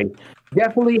for anybody?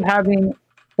 Definitely having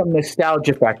some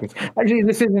nostalgia factors. Actually,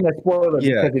 this isn't a spoiler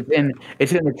because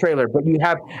it's in the trailer. But you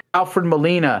have Alfred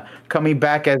Molina coming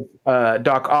back as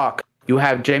Doc Ock. You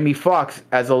have Jamie Foxx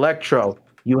as Electro.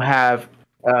 You have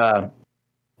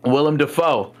Willem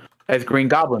Dafoe as Green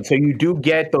Goblin. So you do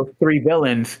get those 3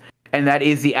 villains, and that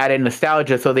is the added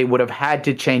nostalgia. So they would have had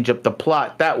to change up the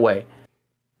plot that way.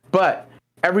 But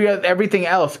everything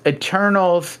else,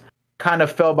 Eternals kind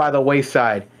of fell by the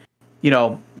wayside. You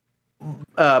know,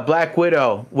 Black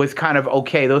Widow was kind of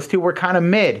okay. Those 2 were kind of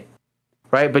mid,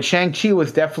 right? But Shang-Chi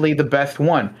was definitely the best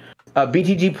one.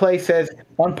 BTG Play says,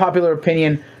 unpopular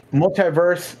opinion,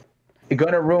 multiverse is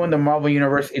going to ruin the Marvel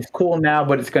universe. It's cool now,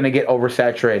 but it's going to get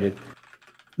oversaturated.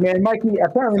 Man,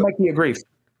 apparently Mikey agrees.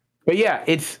 But yeah,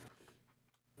 it's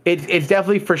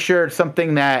definitely for sure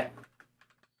something that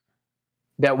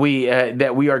we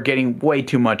are getting way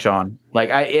too much on. Like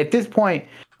at this point,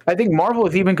 I think Marvel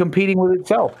is even competing with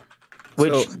itself.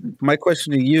 So my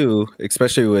question to you,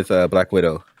 especially with Black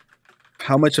Widow,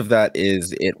 how much of that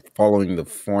is it following the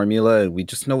formula and we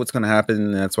just know what's going to happen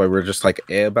and that's why we're just like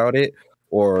about it,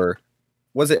 or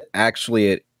was it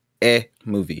actually an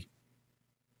movie?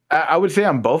 I would say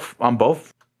on both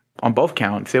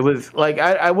counts. It was like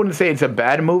I wouldn't say it's a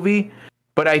bad movie,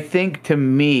 But I think to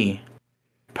me,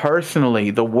 personally,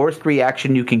 the worst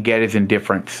reaction you can get is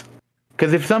indifference.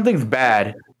 Because if something's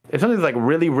bad, if something's like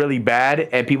really, really bad,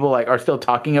 and people like are still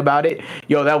talking about it,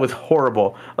 yo, that was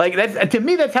horrible. Like that's to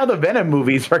me, that's how the Venom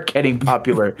movies are getting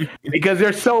popular because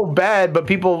they're so bad, but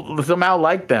people somehow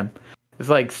like them. It's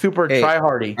like super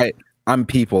try-hardy. I'm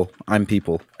people. I'm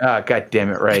people. Ah, God damn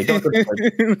it, Ray! Don't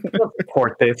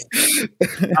support this.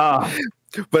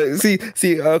 But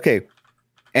see, okay,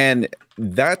 and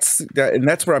that's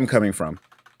where I'm coming from.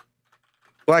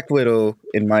 Black Widow,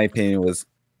 in my opinion, was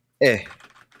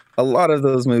a lot of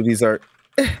those movies are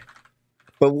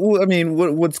but I mean,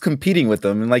 what's competing with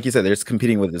them? And like you said, there's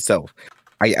competing with itself.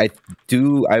 I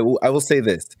will say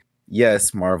this.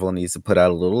 Yes, Marvel needs to put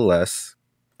out a little less,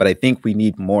 but I think we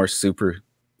need more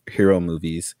superhero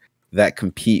movies that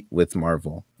compete with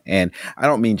Marvel. And I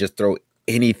don't mean just throw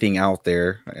anything out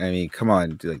there. I mean, come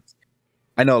on. Like,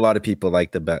 I know a lot of people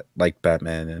like like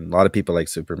Batman, and a lot of people like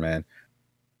Superman.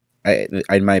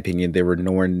 In my opinion, they were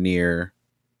nowhere near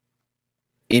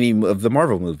any of the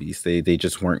Marvel movies. They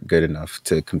just weren't good enough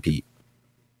to compete.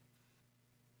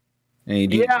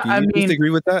 And do you disagree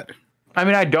with that? I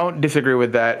mean, I don't disagree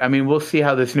with that. I mean, we'll see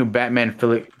how this new Batman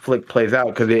flick plays out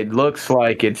because it looks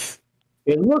like it's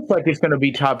going to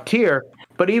be top tier.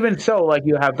 But even so, like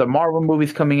you have the Marvel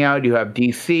movies coming out, you have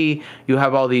DC, you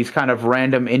have all these kind of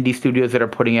random indie studios that are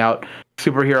putting out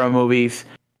superhero movies.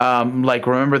 Like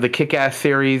remember the Kick-Ass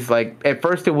series? Like at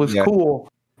first it was cool,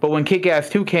 but when Kick-Ass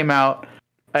 2 came out,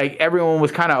 like everyone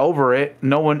was kind of over it.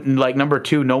 No one, like number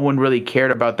 2, no one really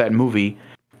cared about that movie.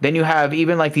 Then you have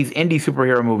even like these indie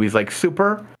superhero movies like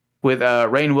Super with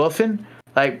Rainn Wilson.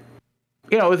 Like,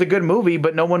 you know, it was a good movie,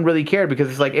 but no one really cared because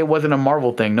it's like it wasn't a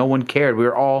Marvel thing. No one cared. We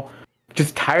were all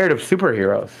just tired of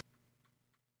superheroes.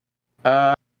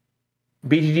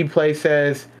 BGG Play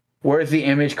says, "Where's the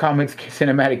Image Comics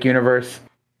cinematic universe?"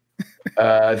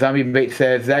 Zombie Bait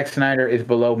says, "Zack Snyder is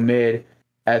below mid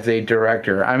as a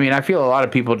director." I mean, I feel a lot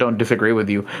of people don't disagree with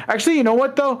you. Actually, you know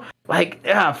what though? Like,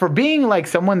 for being like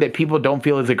someone that people don't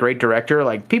feel is a great director,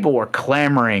 like people were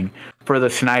clamoring for the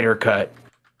Snyder cut.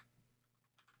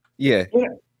 Yeah.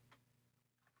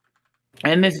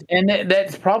 And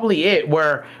that's probably it.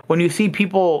 Where when you see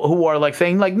people who are like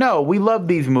saying like, "No, we love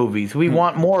these movies. We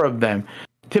want more of them."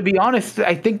 To be honest,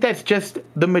 I think that's just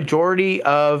the majority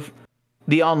of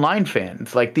the online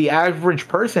fans. Like the average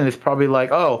person is probably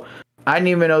like, "Oh, I didn't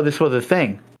even know this was a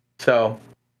thing." So,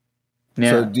 yeah.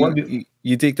 So do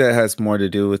you think that has more to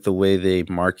do with the way they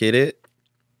market it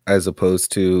as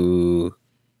opposed to,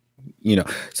 you know,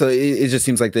 so it just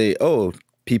seems like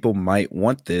people might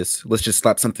want this. Let's just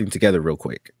slap something together real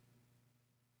quick.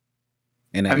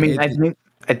 And I mean,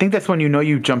 I think that's when you know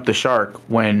you jumped the shark,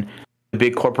 when the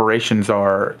big corporations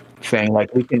are saying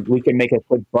like, we can make a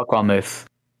quick buck on this.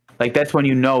 Like that's when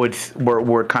you know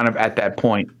we're kind of at that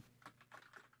point.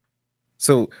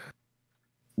 So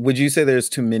would you say there's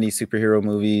too many superhero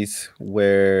movies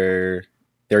where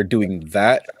they're doing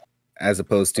that as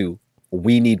opposed to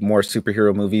we need more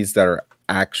superhero movies that are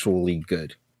actually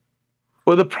good?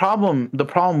 Well, the problem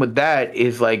with that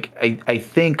is like I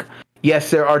think yes,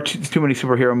 there are too many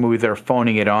superhero movies that are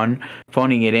phoning it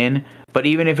in. But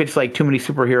even if it's like too many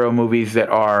superhero movies that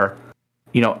are,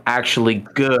 you know, actually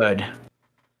good,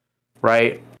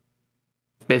 right?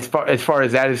 As far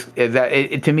as that is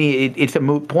that to me it's a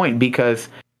moot point, because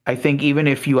I think even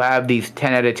if you have these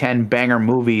 10 out of 10 banger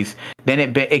movies, then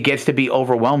it gets to be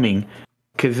overwhelming.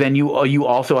 Because then you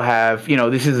also have, you know,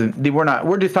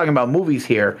 we're just talking about movies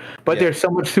here, but there's so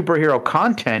much superhero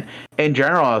content in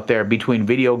general out there between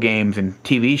video games and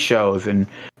TV shows and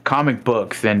comic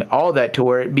books and all that, to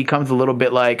where it becomes a little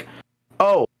bit like,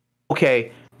 oh,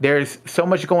 okay, there's so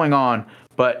much going on,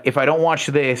 but if I don't watch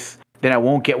this, then I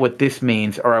won't get what this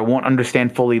means, or I won't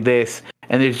understand fully this.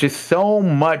 And there's just so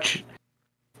much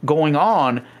going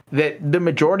on that the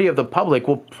majority of the public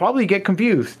will probably get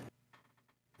confused.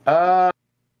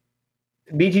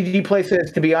 BGG Play says,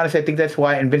 to be honest, I think that's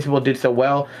why Invincible did so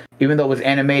well. Even though it was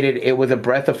animated, it was a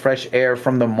breath of fresh air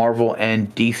from the Marvel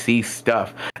and DC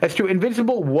stuff. That's true.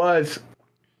 Invincible was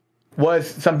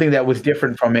something that was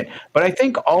different from it. But I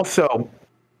think also,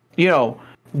 you know,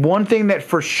 one thing that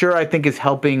for sure I think is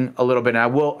helping a little bit, and I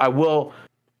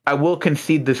will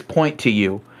concede this point to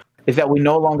you, is that we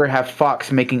no longer have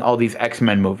Fox making all these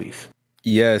X-Men movies.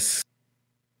 Yes,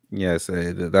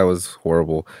 that was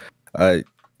horrible.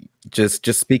 Just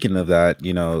speaking of that,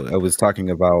 you know, I was talking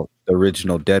about the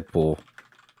original Deadpool.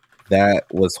 That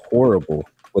was horrible.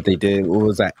 What they did, what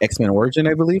was that, X-Men Origin,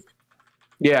 I believe?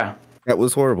 Yeah. That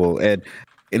was horrible. And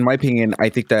in my opinion, I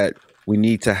think that we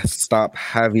need to stop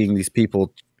having these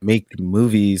people make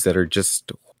movies that are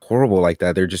just horrible like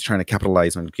that. They're just trying to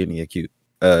capitalize on getting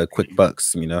a quick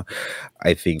bucks.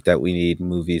 I think that we need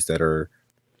movies that are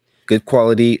good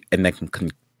quality and that can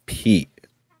compete.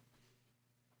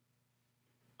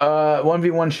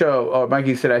 1v1 show. Oh,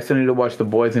 Mikey said I still need to watch The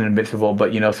Boys and Invincible,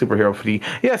 but superhero fatigue.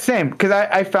 Yeah, same. Because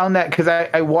I found that because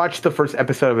I watched the first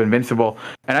episode of Invincible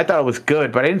and I thought it was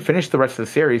good, but I didn't finish the rest of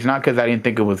the series. Not because I didn't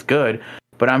think it was good,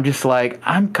 but I'm just like,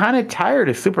 I'm kind of tired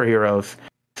of superheroes.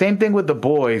 Same thing with The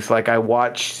Boys. Like I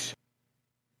watched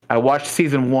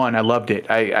season 1. I loved it.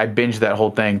 I binged that whole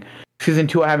thing. Season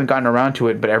 2, I haven't gotten around to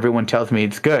it, but everyone tells me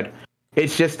it's good.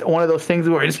 It's just one of those things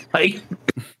where it's like.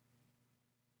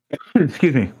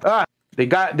 Excuse me. They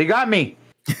got me.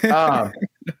 But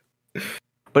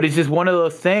it's just one of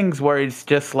those things where it's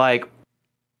just like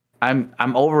I'm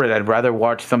over it. I'd rather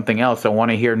watch something else. I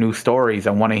want to hear new stories.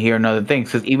 I want to hear another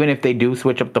things. Because even if they do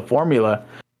switch up the formula,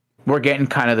 we're getting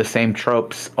kind of the same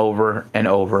tropes over and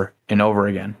over and over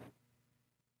again.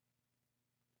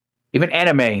 Even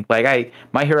anime, like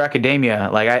My Hero Academia,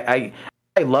 like I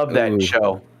love that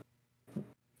show.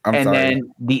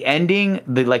 Then the ending,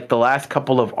 the last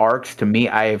couple of arcs, to me,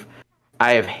 I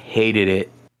have hated it.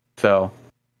 So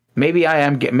maybe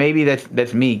maybe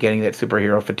that's me getting that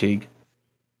superhero fatigue.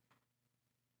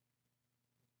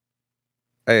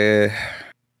 I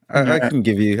can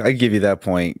give you that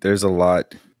point. There's a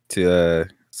lot to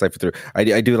cipher through.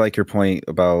 I do like your point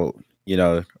about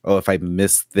if I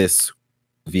miss this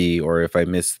V or if I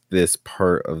miss this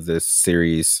part of this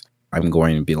series, I'm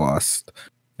going to be lost.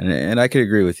 And I could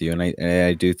agree with you, and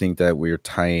I do think that we're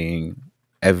tying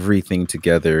everything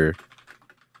together,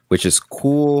 which is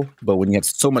cool. But when you have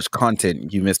so much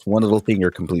content, you miss one little thing, you're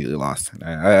completely lost.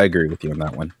 I agree with you on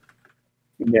that one.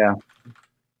 Yeah.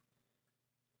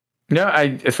 No,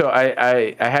 I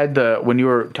had when you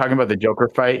were talking about the Joker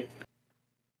fight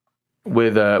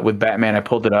with Batman, I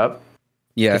pulled it up.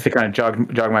 Yeah. Just to kind of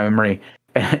jog my memory,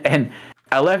 and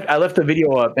I left the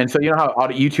video up, and so you know how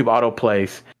YouTube auto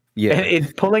plays. Yeah, and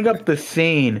it's pulling up the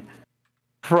scene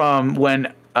from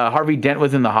when Harvey Dent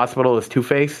was in the hospital as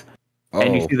Two-Face,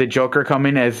 and you see the Joker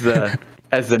coming as the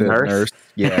nurse.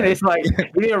 Yeah, and it's like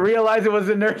you didn't realize it was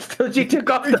the nurse till she took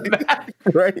off the mask.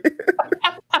 Right.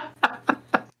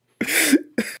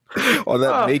 All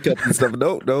that makeup and stuff.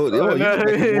 No, you're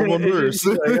like a normal nurse.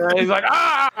 He's like,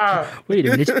 wait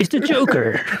a minute, it's the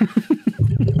Joker.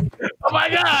 Oh my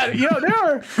God!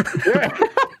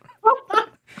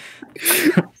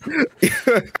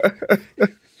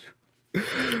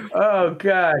 Oh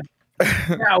God!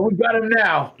 Now we got him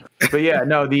now. But yeah,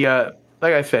 no. The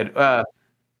like I said, I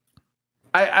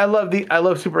love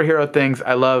superhero things.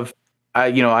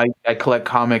 I collect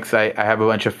comics. I have a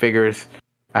bunch of figures.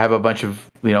 I have a bunch of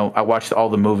I watched all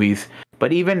the movies.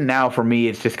 But even now, for me,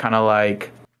 it's just kind of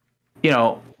like,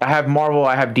 I have Marvel,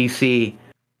 I have DC,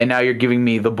 and now you're giving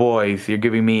me The Boys. You're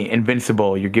giving me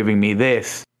Invincible. You're giving me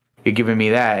this. You're giving me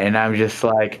that, and I'm just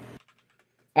like,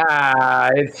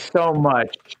 it's so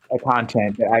much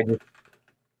content that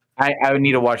I would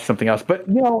need to watch something else. But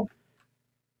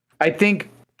I think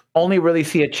only really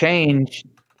see a change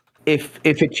if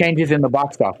it changes in the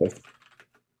box office.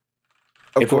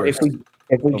 Of course.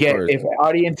 If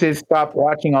audiences stop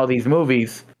watching all these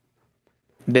movies,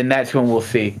 then that's when we'll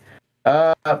see.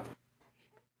 I'm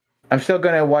still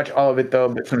gonna watch all of it though,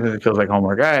 but sometimes it feels like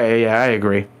homework. I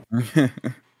agree.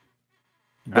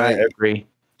 I agree.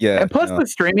 Yeah. And plus the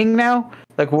streaming now,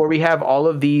 like where we have all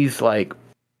of these like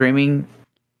streaming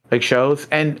like shows,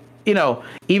 and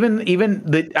even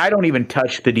I don't even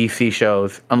touch the DC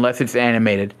shows unless it's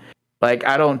animated. Like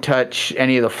I don't touch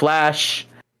any of the Flash,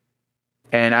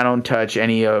 and I don't touch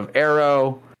any of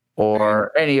Arrow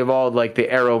or any of all like the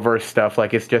Arrowverse stuff.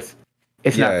 Like it's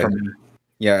not for me.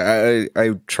 Yeah,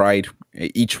 I tried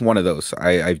each one of those.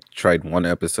 I've tried one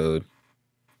episode,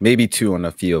 maybe two on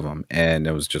a few of them, and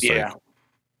it was just like,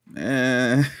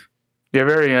 yeah,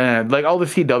 very like all the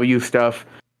CW stuff.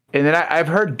 And then I've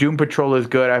heard Doom Patrol is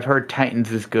good. I've heard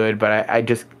Titans is good, but I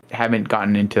just haven't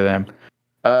gotten into them.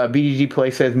 BDG Play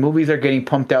says movies are getting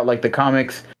pumped out like the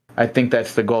comics. I think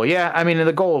that's the goal. Yeah, I mean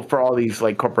the goal for all these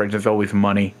like corporations is always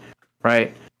money,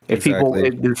 right? If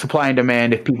the supply and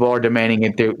demand, if people are demanding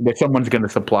it, that someone's going to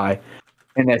supply,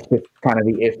 and that's just kind of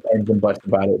the ifs, ands, and buts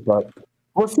about it. But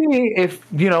we'll see if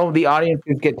the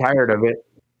audiences get tired of it.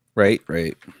 Right.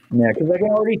 Yeah, because I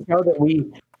can already tell that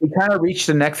we kind of reached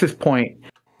the nexus point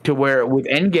to where with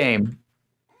Endgame,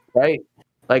 right?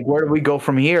 Like where do we go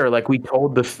from here? Like we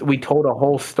told a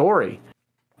whole story,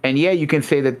 and yeah, you can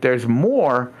say that there's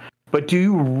more, but do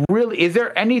you really? Is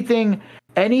there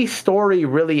any story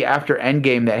really after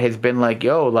Endgame that has been like,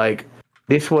 yo, like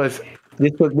this was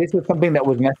something that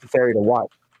was necessary to watch?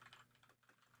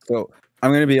 So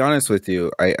I'm going to be honest with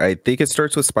you. I think it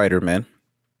starts with Spider-Man,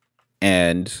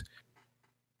 and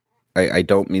I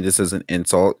don't mean this as an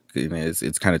insult.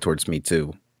 It's kind of towards me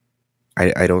too.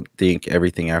 I don't think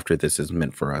everything after this is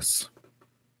meant for us.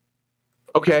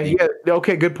 Okay, yeah,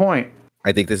 okay, good point.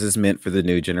 I think this is meant for the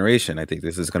new generation. I think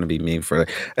this is going to be mean for.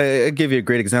 I'll give you a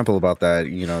great example about that.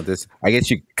 This. I guess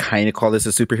you kind of call this a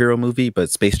superhero movie, but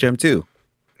Space Jam 2.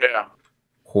 Yeah.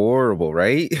 Horrible,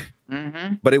 right?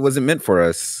 Mm-hmm. But it wasn't meant for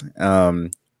us.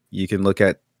 You can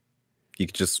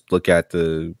just look at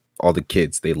all the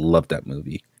kids. They loved that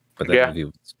movie, but that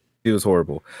movie was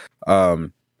horrible.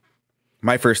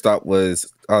 My first thought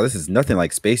was, oh, this is nothing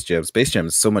like Space Jam. Space Jam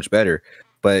is so much better.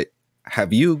 But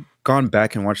have you gone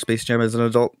back and watched Space Jam as an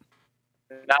adult?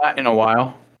 Not in a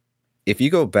while. If you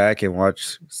go back and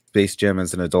watch Space Jam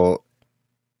as an adult,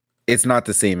 it's not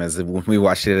the same as when we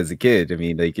watched it as a kid. I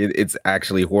mean, like it's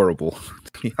actually horrible,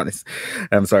 to be honest.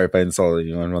 I'm sorry if I insulted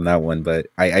you on that one, but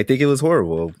I think it was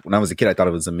horrible. When I was a kid, I thought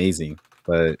it was amazing.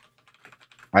 But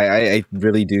I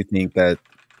really do think that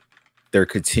they're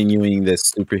continuing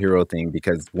this superhero thing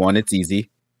because, one, it's easy.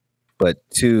 But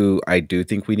two, I do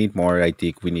think we need more. I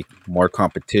think we need more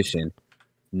competition,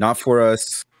 not for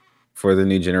us, for the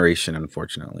new generation,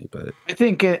 unfortunately. But I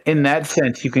think in that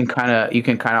sense, you can kind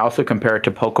of also compare it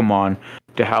to Pokemon,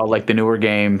 to how like the newer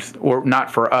games, or not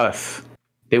for us,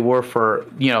 they were for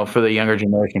for the younger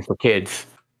generation, for kids.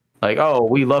 Like, oh,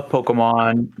 we love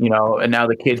Pokemon, and now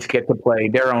the kids get to play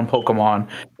their own Pokemon,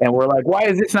 and we're like, why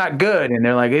is this not good? And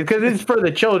they're like, because it's for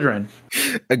the children.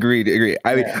 Agreed.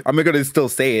 I mean, I'm gonna still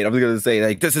say it. I'm gonna say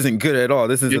like, this isn't good at all.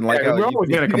 This isn't like how we're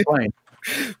always gonna complain.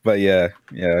 But yeah,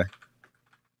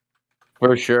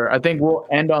 for sure. I think we'll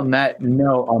end on that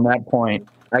note. On that point,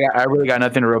 I really got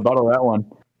nothing to rebuttal that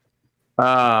one.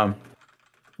 All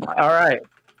right.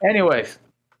 Anyways,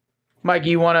 Mike,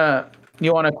 you wanna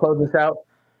close this out?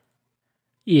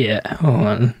 Yeah, hold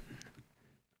on.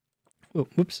 Oh,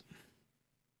 whoops.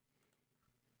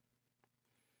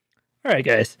 All right,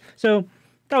 guys. So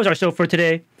that was our show for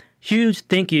today. Huge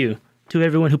thank you to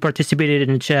everyone who participated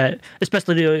in the chat,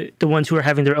 especially the ones who are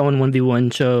having their own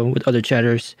 1v1 show with other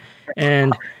chatters.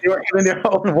 And they were having their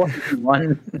own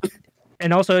 1v1.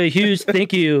 And also a huge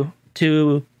thank you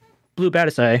to Blue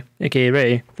Batasai, aka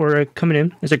Ray, for coming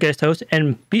in as a guest host.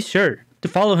 And be sure to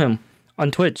follow him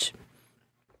on Twitch.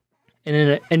 And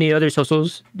then any other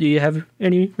socials? Do you have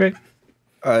any, Ray?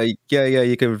 Yeah.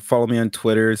 You can follow me on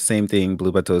Twitter. Same thing,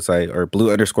 Blue Batosai or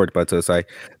Blue_Batosai.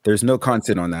 There's no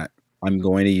content on that. I'm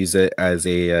going to use it as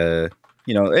a,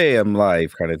 hey, I'm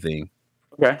live kind of thing.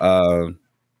 Okay.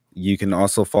 You can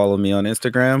also follow me on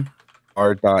Instagram,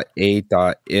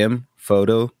 r.a.m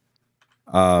photo.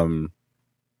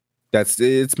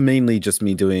 It's mainly just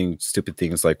me doing stupid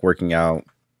things like working out,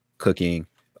 cooking.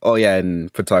 Oh yeah,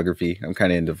 and photography. I'm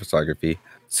kind of into photography.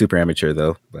 Super amateur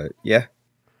though, but yeah.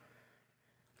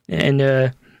 And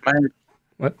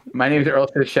my name is Earl.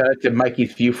 So shout out to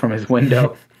Mikey's view from his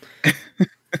window.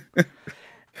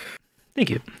 Thank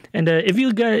you. And if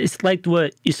you guys liked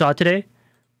what you saw today,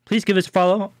 please give us a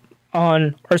follow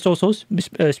on our socials,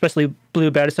 especially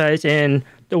Blue Batasai and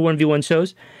the 1v1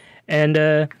 shows. And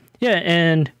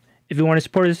and if you want to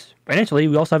support us financially,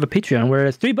 we also have a Patreon where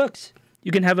 $3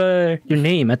 you can have your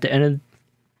name at the end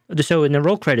of the show in the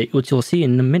roll credit, which you'll see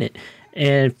in a minute.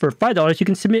 And for $5, you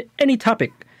can submit any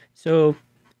topic. So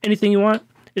anything you want,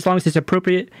 as long as it's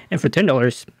appropriate. And for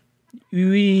 $10,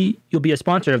 you'll be a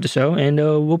sponsor of the show, and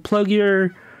we'll plug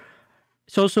your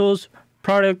socials,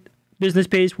 product, business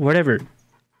page, whatever,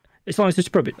 as long as it's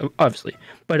appropriate, obviously.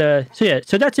 But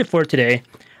so that's it for today.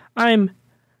 I'm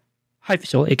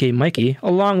Hyphisol, aka Mikey,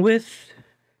 along with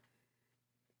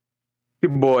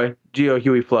your boy Geo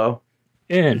Huey Flow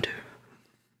and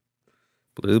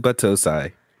Blue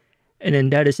Batosai. And then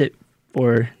that is it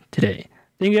for today.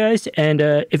 Thank you guys, and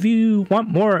if you want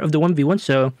more of the 1v1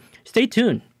 show, stay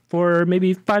tuned for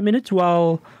maybe 5 minutes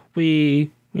while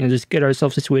we just get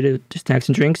ourselves situated to snacks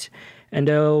and drinks, and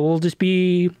we'll just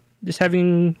be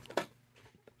having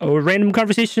a random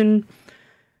conversation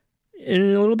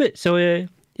in a little bit. So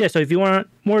so if you want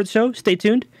more of the show, stay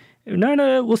tuned. If not,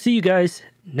 we'll see you guys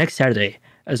next Saturday,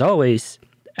 as always,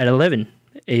 at 11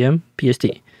 a.m. PST.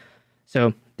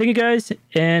 So thank you guys,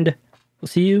 and we'll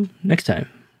see you next time.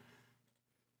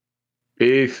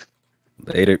 Peace.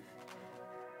 Later.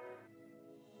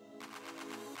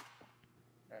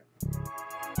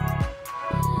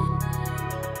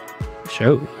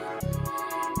 Show.